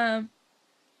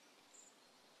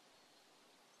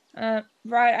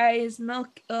right eye is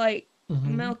milky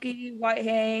white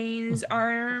haze.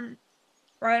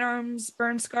 Right arm's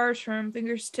burn scars from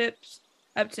fingertips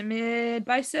up to mid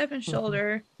bicep and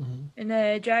shoulder, and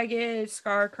a jagged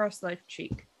scar across the left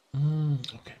cheek.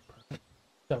 Okay,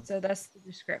 perfect. So that's the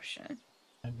description.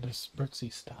 And this Brixie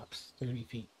stops 30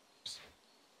 feet.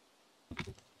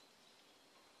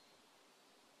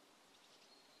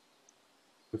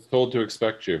 It's told to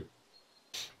expect you.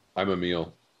 I'm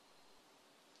Emil.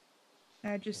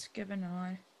 I just give a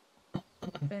nod.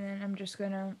 And then I'm just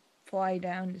gonna fly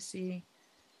down to see.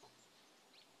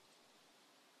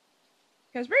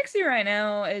 Because Brixie right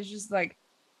now is just like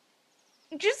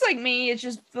me, it's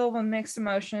just filled with mixed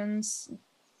emotions,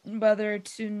 whether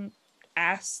to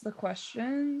ask the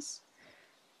questions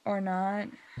or not.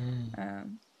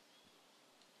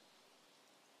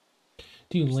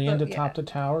 Do you land atop the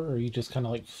tower, or you just kind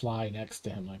of like fly next to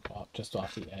him, like just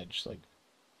off the edge, like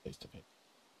face to face?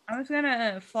 I was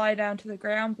gonna fly down to the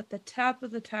ground, but the top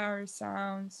of the tower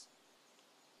sounds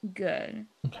good.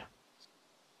 Okay.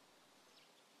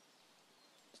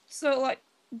 So,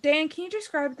 Dan, can you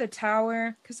describe the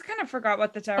tower? Because I kind of forgot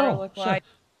what the tower looked like.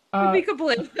 To be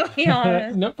completely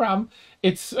honest. No problem.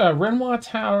 It's Renoir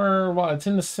Tower. Well, it's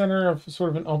in the center of sort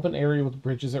of an open area with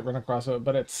bridges that run across it,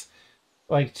 but it's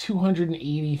like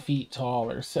 280 feet tall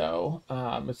or so.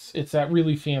 It's that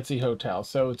really fancy hotel,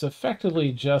 so it's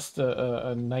effectively just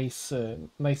a nice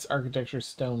nice architecture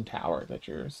stone tower that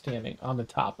you're standing on the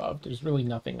top of. There's really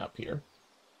nothing up here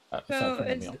aside So from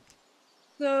the is meal.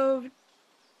 so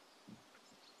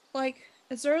like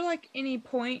is there like any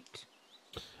point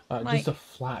Just a like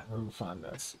flat roof on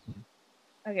this.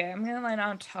 okay, I'm gonna land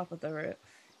on top of the roof.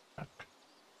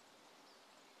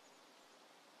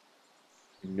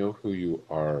 I know who you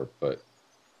are, but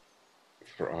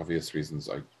for obvious reasons,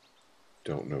 I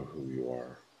don't know who you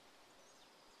are.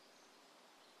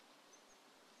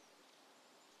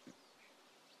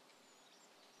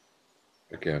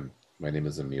 Again, my name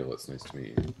is Emil. It's nice to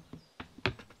meet you.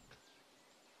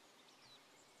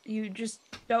 You just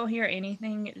don't hear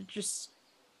anything. It just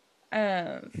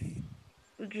a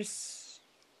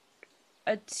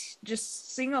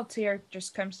just single tear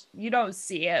just comes. You don't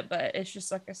see it, but it's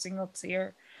just like a single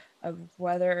tear of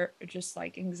whether just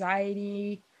like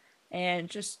anxiety and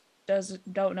just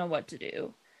don't know what to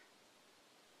do.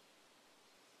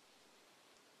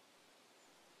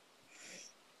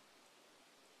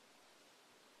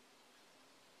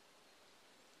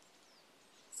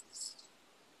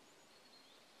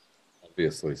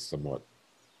 Obviously, somewhat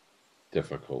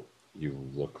difficult. You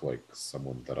look like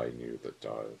someone that I knew that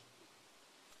died.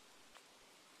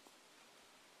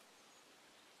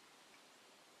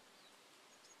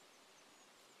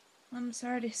 I'm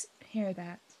sorry to hear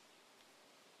that.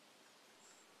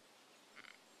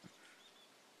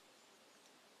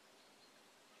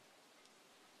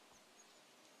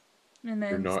 And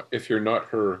then If you're not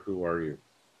her, who are you?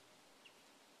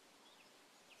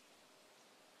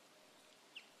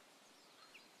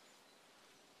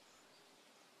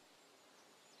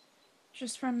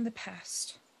 just from the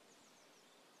past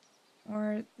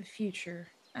or the future.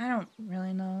 I don't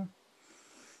really know.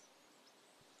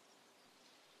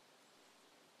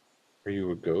 Are you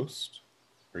a ghost?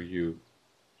 Are you...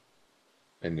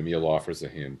 And Emil offers a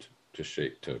hand to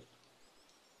shake, to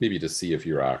maybe to see if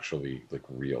you're actually like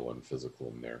real and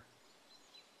physical in there.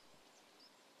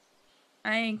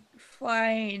 I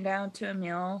fly down to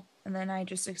Emil and then I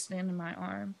just extend my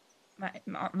arm.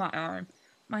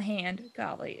 My hand.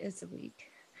 Golly, it's weak.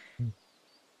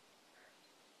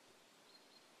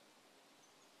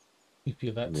 You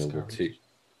feel that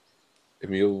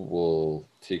Emil will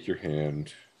take your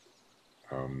hand,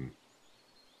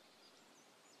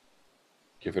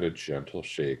 give it a gentle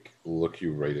shake, look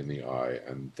you right in the eye,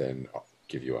 and then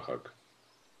give you a hug.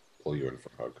 Pull you in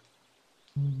for a hug.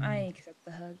 I accept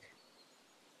the hug.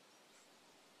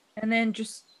 And then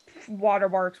just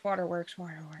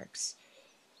waterworks.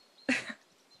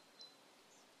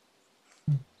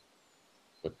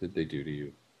 What did they do to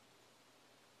you?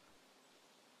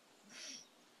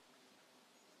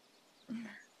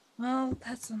 Well,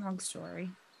 that's a long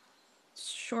story.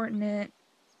 Shorten it.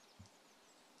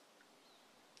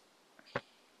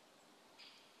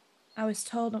 I was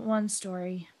told one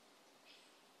story,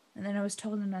 and then I was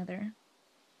told another.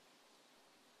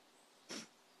 I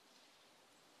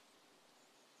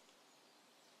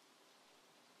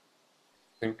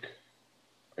think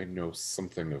I know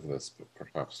something of this, but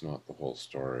perhaps not the whole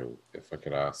story. If I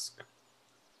could ask,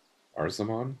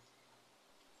 Arzaman?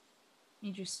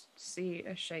 You just see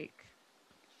a shake.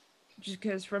 Just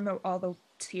because from all the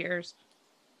tears,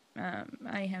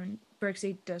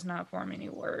 Brixie does not form any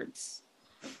words.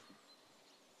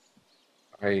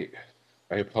 I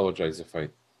apologize if I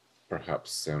perhaps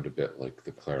sound a bit like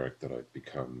the cleric that I've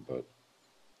become, but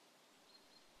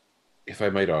if I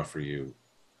might offer you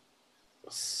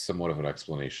somewhat of an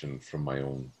explanation from my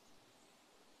own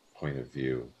point of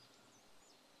view.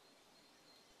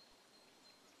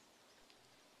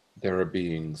 There are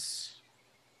beings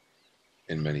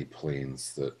in many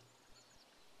planes that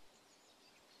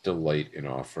delight in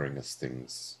offering us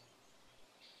things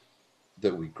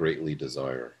that we greatly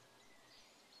desire.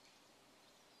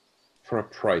 For a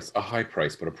price, a high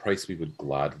price, but a price we would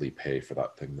gladly pay for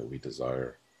that thing that we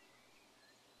desire.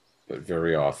 But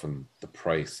very often the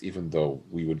price, even though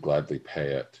we would gladly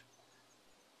pay it,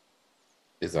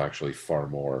 is actually far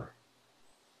more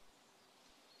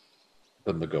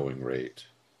than the going rate.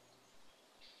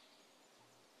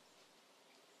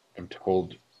 I'm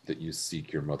told that you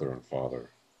seek your mother and father.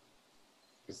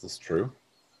 Is this true?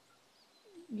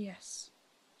 Yes.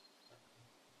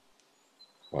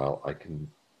 Well, I can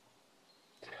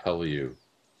tell you,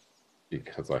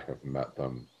 because I have met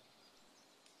them,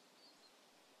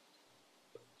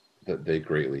 that they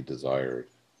greatly desired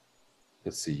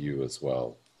to see you as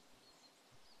well.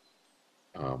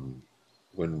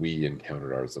 when we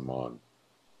encountered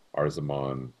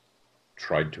Arzamon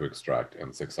tried to extract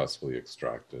and successfully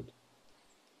extracted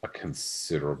a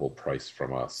considerable price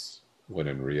from us, when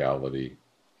in reality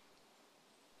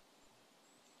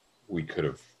we could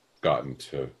have gotten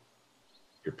to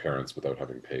your parents without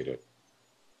having paid it,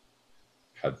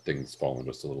 had things fallen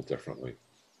just a little differently.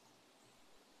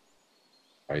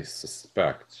 I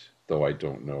suspect, though I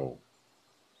don't know,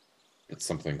 that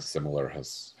something similar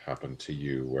has happened to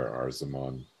you, where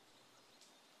Arzamon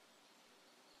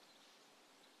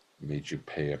made you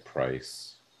pay a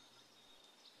price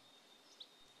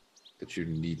that you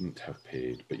needn't have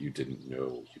paid, but you didn't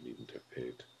know you needn't have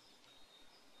paid.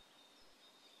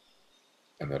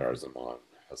 And that Arzamon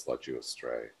has led you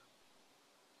astray.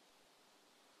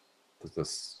 Does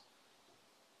this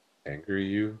anger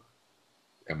you?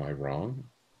 Am I wrong?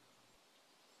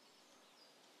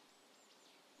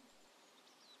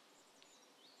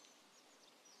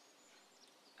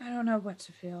 I don't know what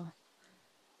to feel.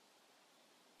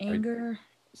 Anger,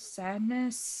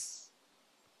 sadness,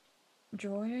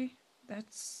 joy.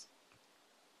 That's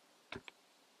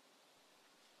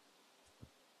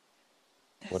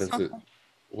what is it?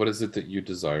 What is it that you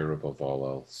desire above all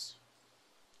else?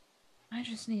 I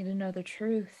just need to know the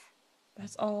truth.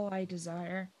 That's all I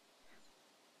desire.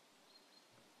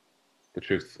 The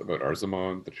truth about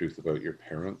Arzamon, the truth about your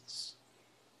parents,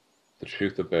 the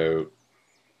truth about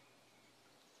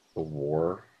the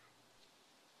war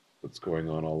that's going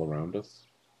on all around us.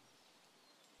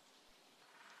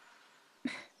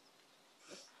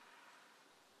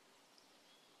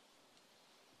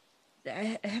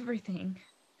 Everything.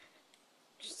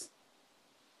 Just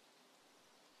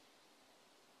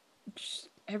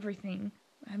everything.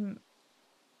 I'm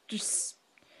just,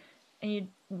 and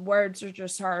words are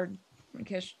just hard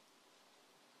because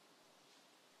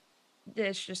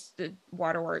it's just the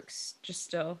waterworks just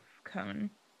still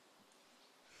coming.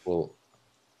 Well,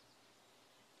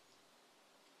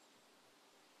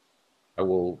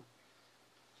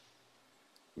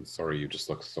 I'm sorry, you just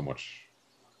look so much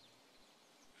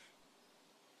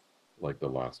like the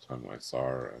last time I saw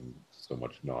her, and so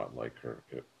much not like her.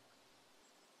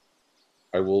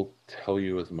 I will tell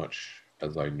you as much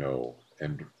as I know,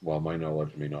 and while my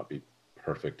knowledge may not be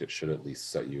perfect, it should at least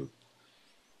set you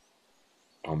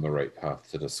on the right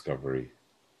path to discovery.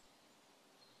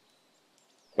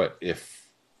 But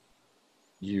if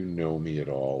you know me at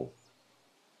all,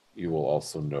 you will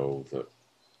also know that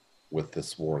with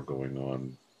this war going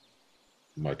on,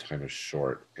 my time is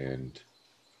short, and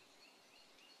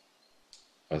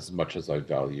as much as I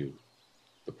value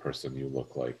the person you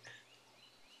look like,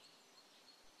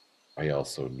 I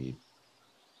also need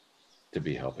to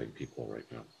be helping people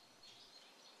right now.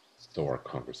 So our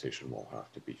conversation will have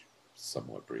to be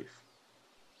somewhat brief.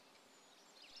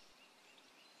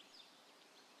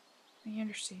 I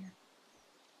understand.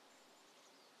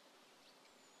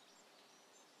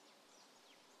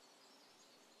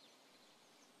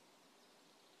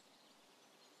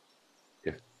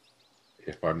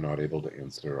 If I'm not able to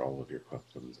answer all of your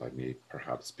questions, I may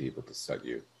perhaps be able to set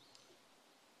you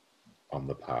on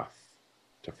the path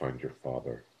to find your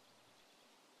father.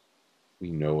 We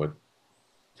know a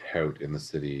tout in the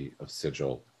city of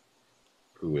Sigil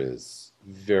who is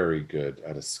very good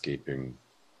at escaping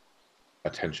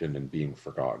attention and being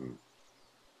forgotten.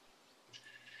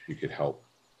 She could help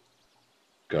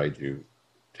guide you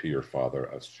to your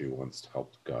father as she once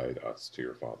helped guide us to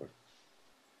your father.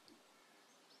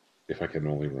 If I can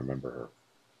only remember her.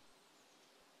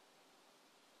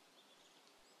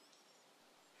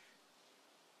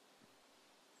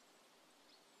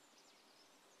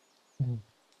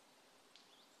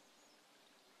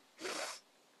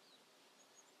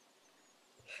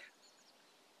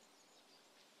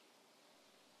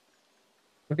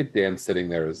 Look at Dan sitting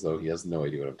there as though he has no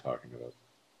idea what I'm talking about.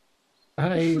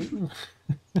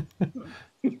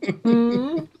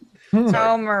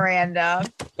 Oh, Miranda.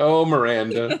 Oh,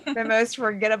 Miranda. The most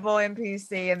forgettable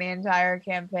NPC in the entire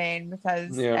campaign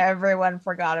because everyone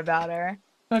forgot about her.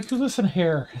 Like, listen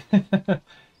here.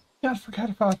 God forgot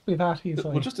about me that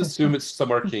easily. We'll just assume it's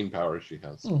some arcane power she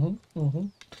has.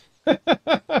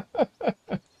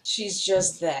 She's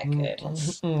just that good.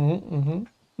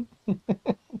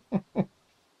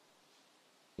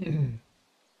 Do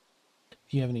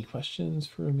you have any questions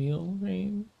for Emil,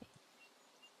 Rain?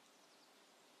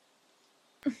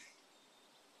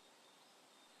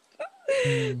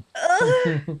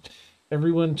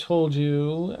 Everyone told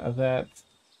you that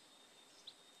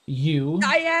you...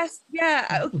 I asked,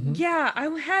 I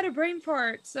had a brain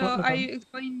fart, so I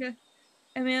explained to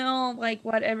Emil like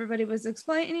what everybody was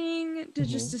explaining to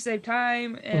just to save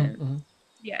time, and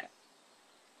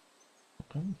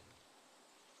Okay.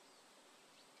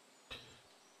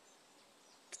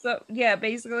 So yeah,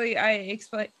 basically I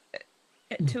explained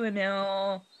to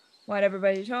Emil what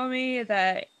everybody told me,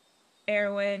 that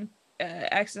Erwin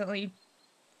accidentally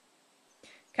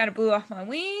kind of blew off my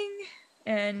wing,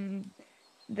 and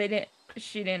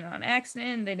she did it on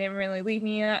accident. They didn't really leave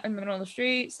me out in the middle of the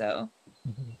street, so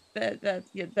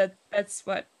that's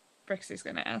what Brixie's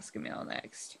gonna ask Emil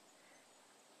next.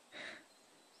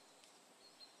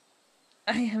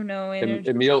 I have no energy.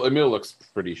 Emil looks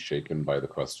pretty shaken by the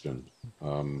question.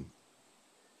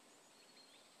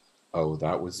 Oh,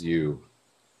 that was you.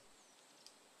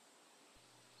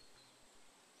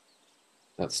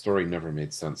 That story never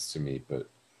made sense to me, but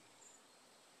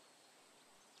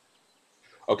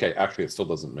okay, actually it still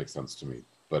doesn't make sense to me,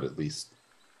 but at least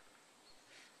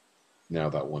now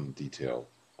that one detail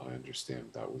I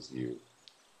understand that was you.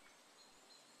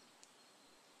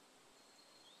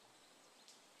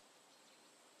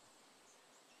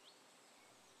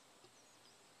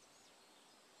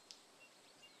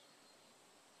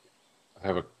 I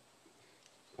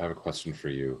have a question for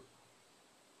you.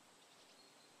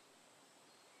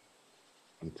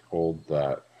 I'm told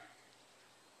that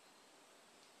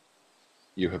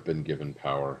you have been given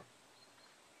power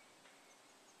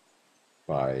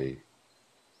by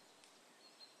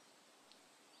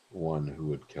one who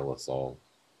would kill us all.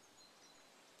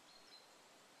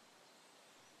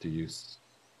 Do you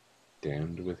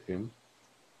stand with him?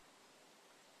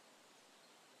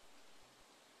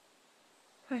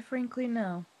 Quite frankly,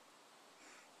 no.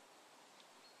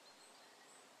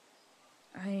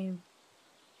 I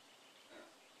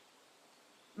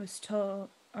was told,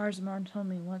 Arzamon told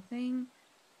me one thing,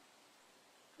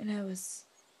 and I was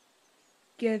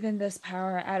given this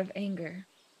power out of anger.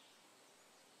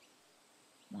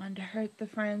 Wanted to hurt the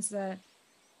friends that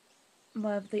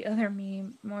love the other me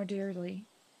more dearly.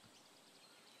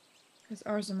 Because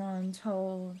Arzamon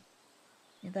told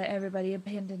me that everybody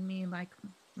abandoned me like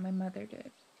my mother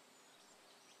did.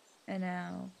 And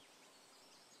now,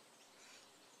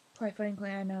 quite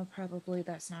frankly, I know probably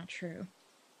that's not true.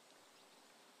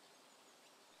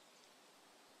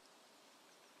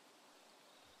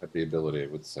 Had the ability,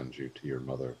 it would send you to your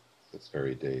mother this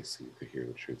very day so you could hear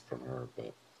the truth from her,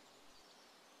 but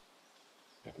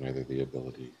I have neither the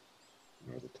ability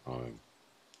nor the time.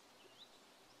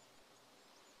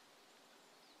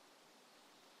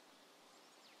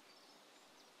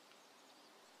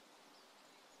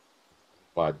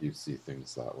 Glad you see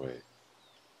things that way.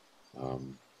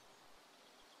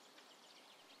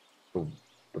 The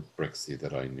Brixie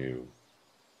that I knew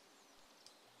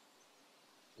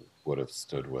would have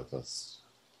stood with us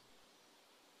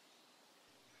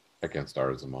against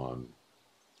Arzamon,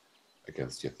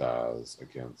 against Yathaz,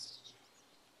 against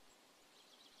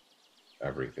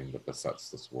everything that besets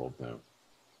this world now.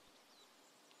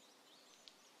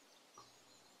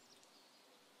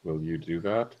 Will you do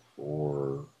that,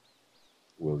 or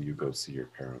will you go see your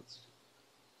parents?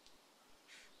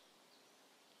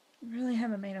 I really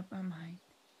haven't made up my mind.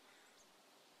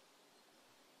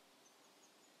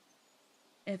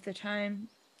 If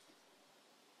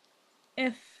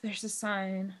there's a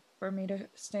sign for me to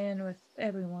stand with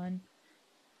everyone,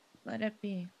 let it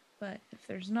be. But if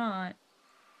there's not,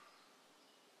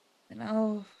 then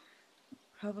I'll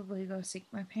probably go seek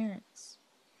my parents.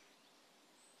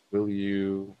 Will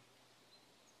you...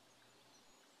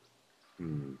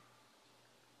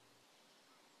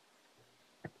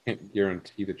 I can't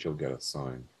guarantee that you'll get a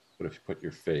sign, but if you put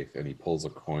your faith, and he pulls a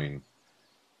coin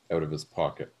out of his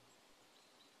pocket,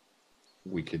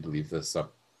 we could leave this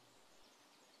up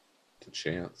to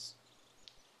chance.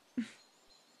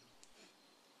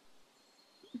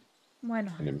 Why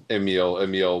not? And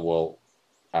Emil will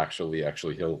actually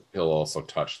he'll also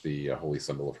touch the holy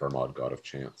symbol of Hermod, god of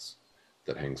chance,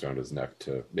 that hangs around his neck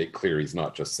to make clear he's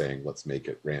not just saying let's make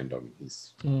it random.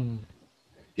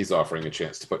 He's offering a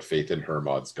chance to put faith in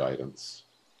Hermod's guidance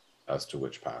as to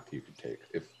which path you could take,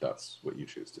 if that's what you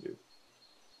choose to do.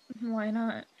 Why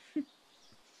not?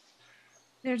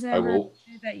 There's I will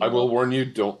will warn you,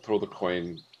 don't throw the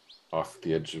coin off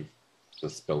the edge of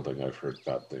this building. I've heard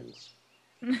bad things.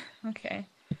 Okay.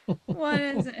 What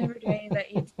is it every day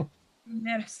that you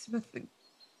mess with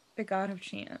the god of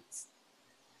chance?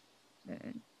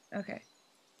 Okay.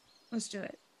 Let's do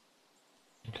it.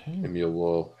 Okay. Emil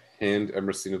will hand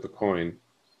Emersina the coin.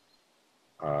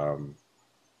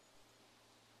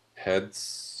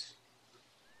 Heads,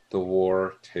 the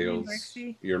war. Tails,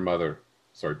 your mother.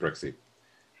 Sorry, Brixie.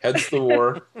 Heads, the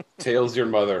war. Tails, your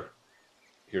mother.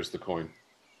 Here's the coin.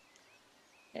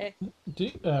 Okay.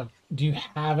 Do you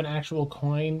have an actual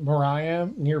coin, Mariah,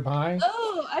 nearby?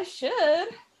 Oh, I should.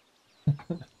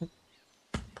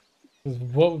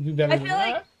 What would be better I than feel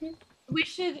like that? we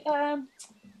should. Well,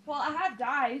 I have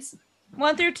dice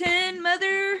 1 through 10,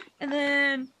 Mother, and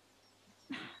then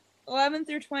 11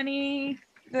 through 20,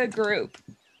 the group.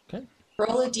 Okay.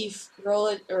 Roll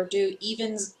it, or do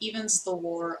evens the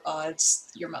war,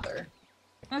 odds your mother.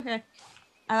 Okay,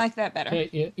 I like that better. Okay,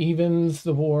 it evens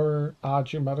the war,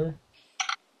 odds your mother.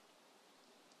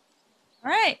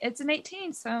 All right, it's an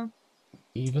 18, so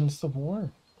Evens the war.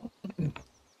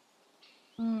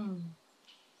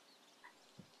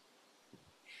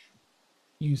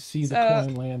 You see the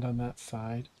coin land on that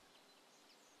side.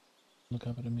 Look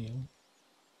up at Emil.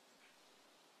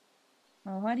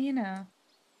 Well, what do you know?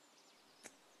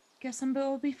 Guess somebody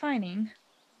will be fighting.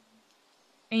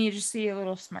 And you just see a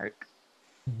little smirk.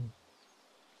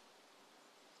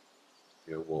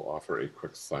 It will offer a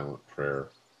quick silent prayer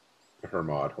to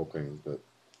Hermod, hoping that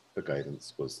the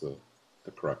guidance was the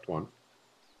correct one.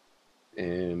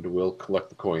 And we'll collect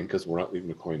the coin because we're not leaving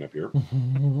the coin up here.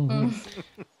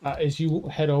 As you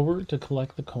head over to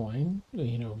collect the coin,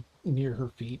 near her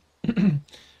feet,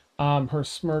 her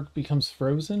smirk becomes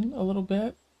frozen a little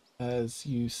bit as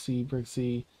you see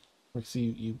Brixie. Brixie,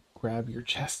 you grab your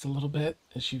chest a little bit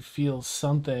as you feel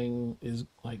something is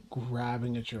like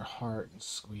grabbing at your heart and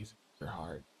squeezing your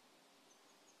heart.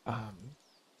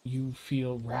 You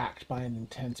feel racked by an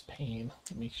intense pain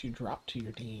that makes you drop to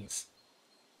your knees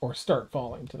or start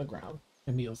falling to the ground.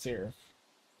 Emil's there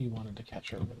if you wanted to catch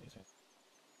her or anything.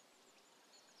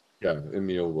 Yeah,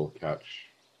 Emil will catch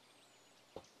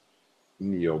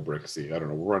Neo Brixie. I don't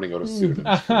know. We're running out of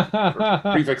pseudonyms for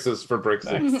prefixes for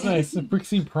Brixie. Nice.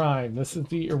 Brixie Prime. This is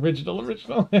the original.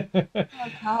 Oh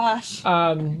gosh.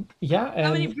 Yeah. And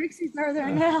how many Brixies are there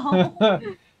now?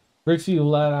 Brixie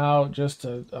let out just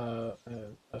a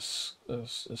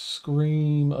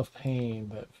scream of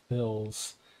pain that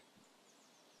fills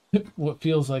what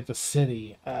feels like the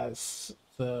city as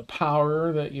the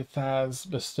power that Ythaz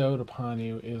bestowed upon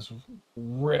you is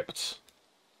ripped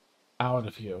out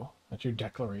of you at your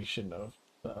declaration of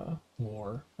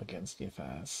war against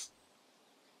Ythaz.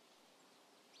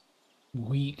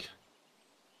 Weak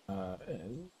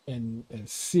and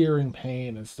searing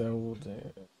pain as though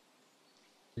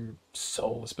your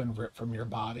soul has been ripped from your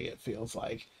body, it feels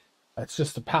like. That's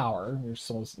just the power. Your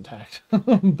soul's intact.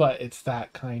 But it's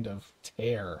that kind of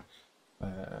tear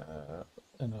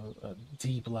in a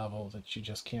deep level that you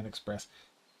just can't express.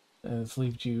 It's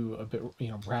left you a bit,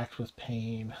 racked with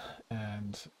pain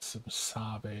and some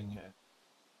sobbing.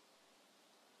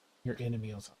 Your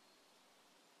enemy is.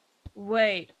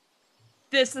 Wait,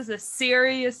 this is a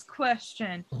serious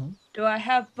question. Do I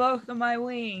have both of my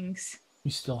wings?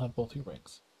 You still have both your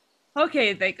wings.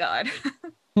 Okay, thank God.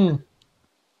 So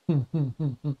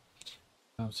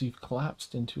you've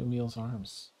collapsed into Emil's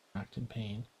arms, racked in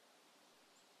pain.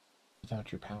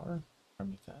 Without your power,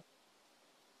 from that.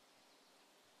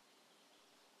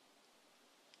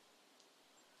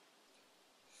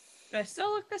 Do I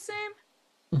still look the same?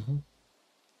 Okay.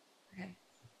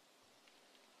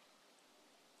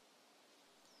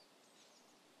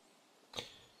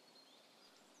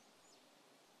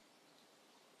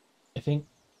 I think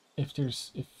if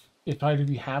either of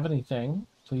you have anything,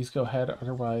 please go ahead.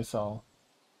 Otherwise, I'll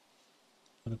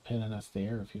put a pin in us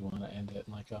there if you want to end it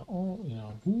like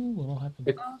what'll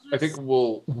happen. I think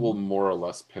we'll more or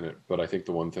less pin it, but I think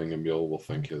the one thing Emil will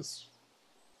think is,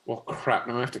 well, crap,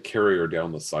 now I have to carry her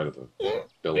down the side of the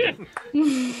building.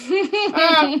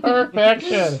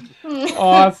 Perfection.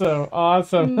 Awesome. I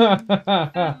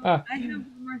have one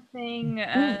more thing.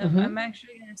 I'm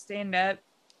actually going to stand up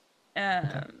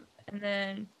and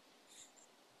then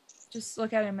just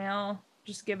look at Emil,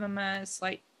 just give him a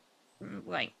slight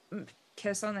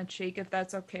kiss on the cheek if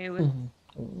that's okay with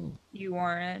you,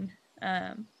 Warren.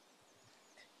 And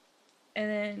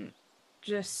then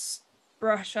just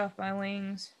brush off my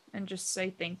wings and just say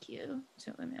thank you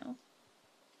to Emil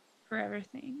for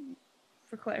everything,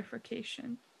 for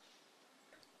clarification.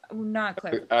 Not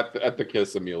clarification. At the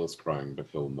kiss, Emil is crying, but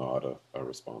he'll nod a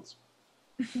response.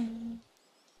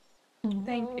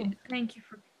 Thank you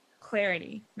for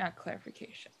clarity, not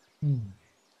clarification.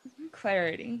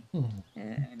 Clarity.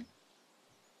 And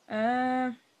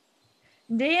Dan,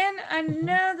 I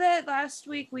know that last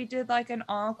week we did like an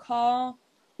all call.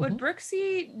 Would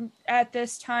Brixie at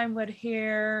this time would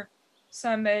hear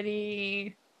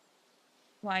somebody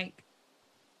like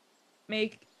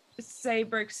say,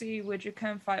 Brixie, would you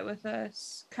come fight with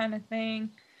us kind of thing?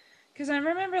 Because I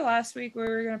remember last week we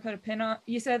were going to put a pin on,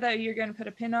 you said that you're going to put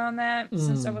a pin on that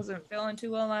since I wasn't feeling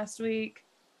too well last week.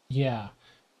 Yeah.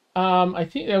 I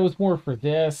think that was more for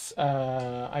this.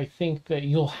 I think that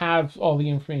you'll have all the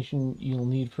information you'll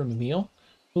need from Emil,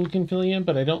 who can fill you in,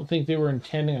 but I don't think they were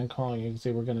intending on calling you because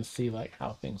they were going to see like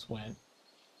how things went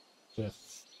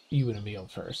with you and Emil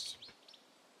first.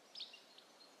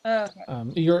 Okay.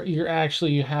 You're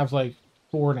actually, you have like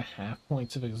 4.5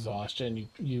 points of exhaustion.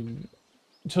 You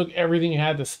took everything you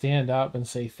had to stand up and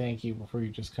say thank you before you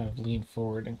just kind of lean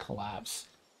forward and collapse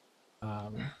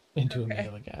into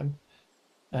Emil again.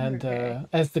 And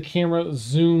as the camera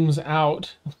zooms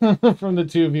out from the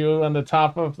two of you on the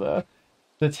top of the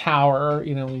tower,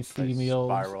 you know, we see Emil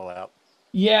spiral out.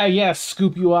 Yeah,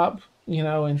 scoop you up, you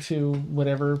know, into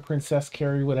whatever Princess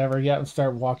Carrie, whatever, and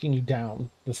start walking you down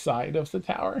the side of the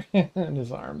tower in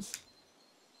his arms.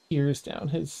 Tears down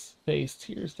his face,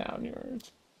 tears down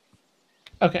yours.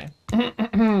 Okay.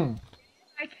 I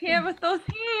can't with those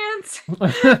hands.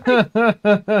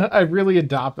 I really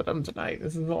adopted him tonight.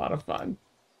 This is a lot of fun.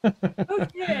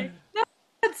 Okay. No,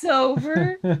 that's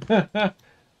over.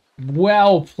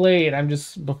 Well played. I'm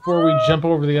just, before we jump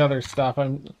over the other stuff,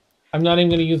 I'm not even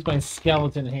going to use my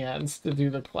skeleton hands to do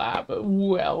the clap. But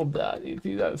well done. You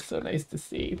see, that was so nice to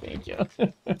see. Thank you.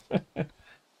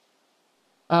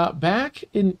 Back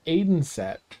in Aiden's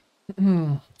set,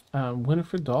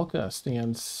 Winifred Dalka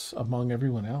stands among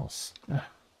everyone else.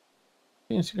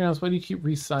 Instagrams, why do you keep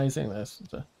resizing this?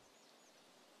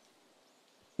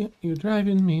 You're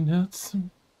driving me nuts.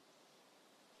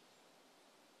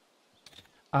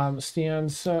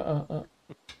 Stands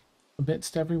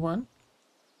amidst everyone.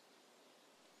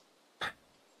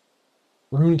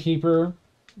 Runekeeper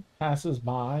passes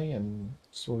by and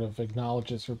sort of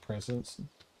acknowledges her presence.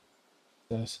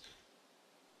 Says,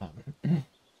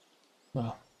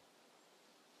 well,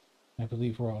 I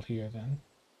believe we're all here then.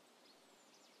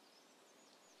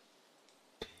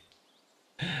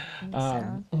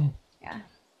 Yeah.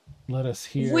 Let us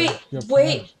hear. Wait.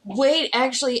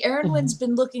 Actually, Erinwyn's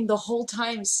been looking the whole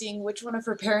time, seeing which one of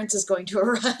her parents is going to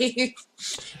arrive.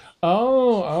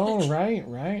 Oh, right.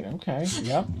 Okay,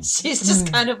 yep. She's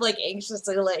just kind of like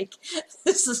anxiously like,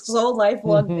 this is so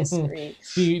lifelong mystery.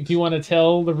 Do you want to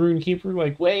tell the Runekeeper,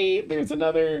 like, wait, there's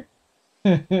another?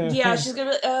 Yeah, she's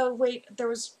gonna. Wait, there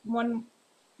was one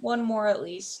more at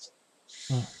least.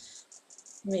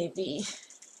 Maybe.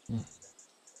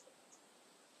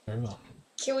 Very well.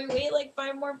 Can we wait like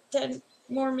 10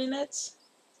 more minutes?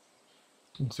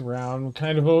 Looks around,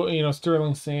 kind of, you know,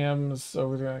 Sterling Sam's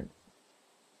over there.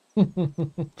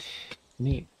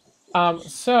 Neat.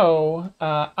 So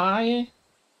I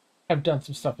have done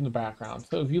some stuff in the background.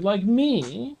 So if you'd like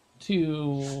me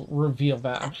to reveal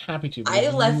that, I'm happy to. I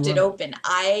left it open.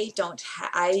 I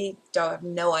have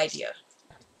no idea.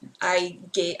 I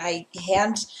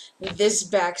hand this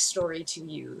backstory to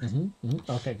you.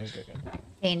 Okay, good.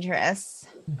 Dangerous.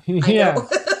 Yeah.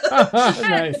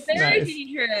 Nice. Very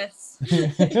dangerous.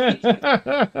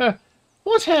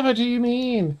 Whatever do you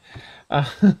mean?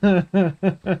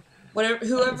 Whoever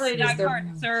it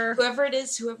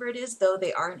is, though,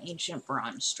 they are an ancient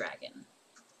bronze dragon.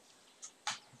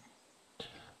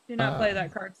 Do not play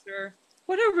that card, sir.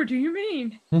 Whatever do you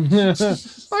mean?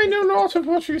 I know not of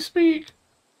what you speak.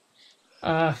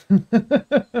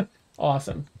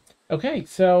 Awesome. Okay,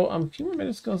 so a few more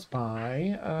minutes goes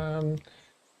by.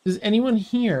 Does anyone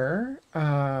here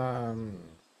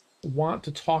want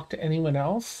to talk to anyone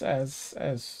else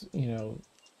as you know,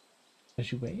 as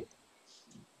you wait?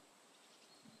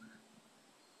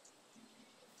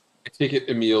 I take it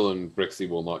Emil and Brixie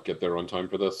will not get there on time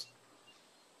for this.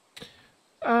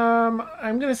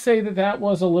 I'm gonna say that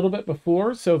was a little bit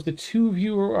before. So if the two of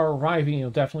you are arriving, you'll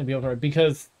definitely be able to arrive,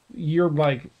 because you're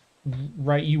like,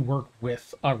 right, you work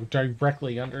with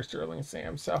directly under Sterling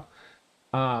Sam, so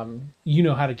you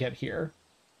know how to get here.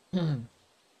 So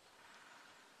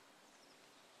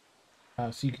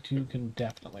you two can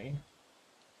definitely.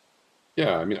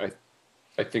 Yeah, I mean,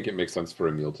 I think it makes sense for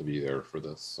Emil to be there for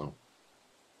this, so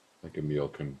I think Emil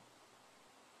can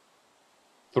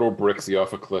throw Brixie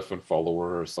off a cliff and follow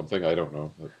her or something. I don't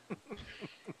know.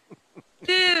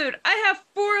 Dude, I have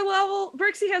 4 levels.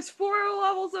 Brixie has 4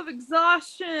 levels of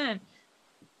exhaustion.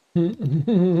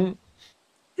 Dude.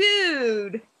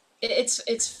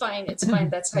 It's fine. It's fine.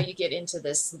 That's how you get into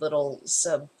this little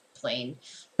subplane.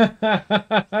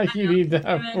 You need to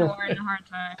have a hard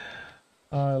time.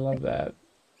 Oh, I love that.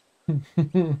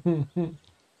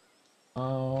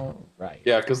 All right.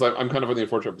 Yeah, because I'm kind of in the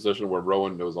unfortunate position where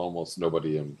Rowan knows almost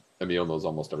nobody and Emil knows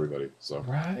almost everybody. So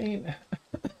right.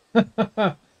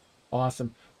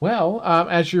 Awesome. Well,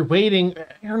 as you're waiting,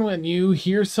 Erinwyn, you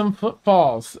hear some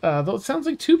footfalls. Though it sounds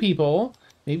like 2 people,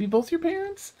 maybe both your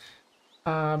parents.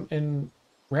 And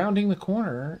rounding the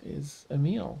corner is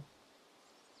Emil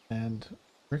and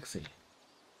Rixie.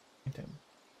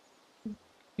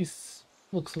 He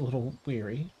looks a little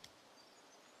weary,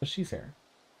 but she's there.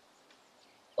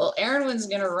 Well, Erinwin's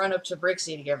gonna run up to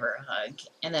Brixie to give her a hug,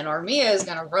 and then Ormia is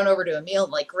gonna run over to Emil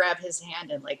and like grab his hand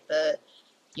and like the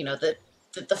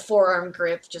forearm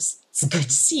grip. Just it's good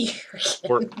to see her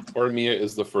again. Or Mia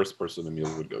is the first person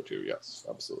Emil would go to. Yes,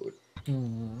 absolutely.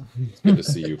 It's good to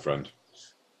see you, friend.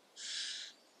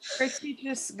 Trixie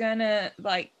just gonna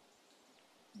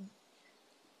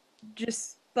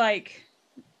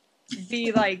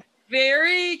be like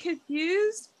very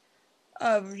confused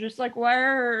of just like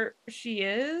where she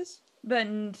is, but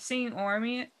seeing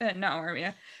Ormia, not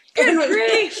Ormia. Good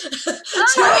grief! So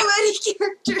many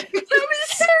characters. So many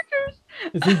characters.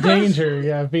 It's a danger,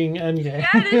 yeah, being Endgame.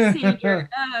 That is danger.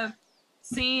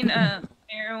 Seeing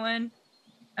Erwin,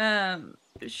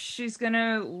 she's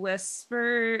gonna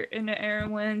whisper into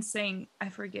Erwin, saying, "I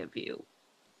forgive you."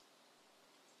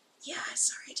 Yeah,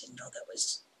 sorry, I didn't know that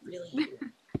was really you.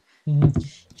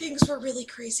 Things were really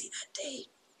crazy that day.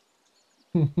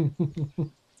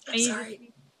 I'm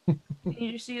sorry.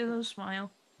 You just see a little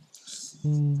smile.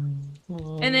 And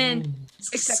then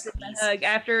accepted the hug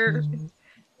after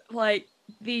like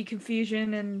the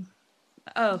confusion and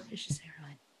it's just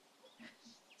Erwin.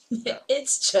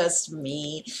 It's just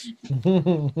me.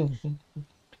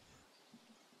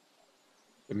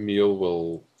 Emil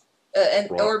will and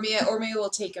Ormia will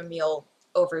take Emil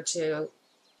over to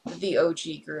the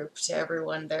OG group, to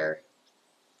everyone there.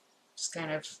 Just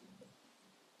kind of.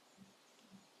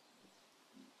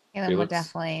 Kaylin will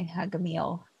definitely hug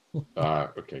Emil.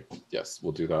 Okay. Yes,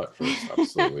 we'll do that first.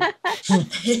 Absolutely.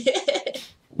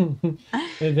 And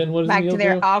then what does back Emil to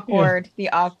their do? the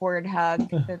awkward hug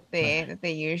that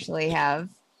they usually have.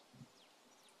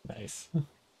 Nice.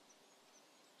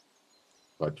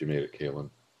 Glad you made it, Kaylin.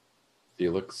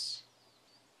 Felix,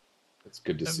 it's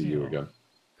good to see you again.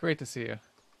 Great to see you.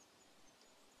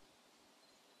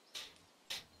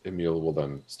 Emil will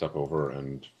then step over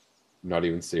and not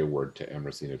even say a word to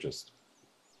Amrosina, just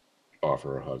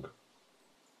offer a hug.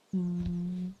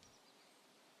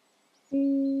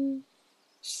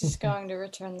 She's going to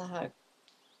return the hug.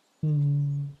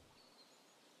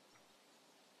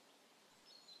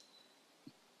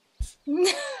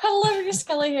 I love your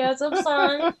skelly hands. I'm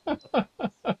sorry.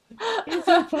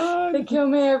 They kill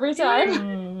me every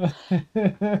time.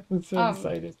 I'm so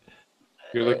excited.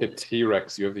 You're like a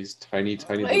T-Rex. You have these tiny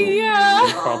little,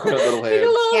 incompetent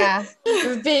little hands.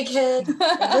 With big head,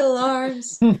 little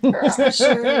arms.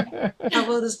 Sure. How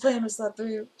well this plan was thought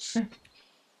through.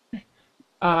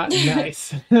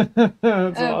 Nice.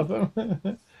 That's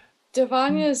awesome.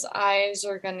 Devania's eyes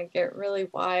are going to get really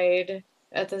wide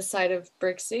at the sight of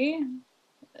Brixie,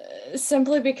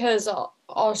 simply because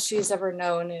all she's ever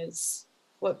known is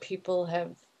what people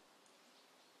have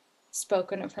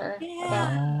spoken of her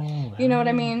about. You know what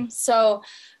I mean? So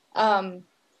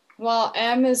while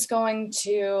M is going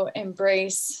to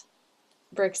embrace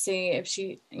Brixie,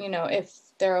 if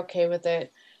they're okay with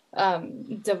it,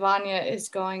 Devania is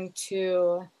going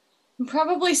to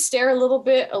probably stare a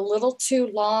little too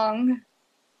long,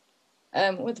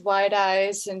 with wide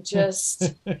eyes, and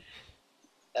just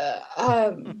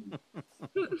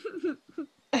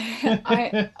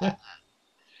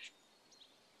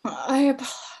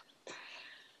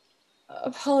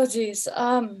apologies.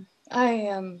 I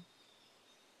am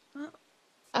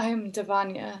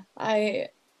Devania.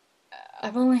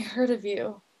 I've only heard of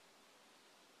you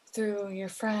through your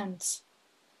friends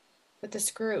with this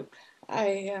group.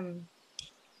 I'm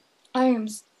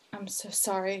so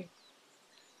sorry.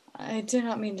 I did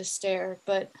not mean to stare,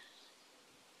 but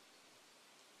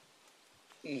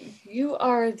you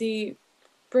are the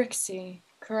Brixie,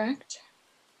 correct?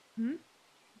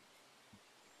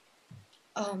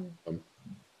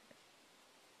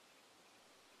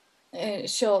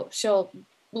 She'll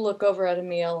look over at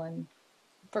Emil and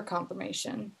for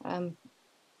confirmation. I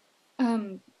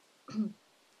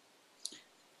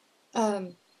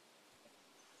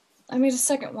made a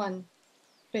second one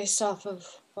based off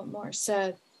of what Moore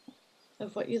said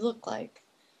of what you look like.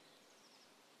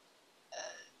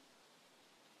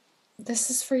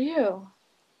 This is for you.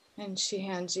 And she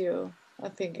hands you a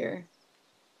figure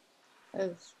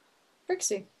of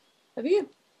Brixie, of you.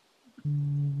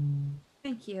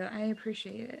 Thank you. I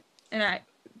appreciate it. And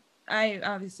I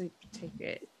obviously take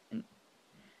it. And,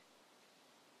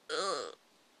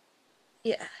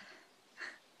 yeah.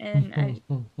 And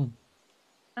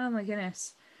oh my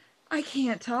goodness. I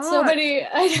can't talk.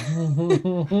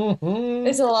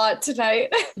 It's a lot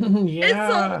tonight.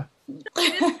 Yeah.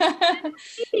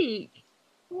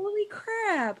 Holy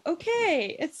crap.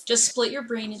 Okay. It's Just split your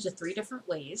brain into 3 different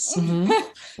ways.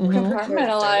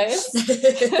 Compartmentalize.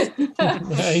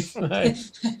 Nice,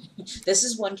 nice. This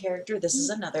is one character, this is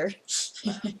another.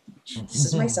 This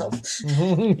is myself.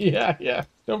 Yeah, yeah.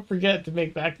 Don't forget to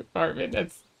make that compartment.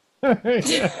 That's that's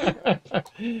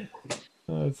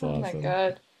Oh my awesome.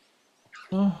 god.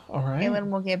 Oh, all right. Kaylin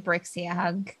will give Brixie a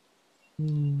hug.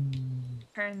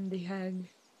 turn the hug.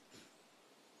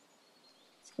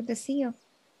 It's good to see you.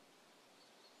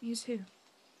 You too.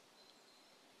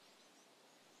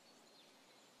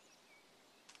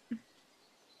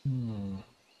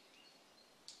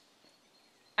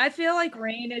 I feel like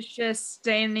Rain is just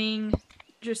standing,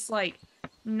 just like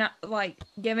not like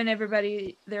giving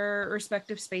everybody their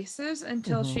respective spaces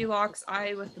until she locks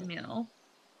eye with Emil.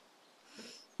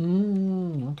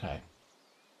 Okay.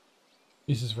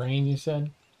 This is Rain, you said?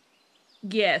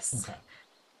 Yes. Okay.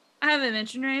 I haven't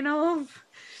mentioned Rain all.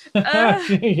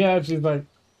 Yeah, she's like,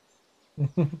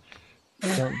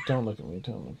 don't look at me.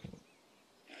 Don't look at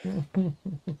me.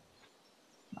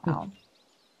 Wow.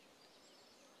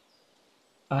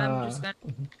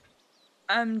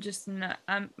 I'm just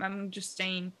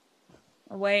staying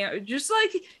away. Just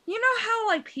like, you know how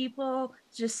like people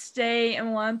just stay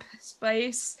in one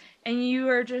space and you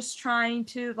are just trying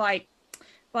to like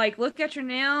look at your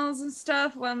nails and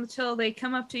stuff until they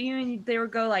come up to you and they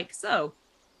would go like, so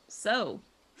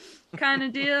kind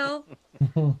of deal.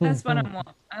 That's what I'm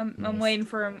Nice. waiting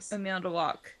for Emil to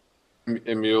walk.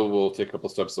 Emil will take a couple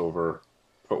steps over,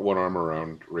 put one arm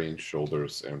around Rain's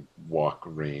shoulders, and walk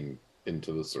Rain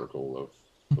into the circle of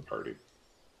the party.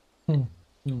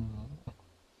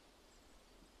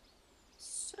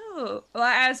 So, well,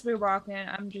 as we're walking,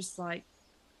 I'm just like,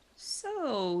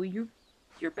 so you're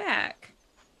back.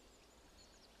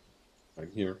 I'm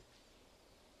here.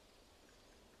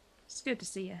 It's good to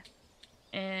see you.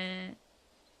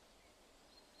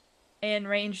 And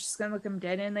Rain's just gonna look him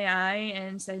dead in the eye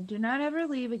and say, "Do not ever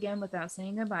leave again without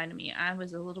saying goodbye to me. I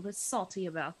was a little bit salty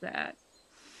about that."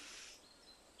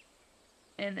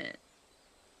 And then,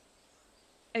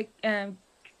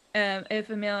 if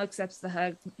Emil accepts the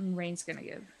hug, Rain's gonna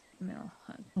give Emil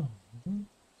a hug.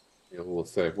 Emil will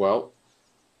say, "Well,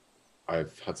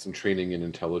 I've had some training in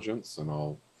intelligence, and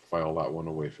I'll file that one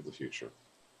away for the future."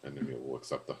 And Emil will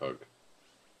accept the hug.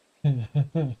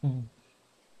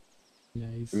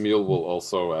 Nice. Emil will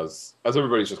also, as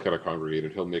everybody's just kind of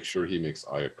congregated, he'll make sure he makes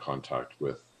eye contact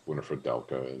with Winifred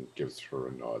Delka and gives her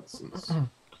a nod, since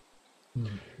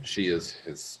she is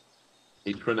his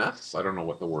patroness. I don't know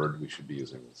what the word we should be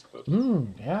using is, but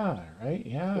yeah, right,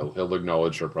 yeah. He'll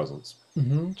acknowledge her presence.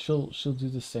 She'll do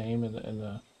the same,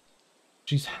 and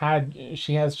she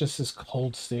has just this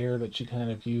cold stare that she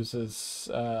kind of uses,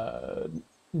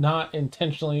 not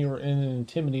intentionally or in an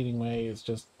intimidating way. It's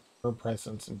just her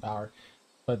presence and power.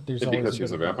 But there's always because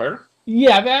she's a vampire.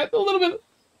 Yeah, that a little bit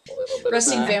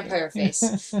Resting vampire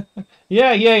face.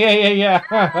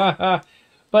 Yeah.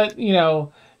 But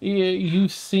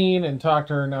you've seen and talked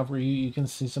to her enough where you can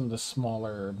see some of the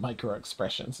smaller micro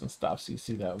expressions and stuff. So you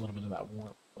see that a little bit of that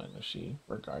warmth when she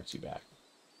regards you back.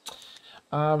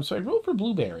 So I wrote for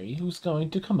Blueberry, who's going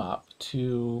to come up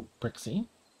to Brixie.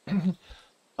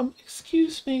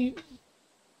 Excuse me,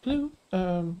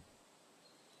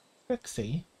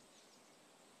 Brixie.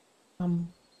 Do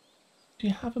you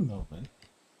have a moment?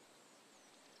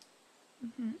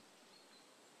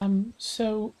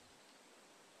 So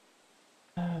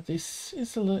this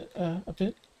is a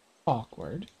bit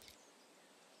awkward.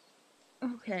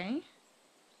 Okay.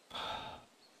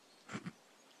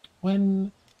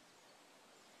 When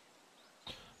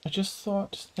I just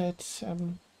thought that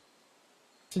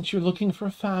since you're looking for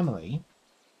a family,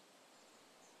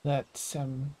 that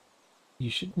you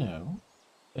should know,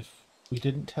 if we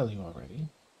didn't tell you already,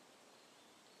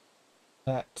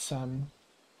 that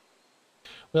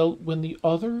well, when the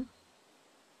other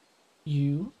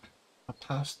you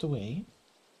passed away,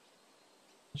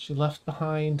 she left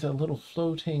behind a little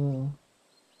floating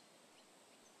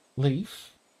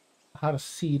leaf, had a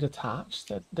seed attached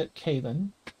that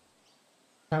Kaylin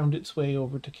found its way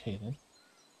over to Kaylin.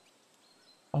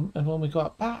 And when we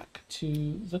got back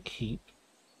to the keep,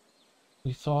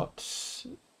 we thought,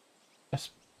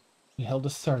 yes, we held a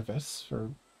service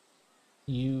for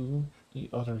you, the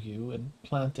other you, and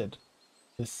planted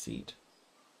this seed.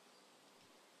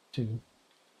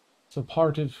 So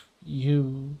part of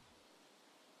you,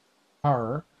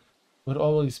 her, would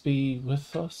always be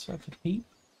with us at the keep.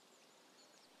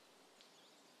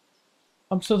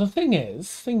 So the thing is,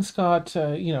 things got,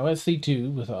 as they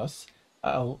do with us,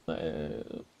 a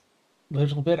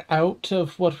little bit out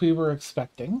of what we were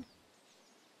expecting.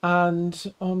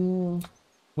 And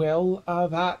well,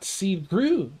 that seed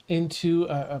grew into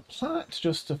a plant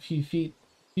just a few feet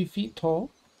tall.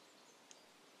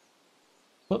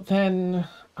 But then,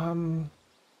 you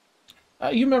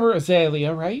remember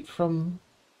Azalea, right? From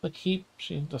the keep,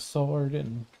 the sword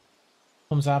and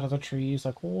comes out of the trees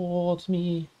like, oh, it's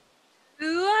me. Do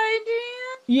I, Dan?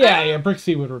 Yeah,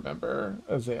 Brixie would remember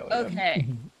Azalea. Okay.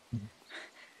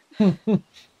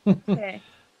 Okay.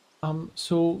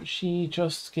 So she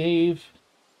just gave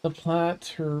the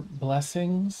plant her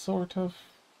blessings, sort of.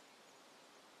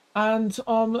 And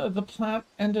the plant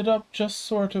ended up just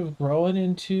sort of growing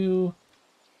into,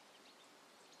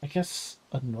 I guess,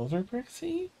 another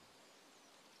Brixie?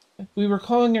 We were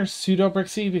calling her pseudo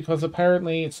Brixie because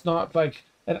apparently it's not like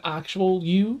an actual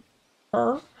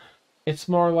her. It's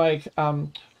more like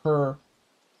her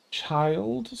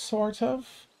child, sort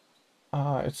of.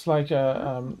 It's like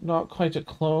a not quite a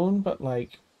clone, but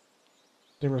like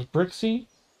there was Brixie,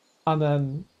 and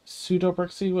then pseudo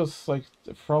Brixie was like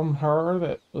from her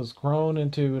that was grown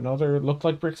into another looked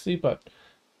like Brixie, but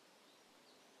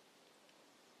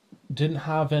didn't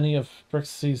have any of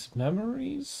Brixie's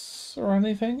memories or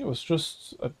anything. It was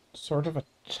just a sort of a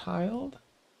child.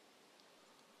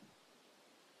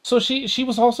 So she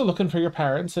was also looking for your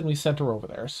parents, and we sent her over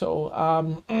there.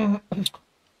 So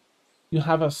you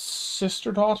have a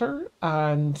sister daughter,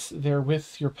 and they're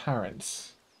with your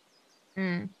parents.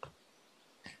 Hmm.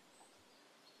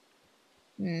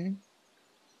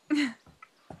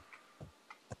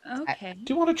 Okay.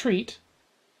 Do you want a treat?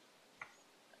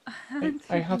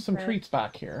 I have some treats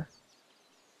back here.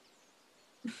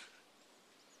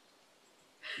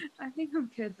 I think I'm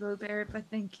good, Blueberry, but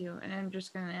thank you. And I'm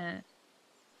just gonna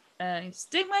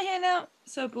stick my hand out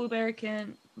so Blueberry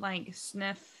can like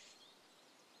sniff.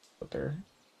 Put their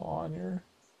paw on your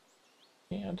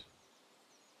hand.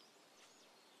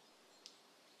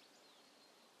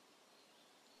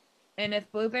 And if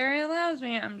Blueberry allows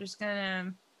me, I'm just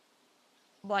gonna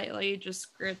lightly just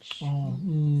scritch. Oh,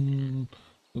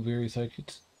 Blueberry's like,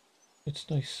 it's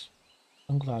nice.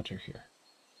 I'm glad you're here.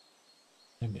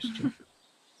 I missed you.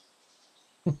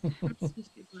 Excuse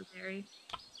me, Blueberry.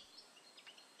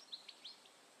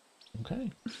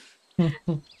 Okay.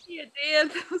 Yeah,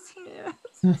 Dan, those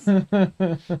hands.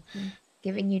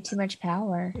 Giving you too much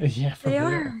power. Yeah, for They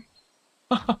real.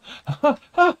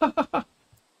 are.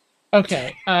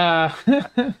 Okay. Wow.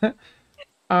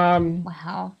 I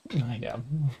know.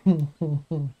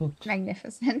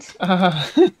 Magnificent.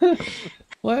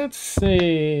 Let's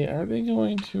see. Are they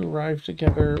going to arrive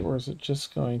together, or is it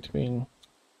just going to be?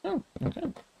 Oh,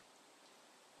 okay.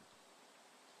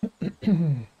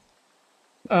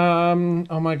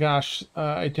 Oh my gosh.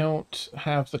 I don't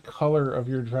have the color of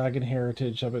your dragon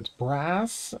heritage of its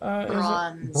brass.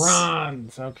 Bronze. Is it?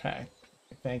 Bronze. Okay.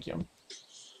 Thank you.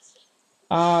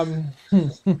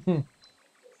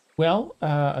 Well,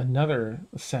 another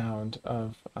sound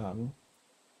of a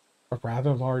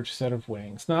rather large set of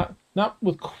wings. Not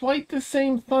with quite the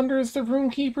same thunder as the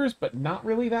Runekeepers, but not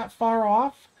really that far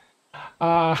off.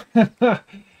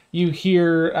 You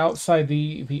hear outside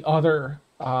the other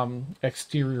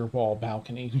exterior wall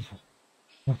balcony,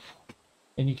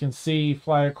 and you can see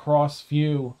fly across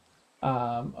view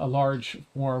a large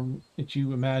form that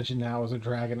you imagine now as a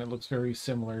dragon. It looks very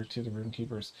similar to the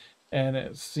Runekeepers, and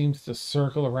it seems to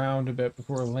circle around a bit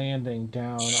before landing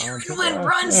down onto Everyone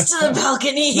runs to the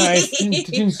balcony. Nice.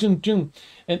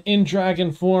 And in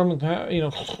dragon form,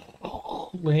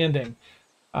 landing.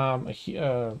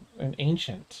 An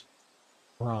ancient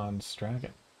bronze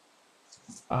dragon.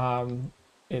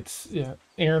 It's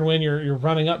Aaron, when you're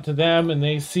running up to them and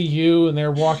they see you and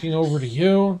they're walking over to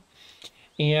you,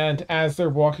 and as they're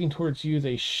walking towards you,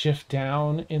 they shift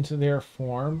down into their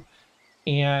form,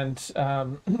 and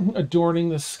adorning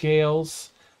the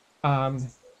scales, a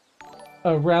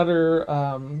rather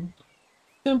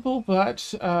simple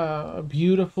but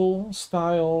beautiful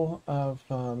style of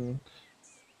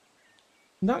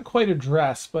not quite a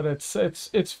dress, but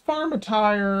it's farm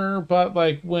attire, but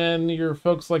like when your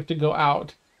folks like to go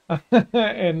out,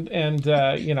 and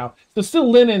so still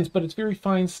linens, but it's very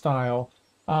fine style,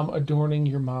 adorning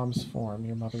your mom's form,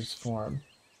 your mother's form.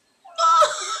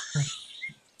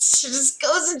 She just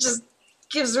goes and just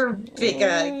gives her a big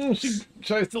hug. She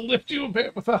tries to lift you a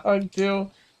bit with a hug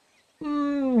too.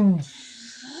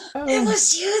 It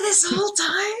was you this whole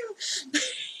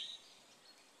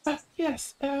time.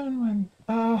 Yes, Erwin.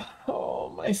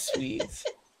 Oh, my sweet.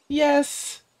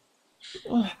 Yes.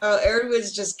 Oh,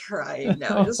 Erwin's just crying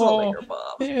now, just holding her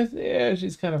mom. Yeah,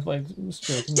 she's kind of like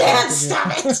stroking. Dad,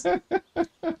 stop it!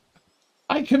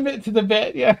 I commit to the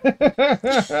bit, yeah.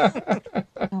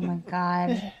 Oh my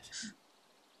god.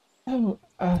 Oh,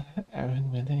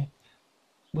 Aaron,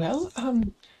 well,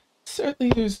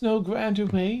 certainly there's no grander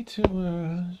way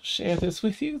to share this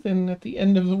with you than at the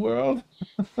end of the world.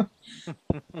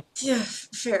 Yeah,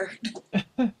 fair.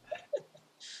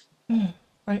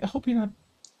 I hope you're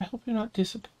not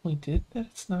disappointed that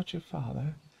it's not your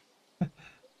father.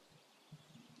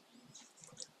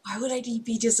 Why would I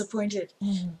be disappointed?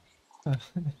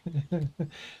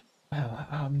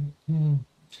 Well,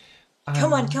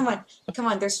 Come on, come on, come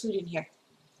on. There's food in here.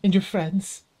 And your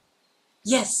friends?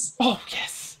 Yes. Oh,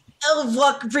 yes.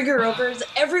 I'll bring her over.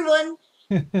 Everyone,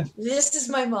 this is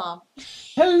my mom.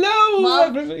 Hello,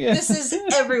 Mom, everybody. this is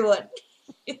everyone.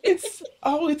 It's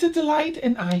a delight,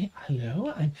 and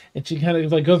hello, and she kind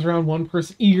of like goes around one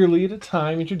person eagerly at a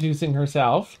time, introducing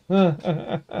herself.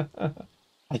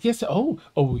 I guess. Oh,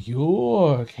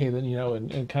 you're okay then,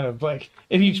 and kind of like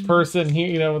at each person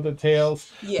here, with the tails.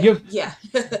 Yeah. Yes.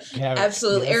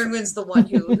 Absolutely. Erin's the one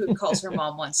who calls her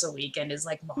mom once a week and is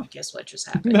like, "Mom, guess what just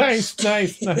happened?" Nice.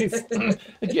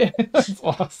 Yeah, that's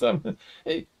awesome.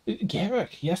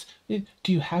 Garrick, yes. Do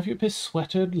you have your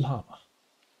besweatered llama?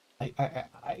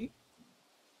 I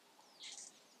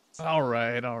All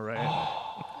right.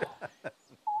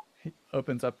 He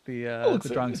opens up the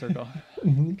drawing circle.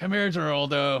 Come here,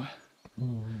 Geraldo.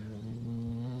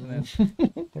 And then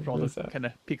Geraldo kind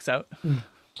of peeks out.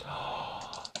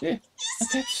 Yeah,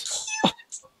 that's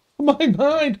my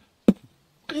mind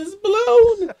is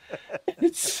blown.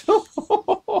 It's so.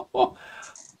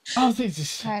 Oh, this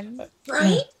is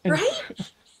right.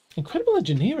 Incredible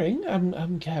engineering.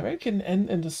 Garrick,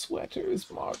 and the sweater is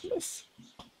marvelous.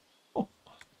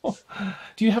 Do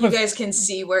you have You guys can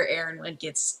see where Erin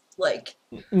gets like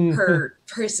her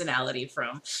personality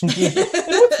from. What's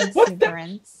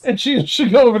that? And she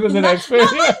should go over to the next page.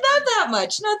 Not that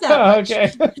much. Not that much.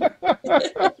 Okay.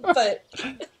 But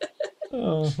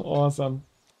oh, awesome.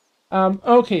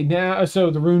 Okay, now so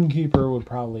the Runekeeper would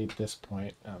probably at this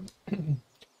point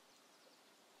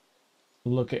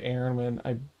look at Aaron,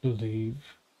 I believe.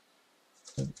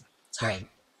 Sorry.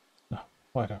 No,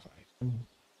 whatever. I'm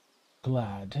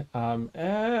glad.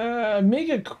 Make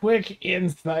a quick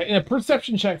insight, a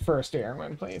perception check first,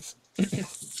 Aaron, please.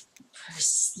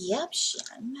 Perception.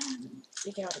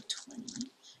 Take out a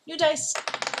 20. New dice.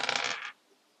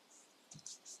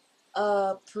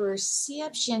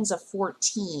 Perception's a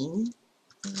 14.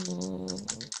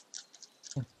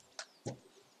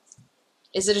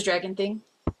 Is it a dragon thing?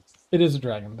 It is a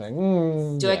dragon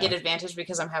thing. Do I get advantage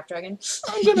because I'm half dragon?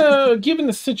 I'm gonna, given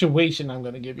the situation, I'm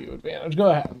gonna give you advantage. Go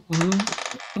ahead.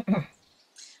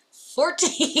 14.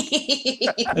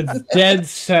 It's dead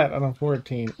set on a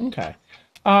 14. Okay.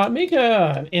 Make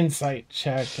an insight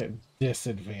check at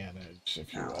disadvantage,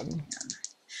 if you would.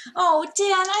 Oh,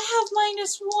 Dan, I have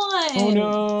 -1. Oh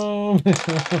no.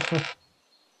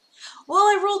 Well,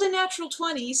 I rolled a natural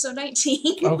 20, so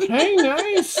 19. Okay,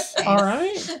 nice. All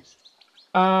right.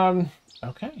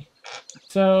 Okay.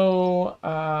 So,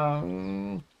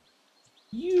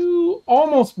 you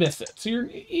almost miss it. So you're,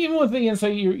 even with the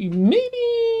insight, you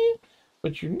maybe,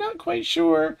 but you're not quite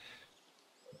sure.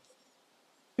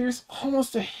 There's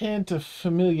almost a hint of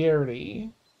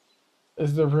familiarity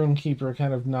as the Runekeeper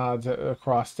kind of nods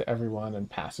across to everyone and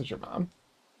passes your mom.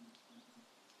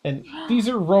 And these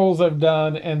are rolls I've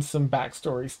done and some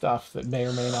backstory stuff that may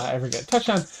or may not ever get touched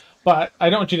on. But I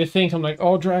don't want you to think I'm like,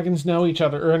 all dragons know each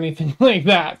other or anything like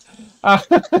that.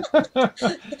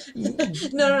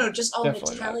 No. Just all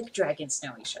Definitely metallic not. dragons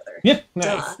know each other. Yeah,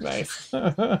 nice.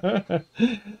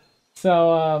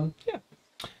 So, yeah.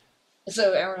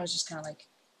 So everyone was just kind of like,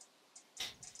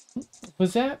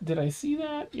 Was that? Did I see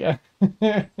that? Yeah.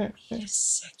 wait a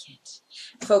second.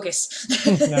 Focus.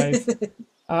 Nice.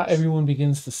 Everyone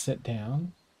begins to sit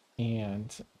down,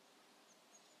 and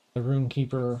the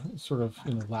Runekeeper sort of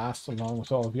last along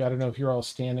with all of you. I don't know if you're all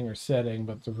standing or sitting,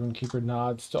 but the Runekeeper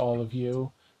nods to all of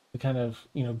you to kind of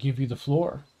give you the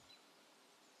floor.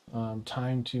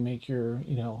 Time to make your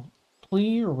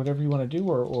plea or whatever you want to do,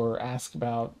 or ask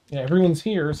about. Everyone's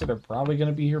here, so they're probably going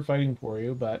to be here fighting for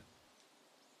you, but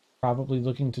probably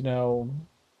looking to know,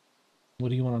 what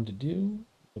do you want them to do?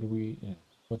 What do we?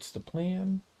 What's the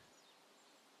plan?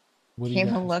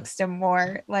 Kayla looks to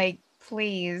more like,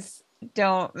 please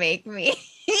don't make me.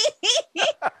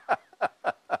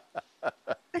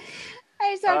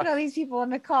 I just talked to all these people on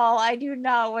the call. I do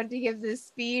not want to give this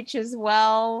speech as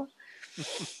well.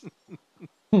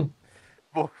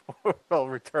 I'll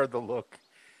return the look,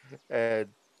 and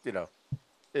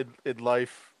in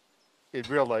life, in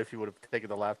real life, he would have taken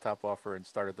the laptop off her and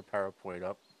started the PowerPoint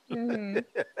up. And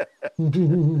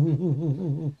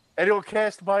he'll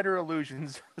cast minor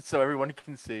illusions so everyone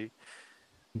can see.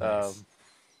 Nice.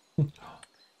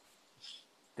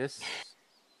 This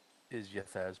is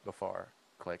Yethaz Bafar.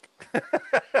 Click.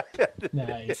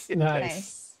 Nice,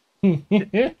 nice.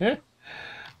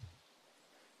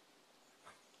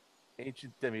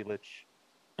 Ancient demi-lich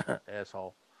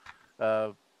asshole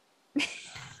who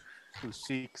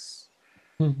seeks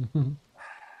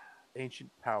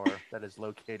ancient power that is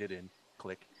located in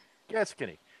click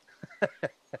Gascony. I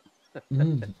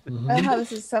love how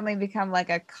this has suddenly become like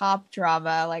a cop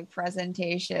drama, like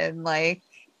presentation, like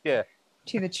Yeah.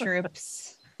 to the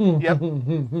troops. Yep.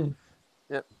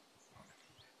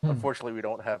 Unfortunately, we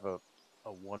don't have a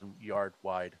 1 yard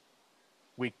wide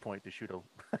weak point to shoot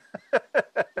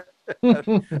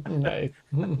Nice.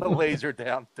 a laser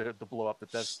down to blow up the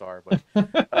Death Star. But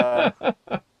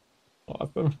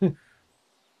awesome.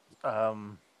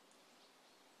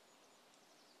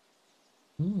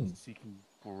 Seeking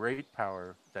great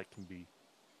power that can be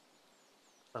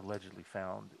allegedly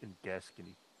found in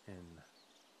Gascony in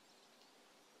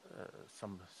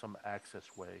some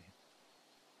access way.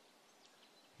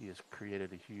 He has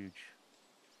created a huge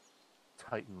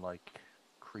Titan-like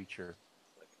creature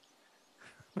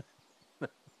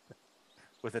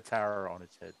with a tower on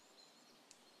its head.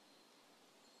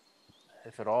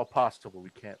 If at all possible, we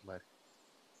can't let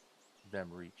them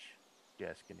reach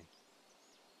Gascony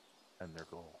and their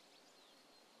goal.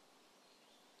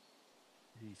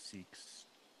 He seeks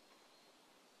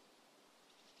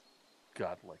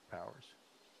godlike powers.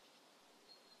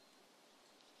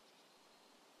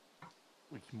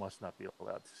 We must not be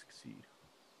allowed to succeed.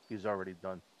 He's already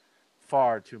done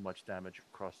far too much damage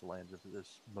across the lands,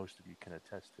 as most of you can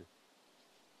attest to.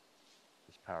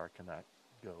 His power cannot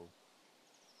go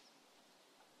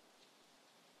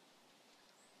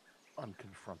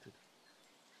unconfronted.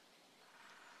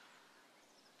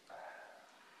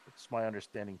 It's my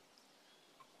understanding.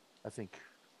 I think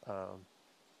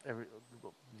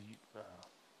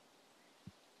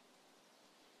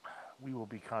we will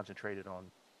be concentrated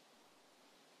on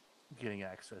getting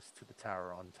access to the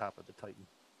tower on top of the Titan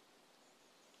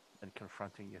and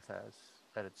confronting Yethaz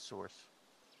at its source.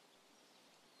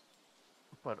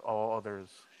 But all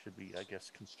others should be, I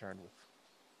guess, concerned with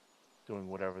doing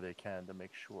whatever they can to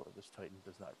make sure this Titan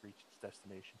does not reach its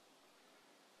destination.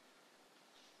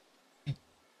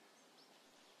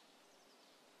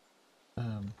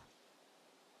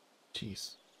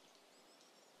 Jeez.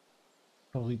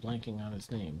 Probably blanking on his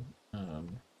name.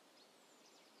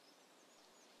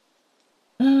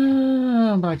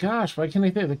 Oh my gosh, why can't I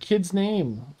think of the kid's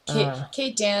name?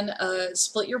 Okay, Dan,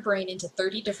 split your brain into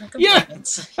 30 different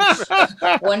compartments.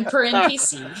 One per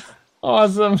NPC.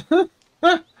 Awesome.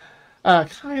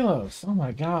 Kylos. Oh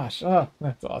my gosh. Oh,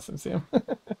 that's awesome, Sam.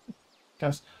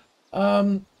 Guys,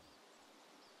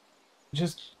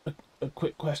 just a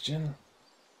quick question.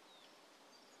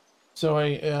 So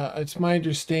it's my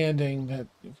understanding that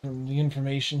from the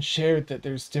information shared that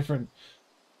there's different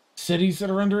cities that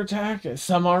are under attack.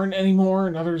 Some aren't anymore,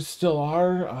 and others still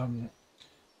are.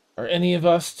 Are any of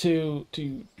us to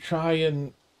try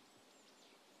and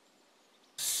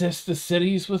assist the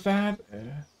cities with that,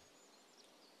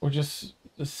 or just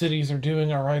the cities are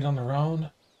doing all right on their own?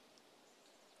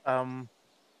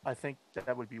 I think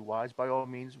that would be wise. By all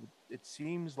means, it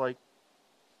seems like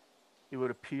it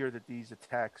would appear that these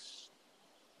attacks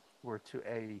were to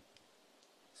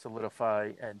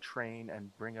solidify and train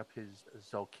and bring up his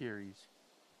Zalkiris.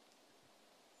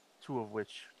 Two or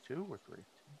three?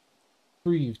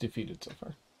 3 you've defeated so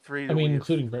far. 3. I mean,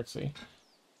 including Brixie.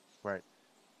 Right.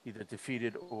 Either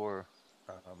defeated or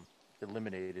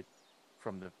eliminated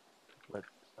from the. But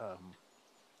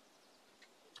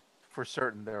for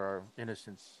certain, there are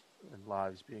innocents and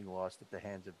lives being lost at the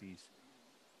hands of these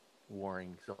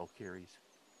warring Zalkiris.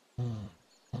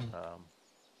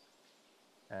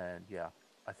 And yeah,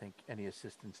 I think any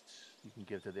assistance you can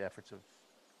give to the efforts of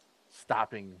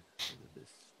stopping this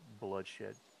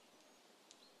bloodshed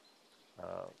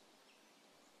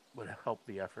would help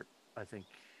the effort. I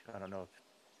don't know if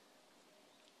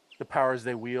the powers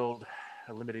they wield,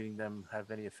 eliminating them,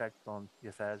 have any effect on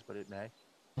Yethaz, but it may.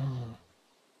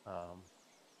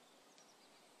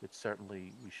 It's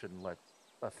certainly, we shouldn't let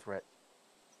a threat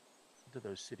to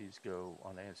those cities go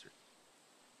unanswered.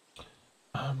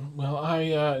 Well,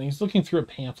 and he's looking through a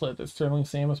pamphlet that Sterling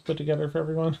Sam has put together for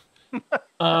everyone.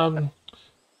 Well,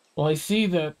 I see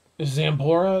that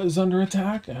Zambora is under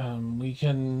attack. We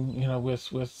can, with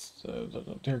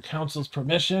their council's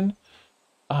permission,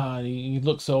 he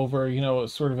looks over,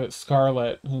 sort of at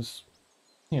Scarlet, who's,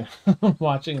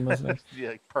 watching and listening.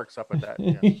 Yeah, perks up at that.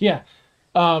 Yeah.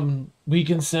 We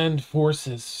can send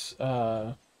forces,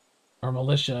 our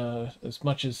militia, as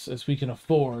much as we can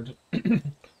afford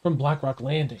from Blackrock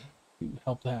Landing.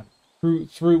 help them.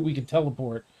 Through we can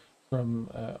teleport from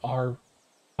our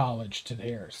college to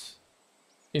theirs.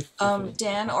 If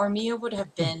Dan or Mia would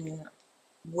have been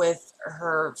with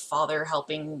her father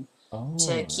helping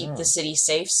to keep the city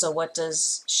safe. So what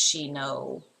does she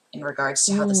know in regards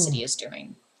to how the city is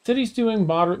doing? City's doing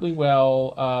moderately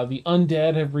well. The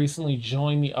undead have recently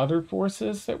joined the other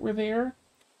forces that were there.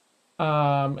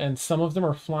 And some of them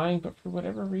are flying, but for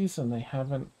whatever reason, they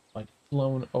haven't like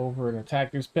flown over and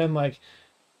attacked. There's been like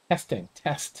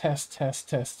test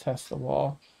the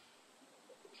wall.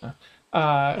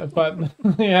 But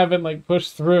they haven't like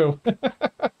pushed through. They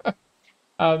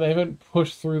haven't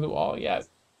pushed through the wall yet,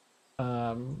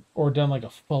 or done like a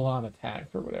full-on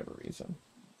attack for whatever reason.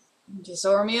 Okay,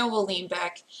 so Armia will lean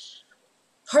back.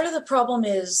 Part of the problem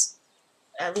is,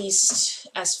 at least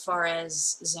as far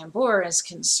as Zambor is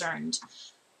concerned,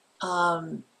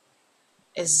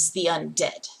 is the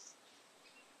undead.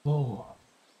 Oh.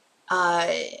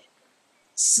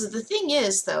 So the thing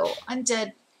is, though,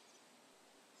 undead,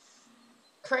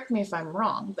 correct me if I'm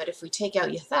wrong, but if we take out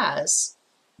Yathaz,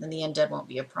 then the undead won't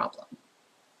be a problem.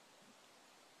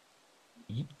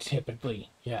 Typically,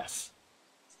 yes.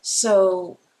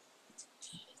 So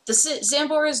the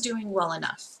Zambor is doing well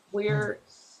enough. We're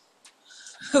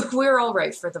all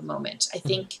right for the moment. I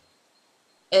think,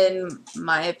 in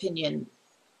my opinion,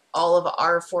 all of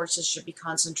our forces should be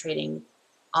concentrating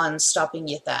on stopping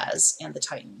Yathaz and the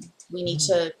Titan. We need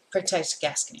to protect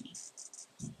Gascony.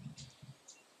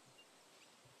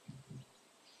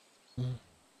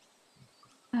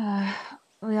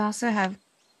 We also have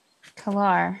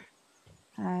Kalar.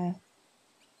 I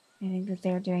think that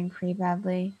they're doing pretty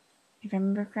badly, if I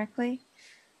remember correctly.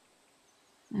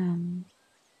 Yes,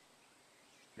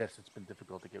 it's been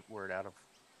difficult to get word out of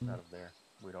there.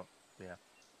 We don't, yeah.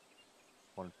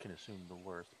 One can assume the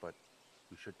worst, but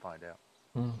we should find out.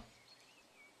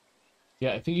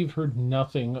 Yeah, I think you've heard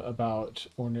nothing about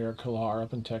Ornir Kalar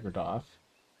up in Tegradoth.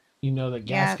 You know that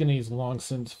Gascony's long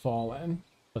since fallen,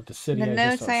 but the city... The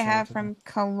notes I have from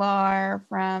Kalar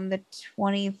from the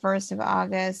 21st of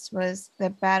August was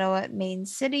the battle at Main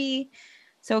City.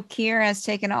 So Kier has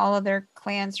taken all of their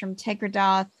clans from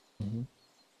Tegradoth.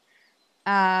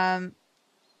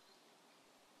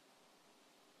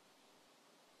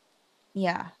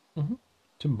 Yeah.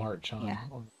 To march on.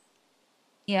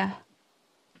 Yeah.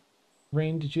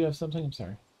 Rain, did you have something? I'm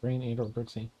sorry. Rain, and or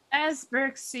Brixie. As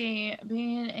Brixie,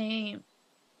 being a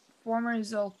former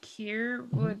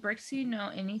Zolkir, would Brixie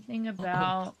know anything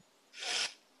about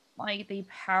like the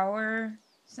power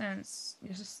since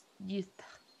just Yathaz?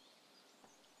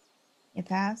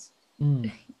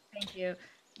 Thank you.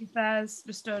 Yathaz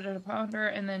bestowed it upon her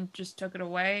and then just took it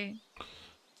away.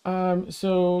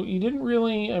 So you didn't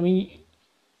really, I mean,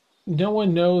 no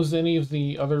one knows any of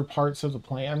the other parts of the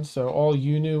plan, so all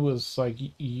you knew was like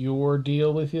your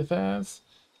deal with Yathaz.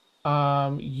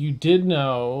 You did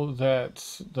know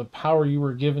that the power you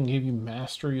were given gave you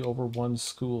mastery over one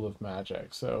school of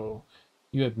magic, so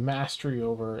you had mastery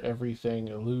over everything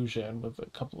illusion with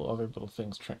a couple of other little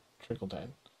things trickled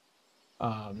in.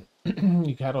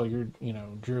 You had all your,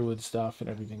 druid stuff and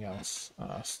everything else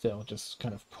still just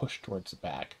kind of pushed towards the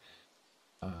back.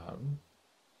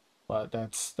 But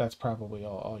that's probably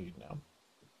all you know.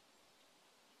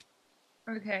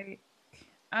 Okay.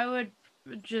 I would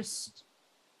just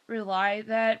rely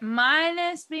that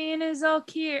minus being a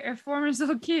Zolkir or former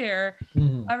Zolkir,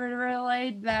 I would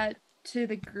relay that to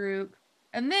the group.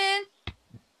 And then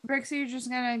Brixie is just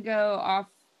gonna go off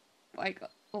like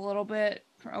a little bit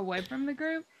away from the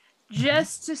group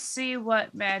just to see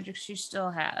what magic she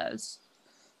still has.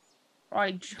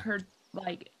 Like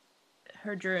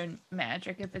her druid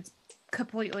magic, if it's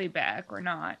completely back or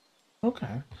not.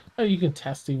 Okay. You can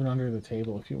test even under the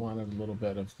table if you wanted a little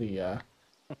bit of the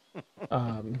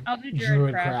I'll do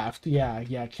druid craft. Yeah,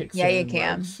 kicks yeah, in you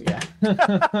can. works. Yeah.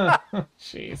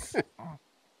 Jeez.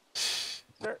 Is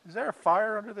there a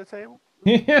fire under the table?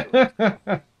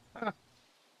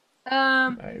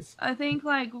 Nice. I think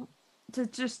like to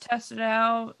just test it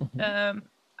out.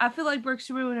 I feel like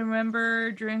Brixie would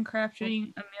remember druid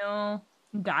crafting a mill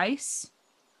dice.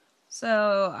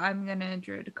 So I'm gonna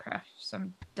druid craft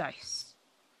some dice.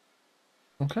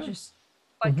 Okay. Just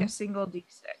like a single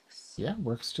D6. Yeah,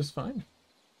 works just fine.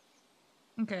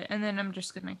 Okay, and then I'm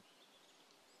just gonna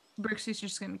Brixie's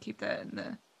just gonna keep that in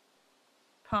the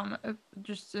palm of,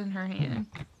 just in her hand.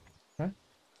 Okay.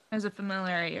 As a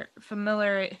familiar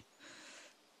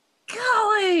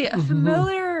golly, a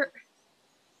familiar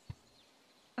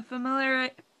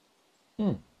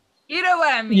you know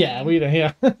what I mean. Yeah,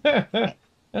 yeah.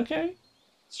 Okay.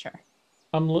 Sure.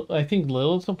 I think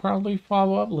Lilith will probably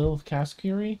follow up. Lilith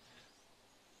Cascuri.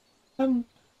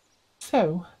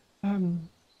 So,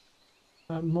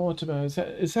 Mortimer, is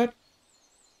that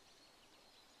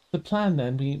the plan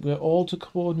then? We're all to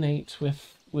coordinate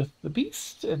with the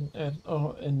beast and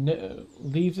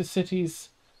leave the cities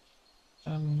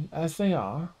as they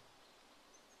are.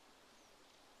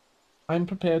 I'm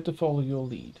prepared to follow your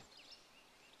lead.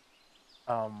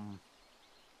 Can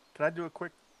I do a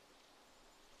quick?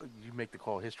 You make the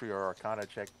call, history or Arcana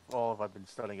check. All of I've been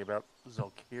studying about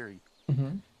Zalkiri,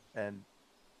 Mm-hmm. and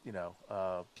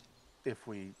if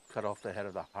we cut off the head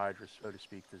of the Hydra, so to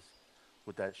speak,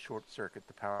 would that short circuit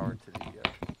the power to the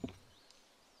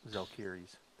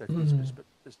Zalkiris that was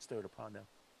bestowed upon them?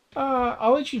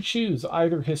 I'll let you choose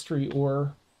either history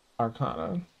or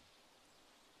Arcana.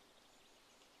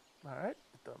 All right,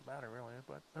 it doesn't matter really,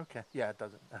 but okay, yeah, it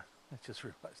doesn't. I just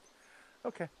realized.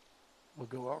 Okay, we'll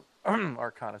go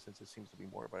Arcana since it seems to be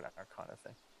more about an Arcana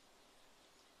thing.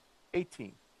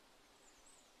 18.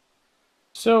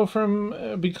 So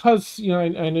from because I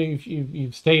know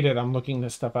you've stated, I'm looking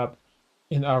this stuff up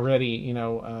in already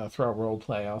throughout role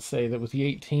play. I'll say that with the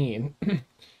 18,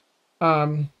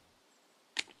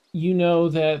 you know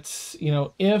that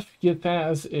if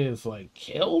Yithaz is like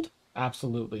killed,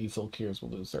 absolutely Zolkirs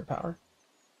will lose their power.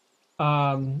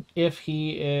 If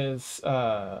he is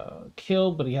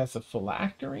killed but he has a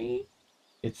phylactery,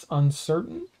 it's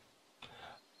uncertain.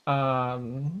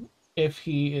 If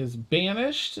he is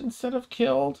banished instead of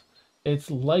killed, it's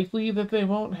likely that they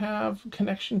won't have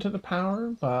connection to the power,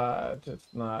 but it's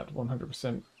not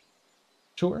 100%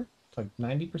 sure. It's like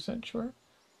 90% sure.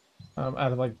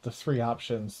 Out of like the 3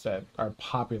 options that are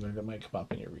popular that might come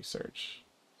up in your research.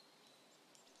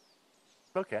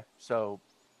 Okay, so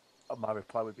my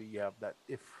reply would be that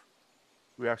if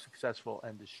we are successful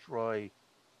and destroy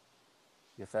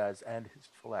Yithaz and his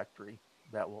phylactery,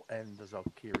 that will end the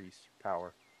Zalkiri's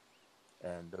power,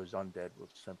 and those undead will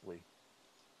simply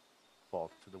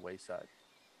fall to the wayside.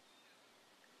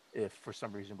 If for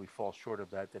some reason we fall short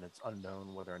of that, then it's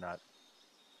unknown whether or not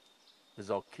the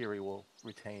Zalkiri will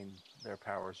retain their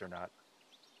powers or not.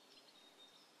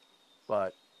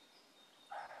 But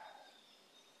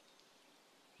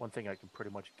one thing I can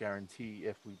pretty much guarantee,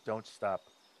 if we don't stop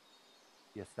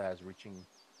Yithaz reaching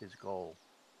his goal,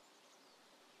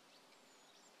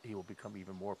 he will become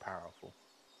even more powerful.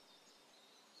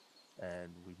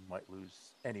 And we might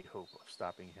lose any hope of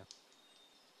stopping him.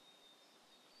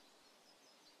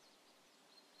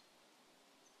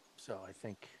 So I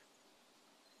think,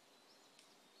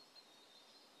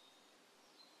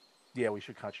 we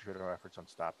should concentrate our efforts on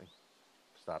stopping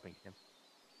him.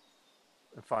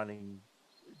 And finding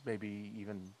maybe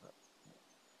even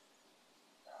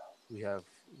we have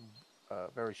a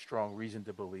very strong reason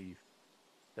to believe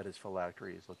that his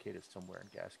phylactery is located somewhere in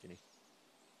Gascony.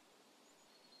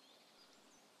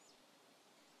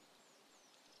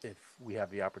 If we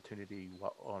have the opportunity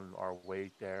on our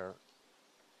way there,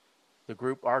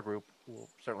 our group will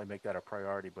certainly make that a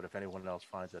priority, but if anyone else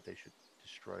finds that, they should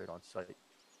destroy it on sight.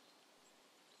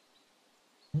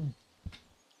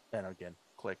 And again,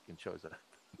 click and shows a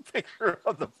picture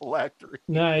of the phylactery.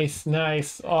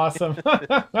 Nice, awesome.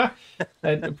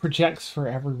 It projects for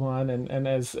everyone, and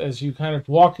as you kind of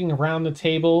walking around the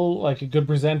table like a good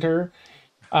presenter,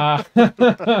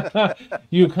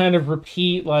 you kind of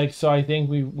repeat so I think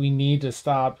we need to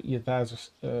stop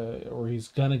Yithaz, or he's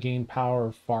gonna gain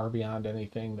power far beyond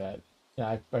anything that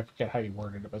I forget how you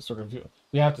worded it, but sort of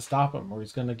we have to stop him, or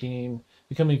he's gonna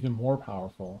become even more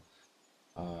powerful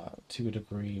to a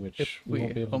degree, which if we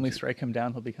won't be able only to strike him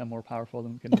down, he'll become more powerful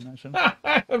than we can imagine.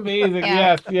 Amazing.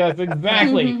 Yeah. Yes,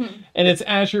 exactly. And it's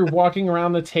as you're walking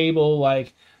around the table,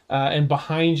 and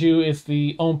behind you is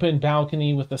the open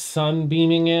balcony with the sun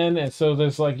beaming in, and so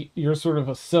there's you're sort of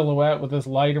a silhouette with this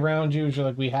light around you. You're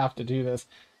like, we have to do this.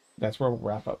 That's where we'll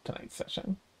wrap up tonight's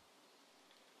session.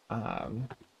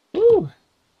 Woo!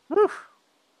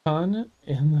 Sun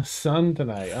in the sun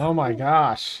tonight. Oh my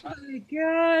gosh. Oh my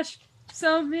gosh.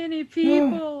 So many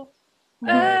people.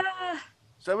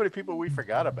 So many people we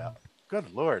forgot about.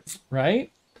 Good Lord.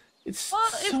 Right? It's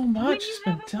so much has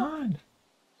been done.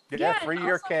 Yeah,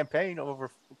 3-year campaign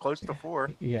over close to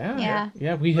 4. Yeah.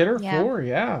 We hit our 4.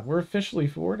 Yeah, we're officially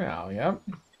 4 now. Yep.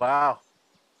 Wow.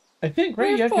 I think,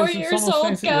 right? We're 4 years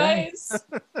old, guys.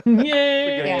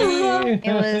 Yay!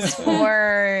 It was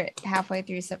 4 halfway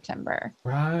through September.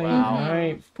 Right, Wow.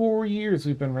 right. 4 years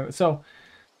we've been running. So,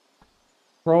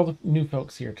 for all the new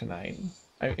folks here tonight,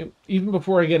 even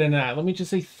before I get into that, let me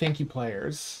just say thank you,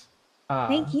 players.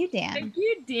 Thank you, Dan. Thank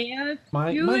you, Dan.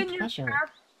 My pleasure.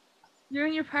 You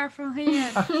and your powerful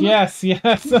hands. Yes.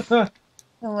 The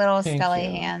little Thank Scully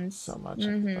you hands. so much.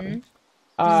 Mm-hmm.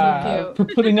 cute. for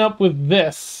putting up with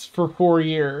this for 4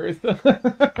 years.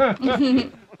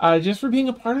 Just for being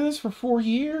a part of this for 4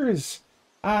 years.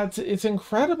 It's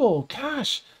incredible.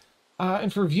 Gosh.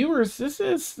 And for viewers, this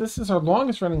is our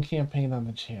longest running campaign on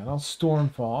the channel,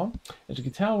 Stormfall. As you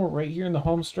can tell, we're right here in the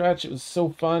home stretch. It was so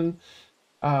fun.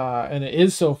 And it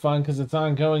is so fun because it's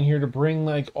ongoing here to bring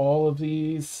like all of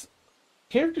these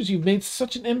characters you've made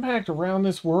such an impact around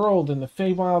this world and the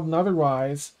Feywild and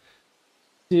otherwise,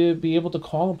 to be able to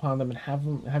call upon them and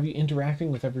have you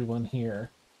interacting with everyone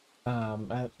here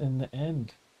in the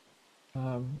end.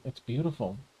 It's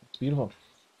beautiful. It's beautiful.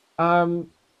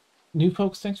 New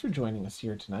folks, thanks for joining us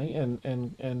here tonight,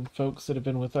 and folks that have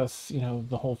been with us,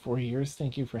 the whole 4 years,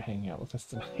 thank you for hanging out with us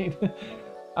tonight.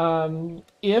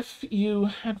 If you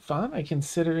had fun, I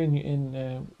consider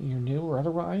you're new or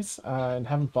otherwise and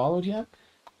haven't followed yet,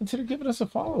 consider giving us a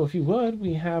follow if you would.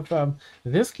 We have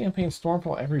this campaign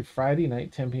Stormfall every Friday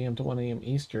night, 10 p.m. to 1 a.m.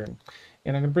 Eastern.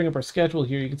 And I'm going to bring up our schedule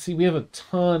here. You can see we have a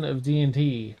ton of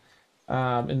D&D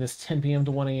in this 10 p.m.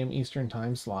 to 1 a.m. Eastern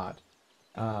time slot.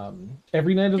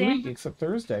 Every night of the week except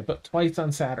Thursday, but twice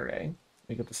on Saturday.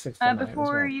 We get the 6th and 9th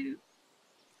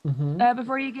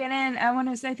Before you get in, I want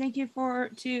to say thank you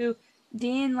to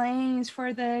Dean Lanes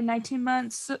for the 19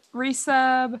 months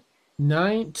resub.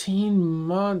 19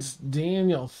 months,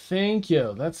 Daniel. Thank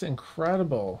you. That's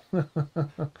incredible.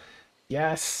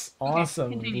 Yes,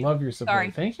 awesome. Continue. Love your support.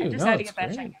 Sorry. Thank you. I just No, had to it's get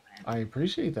that great. check in. I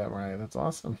appreciate that, Mariah. That's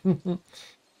awesome.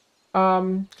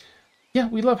 Yeah,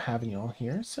 we love having you all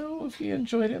here. So if you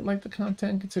enjoyed it and like the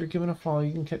content, consider giving a follow.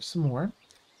 You can catch some more.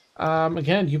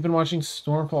 Again, you've been watching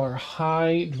Stormfall, our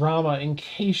high drama, in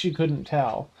case you couldn't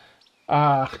tell.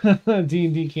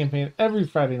 D&D campaign every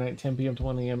Friday night, 10 p.m. to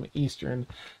 1 a.m. Eastern.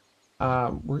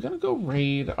 We're going to go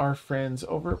raid our friends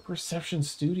over at Perception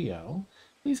Studio.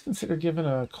 Please consider giving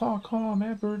a call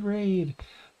Madbird raid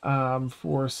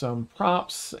for some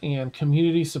props and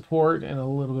community support and a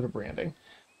little bit of branding.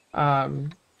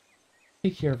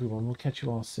 Take care, everyone. We'll catch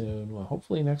you all soon. Well,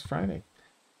 hopefully next Friday.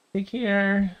 Take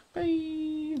care.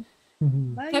 Bye.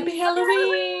 Bye. Happy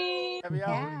Halloween. Happy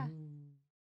Halloween.